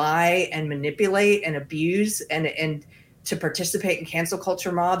and lie and manipulate and abuse and to participate in cancel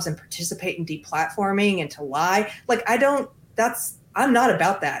culture mobs and participate in deplatforming and to lie. Like, I'm not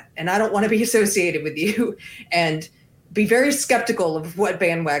about that. And I don't want to be associated with you, and be very skeptical of what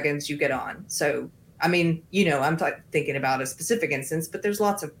bandwagons you get on. So, I mean, I'm thinking about a specific instance, but there's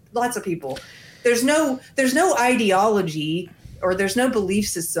lots of people. There's no ideology, or there's no belief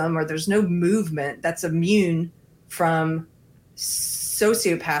system, or there's no movement that's immune from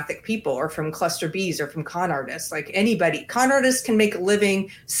sociopathic people or from cluster Bs or from con artists. Like anybody, con artists can make a living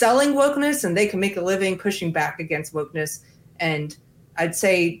selling wokeness, and they can make a living pushing back against wokeness. And I'd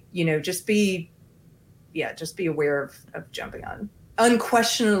say, just be aware of jumping on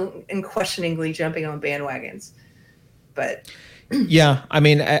unquestioningly jumping on bandwagons. But yeah, I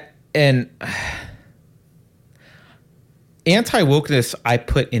mean, and anti-wokeness I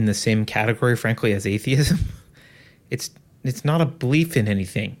put in the same category, frankly, as atheism. It's not a belief in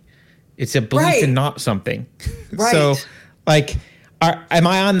anything. It's a belief in not something. Right. So, like, am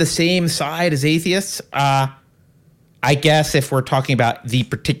I on the same side as atheists? I guess if we're talking about the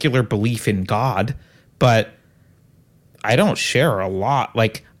particular belief in God, but I don't share a lot.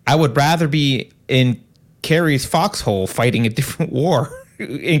 Like, I would rather be in Carrie's foxhole fighting a different war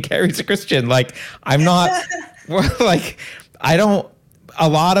and Carrie's a Christian. Like, I'm not like, I don't, a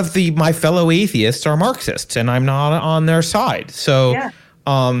lot of my fellow atheists are Marxists and I'm not on their side. So,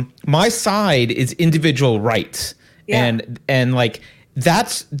 my side is individual rights. Yeah. And like,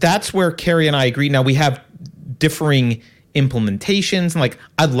 that's where Carrie and I agree. Now we have differing implementations. And like,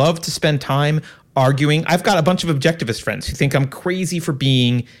 I'd love to spend time arguing. I've got a bunch of objectivist friends who think I'm crazy for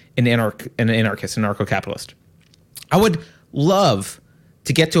being an anarchist, anarcho-capitalist. I would love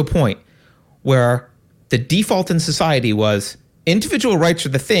to get to a point where the default in society was individual rights are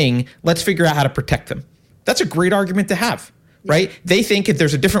the thing. Let's figure out how to protect them. That's a great argument to have, right? They think if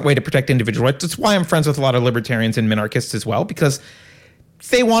there's a different way to protect individual rights. That's why I'm friends with a lot of libertarians and minarchists as well, because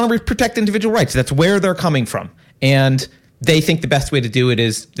they want to protect individual rights. That's where they're coming from. And they think the best way to do it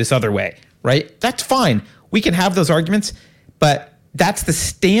is this other way. Right? That's fine. We can have those arguments, but that's the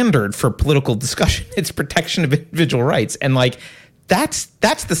standard for political discussion. It's protection of individual rights. And like, that's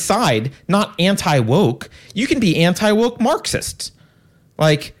the side, not anti-woke. You can be anti-woke Marxists.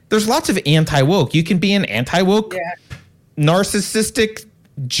 Like, there's lots of anti-woke. You can be an anti-woke narcissistic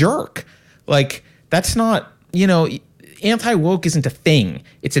jerk. Like, that's not, anti-woke isn't a thing.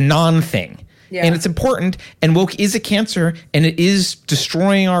 It's a non-thing. Yeah. And it's important, and woke is a cancer, and it is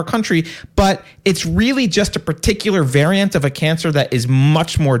destroying our country, but it's really just a particular variant of a cancer that is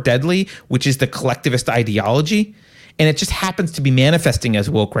much more deadly, which is the collectivist ideology, and it just happens to be manifesting as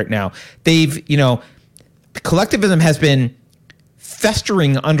woke right now. Collectivism has been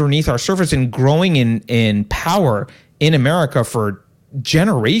festering underneath our surface and growing in power in America for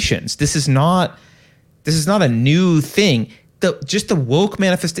generations. This is not a new thing. The woke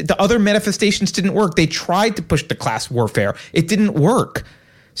the other manifestations didn't work. They tried to push the class warfare. It didn't work.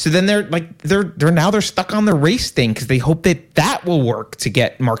 So then they're stuck on the race thing because they hope that will work to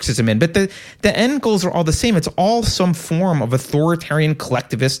get Marxism in. But the end goals are all the same. It's all some form of authoritarian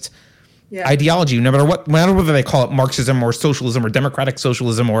collectivist ideology, no matter whether they call it Marxism or socialism or democratic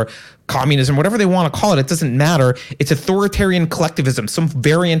socialism or communism, whatever they want to call it. It doesn't matter. It's authoritarian collectivism. Some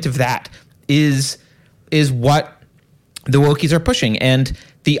variant of that is what the wokies are pushing. And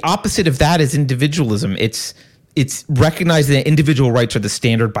the opposite of that is individualism. It's recognizing that individual rights are the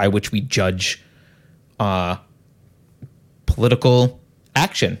standard by which we judge political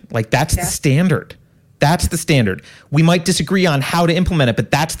action. Like, that's the standard. That's the standard. We might disagree on how to implement it, but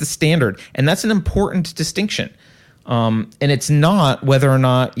that's the standard. And that's an important distinction. And it's not whether or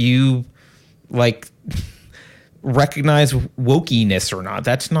not you recognize wokiness or not.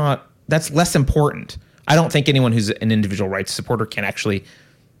 That's less important. I don't think anyone who's an individual rights supporter can actually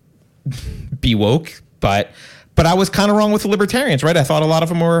be woke, but I was kind of wrong with the libertarians, right? I thought a lot of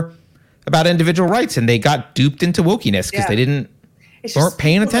them were about individual rights, and they got duped into wokiness because they weren't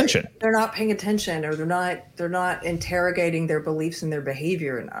paying attention. They're not paying attention, or they're not interrogating their beliefs and their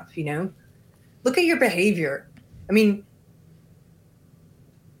behavior enough. Look at your behavior. I mean,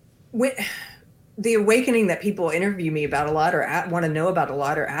 the awakening that people interview me about a lot, or want to know about a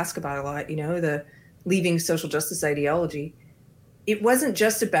lot, or ask about a lot. The leaving social justice ideology, it wasn't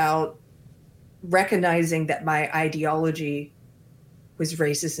just about recognizing that my ideology was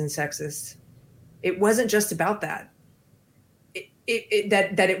racist and sexist. It wasn't just about that.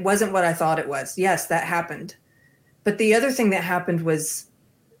 That it wasn't what I thought it was. Yes, that happened. But the other thing that happened was,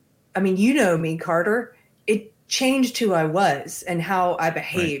 you know me, Carter, it changed who I was and how I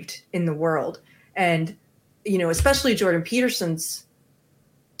behaved in the world. And, especially Jordan Peterson's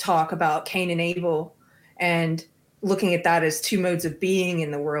talk about Cain and Abel and looking at that as two modes of being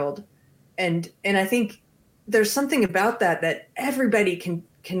in the world. And I think there's something about that everybody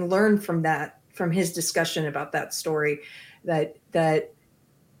can learn from his discussion about that story, that the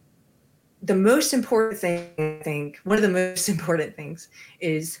most important thing, I think, one of the most important things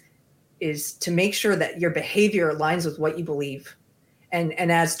is to make sure that your behavior aligns with what you believe.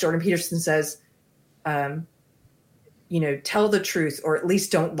 And as Jordan Peterson says, tell the truth, or at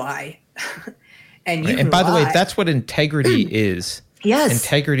least don't lie. And by the way, that's what integrity is. Yes.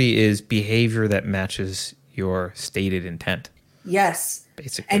 Integrity is behavior that matches your stated intent. Yes.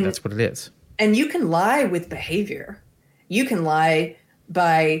 Basically, that's what it is. And you can lie with behavior. You can lie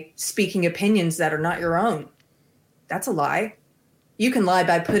by speaking opinions that are not your own. That's a lie. You can lie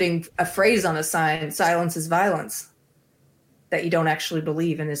by putting a phrase on a sign, silence is violence, that you don't actually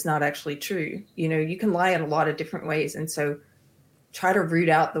believe and is not actually true. You can lie in a lot of different ways. And so try to root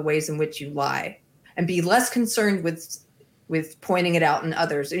out the ways in which you lie and be less concerned with pointing it out in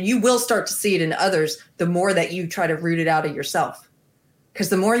others. And you will start to see it in others the more that you try to root it out of yourself. Because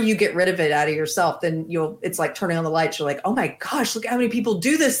the more you get rid of it out of yourself, then it's like turning on the lights. You're like, oh my gosh, look how many people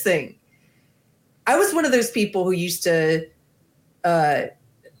do this thing. I was one of those people who used to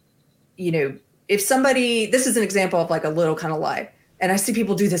if somebody, this is an example of like a little kind of lie. And I see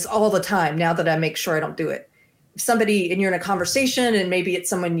people do this all the time now that I make sure I don't do it. If somebody, and you're in a conversation and maybe it's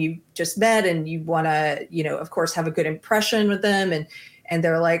someone you just met and you want to, of course, have a good impression with them. And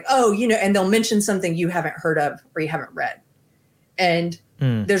they're like, oh, and they'll mention something you haven't heard of or you haven't read. And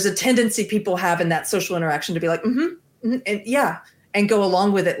there's a tendency people have in that social interaction to be like, and go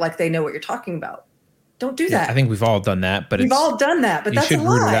along with it like they know what you're talking about. Don't do that. I think we've all done that, but we've all done that, but that's a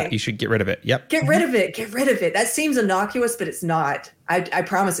lie. You should get rid of it. Yep. Get rid of it. Get rid of it. That seems innocuous, but it's not. I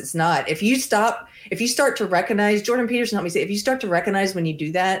promise it's not. If you start to recognize, Jordan Peterson helped me say, if you start to recognize when you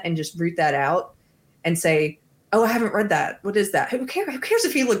do that and just root that out and say, oh, I haven't read that. What is that? Who cares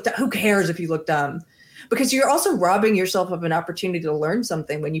if you look dumb? Who cares if you look dumb? Because you're also robbing yourself of an opportunity to learn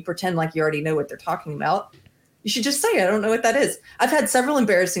something when you pretend like you already know what they're talking about. You should just say, I don't know what that is. I've had several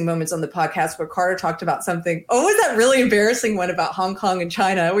embarrassing moments on the podcast where Carter talked about something. Oh, was that really embarrassing one about Hong Kong and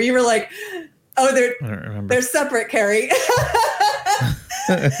China where you were like, oh, they're separate, Carrie.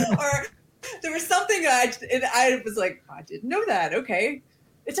 Or there was something I was like, I didn't know that. Okay.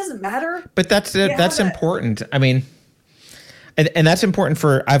 It doesn't matter. But that's important. I mean, and that's important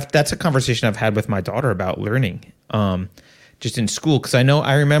that's a conversation I've had with my daughter about learning, just in school. Cause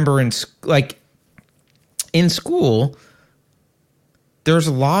I remember in school, there's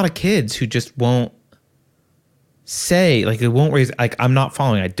a lot of kids who just won't say, like, they won't raise, like, I'm not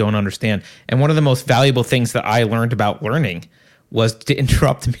following, I don't understand. And one of the most valuable things that I learned about learning was to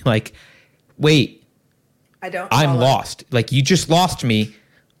interrupt and be like, wait, I'm lost. Like, you just lost me.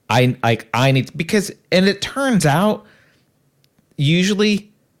 I need, because, and it turns out, usually,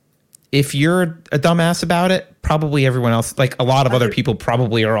 if you're a dumbass about it, probably everyone else, like a lot of other people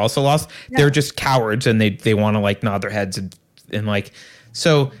probably are also lost. Yeah. They're just cowards and they want to like nod their heads and like,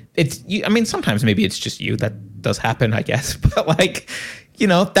 so it's, sometimes maybe it's just you. That does happen, I guess. But like,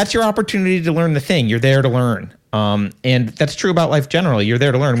 that's your opportunity to learn the thing. You're there to learn. And that's true about life generally. You're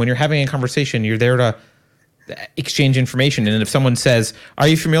there to learn. When you're having a conversation, you're there to exchange information. And if someone says, are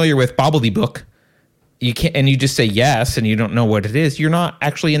you familiar with Bobbledybook? You can't, and you just say yes, and you don't know what it is. You're not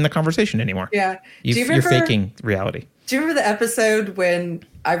actually in the conversation anymore. Yeah, you're faking reality. Do you remember the episode when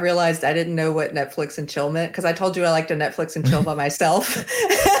I realized I didn't know what Netflix and chill meant? Because I told you I like to Netflix and chill by myself, and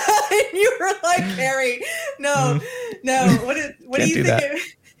you were like, "Harry, no. What do you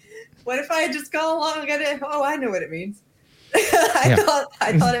think? What if I had just gone along and I know what it means." I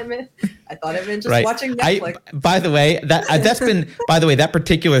thought it meant just right. Watching Netflix. By the way, that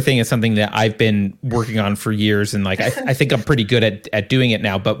particular thing is something that I've been working on for years, and like I think I'm pretty good at doing it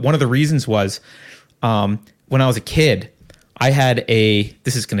now. But one of the reasons was when I was a kid, I had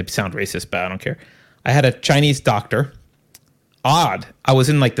this is going to sound racist, but I don't care. I had a Chinese doctor. Odd. I was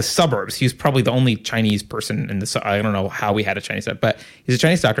in like the suburbs. He was probably the only Chinese person in I don't know how we had a Chinese doctor, but he's a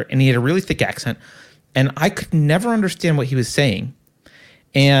Chinese doctor, and he had a really thick accent. And I could never understand what he was saying.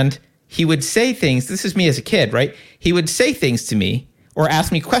 And he would say things, this is me as a kid, right? He would say things to me or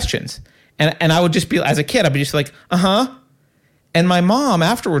ask me questions. And I would just be, as a kid, I'd be just like, uh-huh. And my mom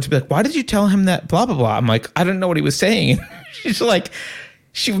afterwards would be like, why did you tell him that blah, blah, blah? I'm like, I didn't know what he was saying.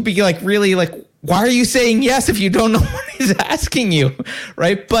 She would be like, really, like, why are you saying yes if you don't know what he's asking you,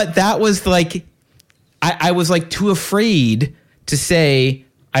 right? But that was like, I was like too afraid to say,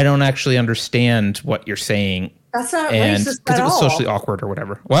 I don't actually understand what you're saying. That's not racist at all. Because it was socially awkward or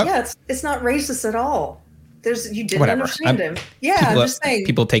whatever. What? Yeah, it's not racist at all. You didn't understand him. Yeah, I'm just saying.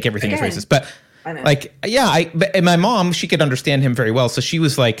 People take everything as racist. But like, yeah, and my mom, she could understand him very well. So she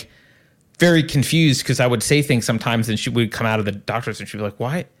was like very confused because I would say things sometimes and she would come out of the doctor's and she'd be like,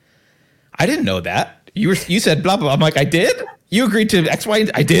 why? I didn't know that. You said blah, blah. I'm like, I did? You agreed to X, Y,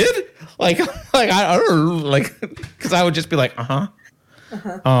 and I did? Like I don't know. Like, because I would just be like, uh-huh.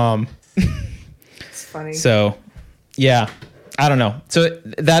 It's funny. So, yeah, I don't know. So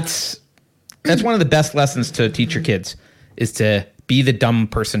that's one of the best lessons to teach your kids is to be the dumb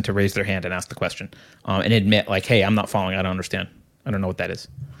person to raise their hand and ask the question, and admit like, hey, I'm not following. I don't understand. I don't know what that is.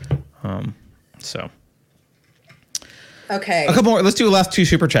 So. Okay. A couple more. Let's do the last two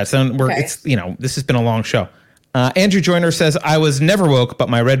super chats. Then it's this has been a long show. Andrew Joyner says, I was never woke, but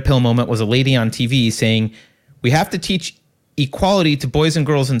my red pill moment was a lady on TV saying, we have to teach equality to boys and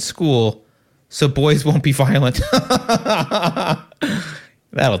girls in school so boys won't be violent.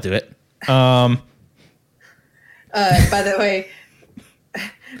 That'll do it. By the way,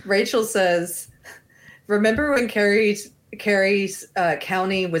 Rachel says, remember when Carrie's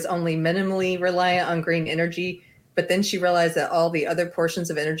county was only minimally reliant on green energy, but then she realized that all the other portions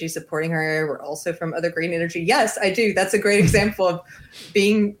of energy supporting her area were also from other green energy? Yes, I do. That's a great example of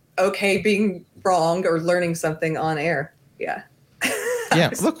being okay, being wrong, or learning something on air. Yeah. Yeah,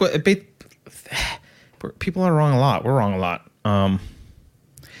 look, people are wrong a lot. We're wrong a lot.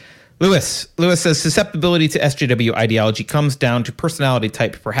 Lewis says susceptibility to SJW ideology comes down to personality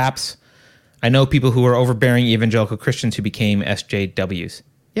type, perhaps. I know people who are overbearing evangelical Christians who became SJWs.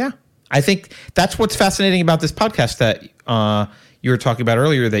 Yeah, I think that's what's fascinating about this podcast that you were talking about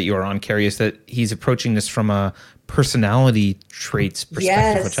earlier that you were on, Carrie, is that he's approaching this from a personality traits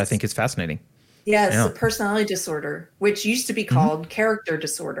perspective, which I think is fascinating. Yes, yeah. A personality disorder, which used to be called character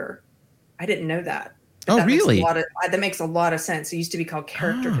disorder. I didn't know that. That really? That makes a lot of sense. It used to be called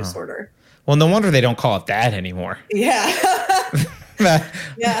character disorder. Well, no wonder they don't call it that anymore. Yeah.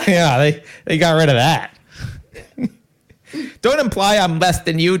 Yeah, they got rid of that. Don't imply I'm less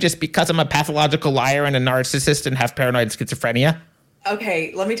than you just because I'm a pathological liar and a narcissist and have paranoid schizophrenia.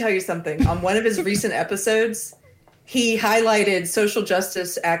 Okay, let me tell you something. On one of his recent episodes, he highlighted social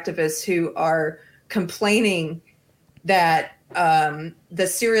justice activists who are complaining that the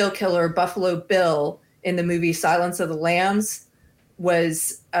serial killer Buffalo Bill in the movie Silence of the Lambs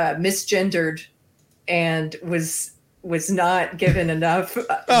was misgendered and was not given enough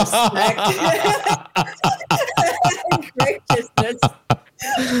respect. Graciousness.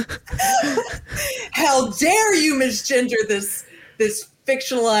 How dare you misgender this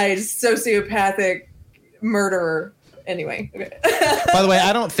fictionalized sociopathic murderer? Anyway. Okay. By the way,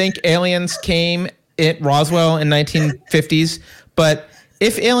 I don't think aliens came at Roswell in 1950s, but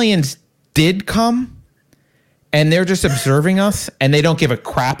if aliens did come and they're just observing us and they don't give a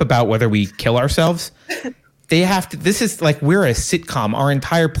crap about whether we kill ourselves, they have to. This is like we're a sitcom. Our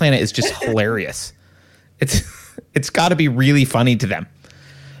entire planet is just hilarious. It's got to be really funny to them.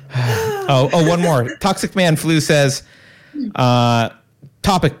 One more. Toxic Man Flu says,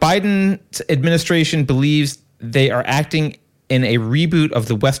 topic, Biden's administration believes they are acting in a reboot of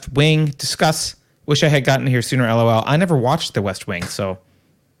The West Wing. Discuss. Wish I had gotten here sooner, LOL. I never watched The West Wing, so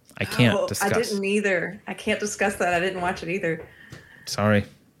I can't discuss. I didn't either. I can't discuss that. I didn't watch it either. Sorry.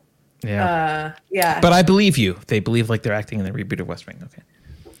 Yeah. Yeah. But I believe you. They believe like they're acting in the reboot of West Wing. Okay.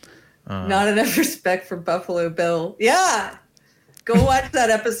 Not enough respect for Buffalo Bill. Yeah. Go watch that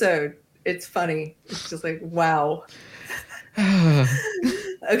episode. It's funny. It's just like, wow.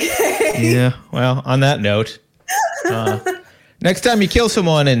 Okay. Yeah. Well, on that note, next time you kill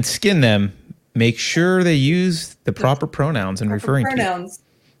someone and skin them, make sure they use the proper pronouns and referring to you.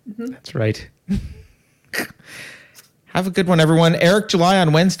 Mm-hmm. That's right. Have a good one, everyone. Eric July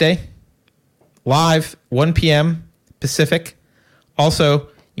on Wednesday. Live, 1 p.m. Pacific. Also, you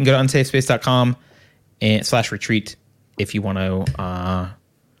can go to unsafespace.com/retreat if you want to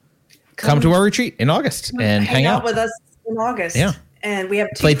come to our retreat in August and hang out with us in August. Yeah. And we have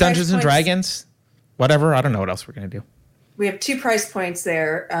play Dungeons and Dragons. Whatever. I don't know what else we're going to do. We have 2 price points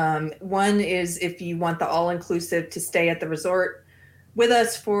there. One is if you want the all-inclusive to stay at the resort with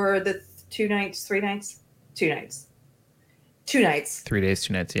us for the 2 nights, 3 nights? 2 nights. 2 nights. 3 days,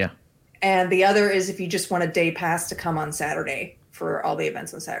 2 nights, yeah. And the other is if you just want a day pass to come on Saturday for all the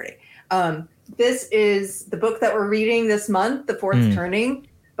events on Saturday. This is the book that we're reading this month, The Fourth Turning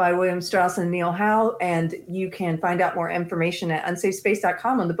by William Strauss and Neil Howe. And you can find out more information at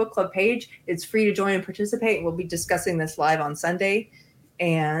unsafespace.com on the book club page. It's free to join and participate. We'll be discussing this live on Sunday.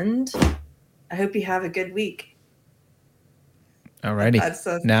 And I hope you have a good week. All righty.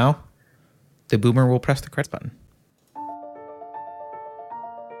 Now, the boomer will press the credits button.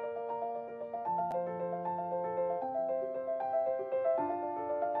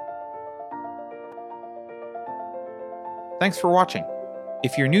 Thanks for watching.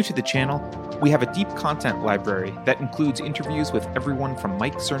 If you're new to the channel, we have a deep content library that includes interviews with everyone from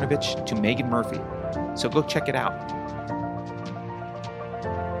Mike Cernovich to Megan Murphy, so go check it out.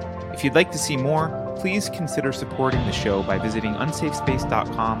 If you'd like to see more, please consider supporting the show by visiting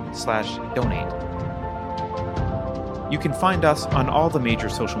unsafespace.com/donate. You can find us on all the major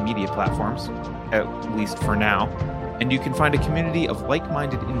social media platforms, at least for now, and you can find a community of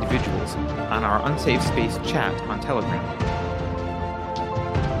like-minded individuals on our Unsafe Space chat on Telegram.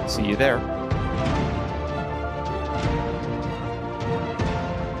 See you there.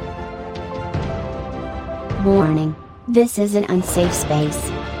 Warning. This is an unsafe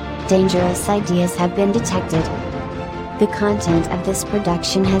space. Dangerous ideas have been detected. The content of this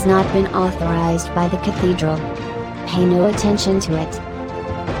production has not been authorized by the Cathedral. Pay no attention to it.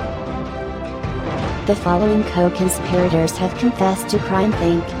 The following co-conspirators have confessed to crime.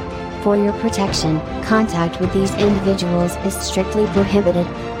 For your protection, contact with these individuals is strictly prohibited.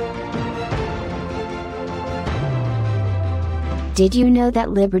 Did you know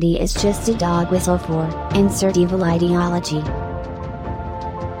that liberty is just a dog whistle for insert evil ideology?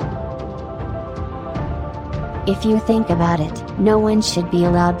 If you think about it, No one should be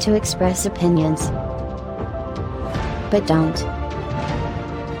allowed to express opinions. But don't.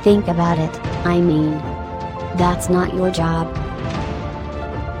 Think about it, I mean. That's not your job.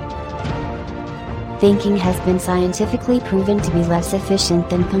 Thinking has been scientifically proven to be less efficient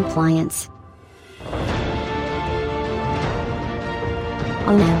than compliance.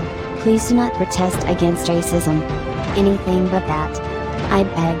 Oh no, please do not protest against racism. Anything but that. I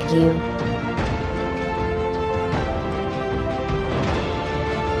beg you.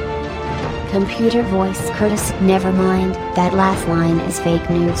 Computer voice Curtis, never mind, that last line is fake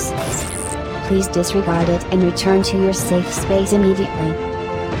news. Please disregard it and return to your safe space immediately.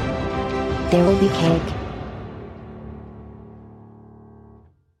 There will be cake.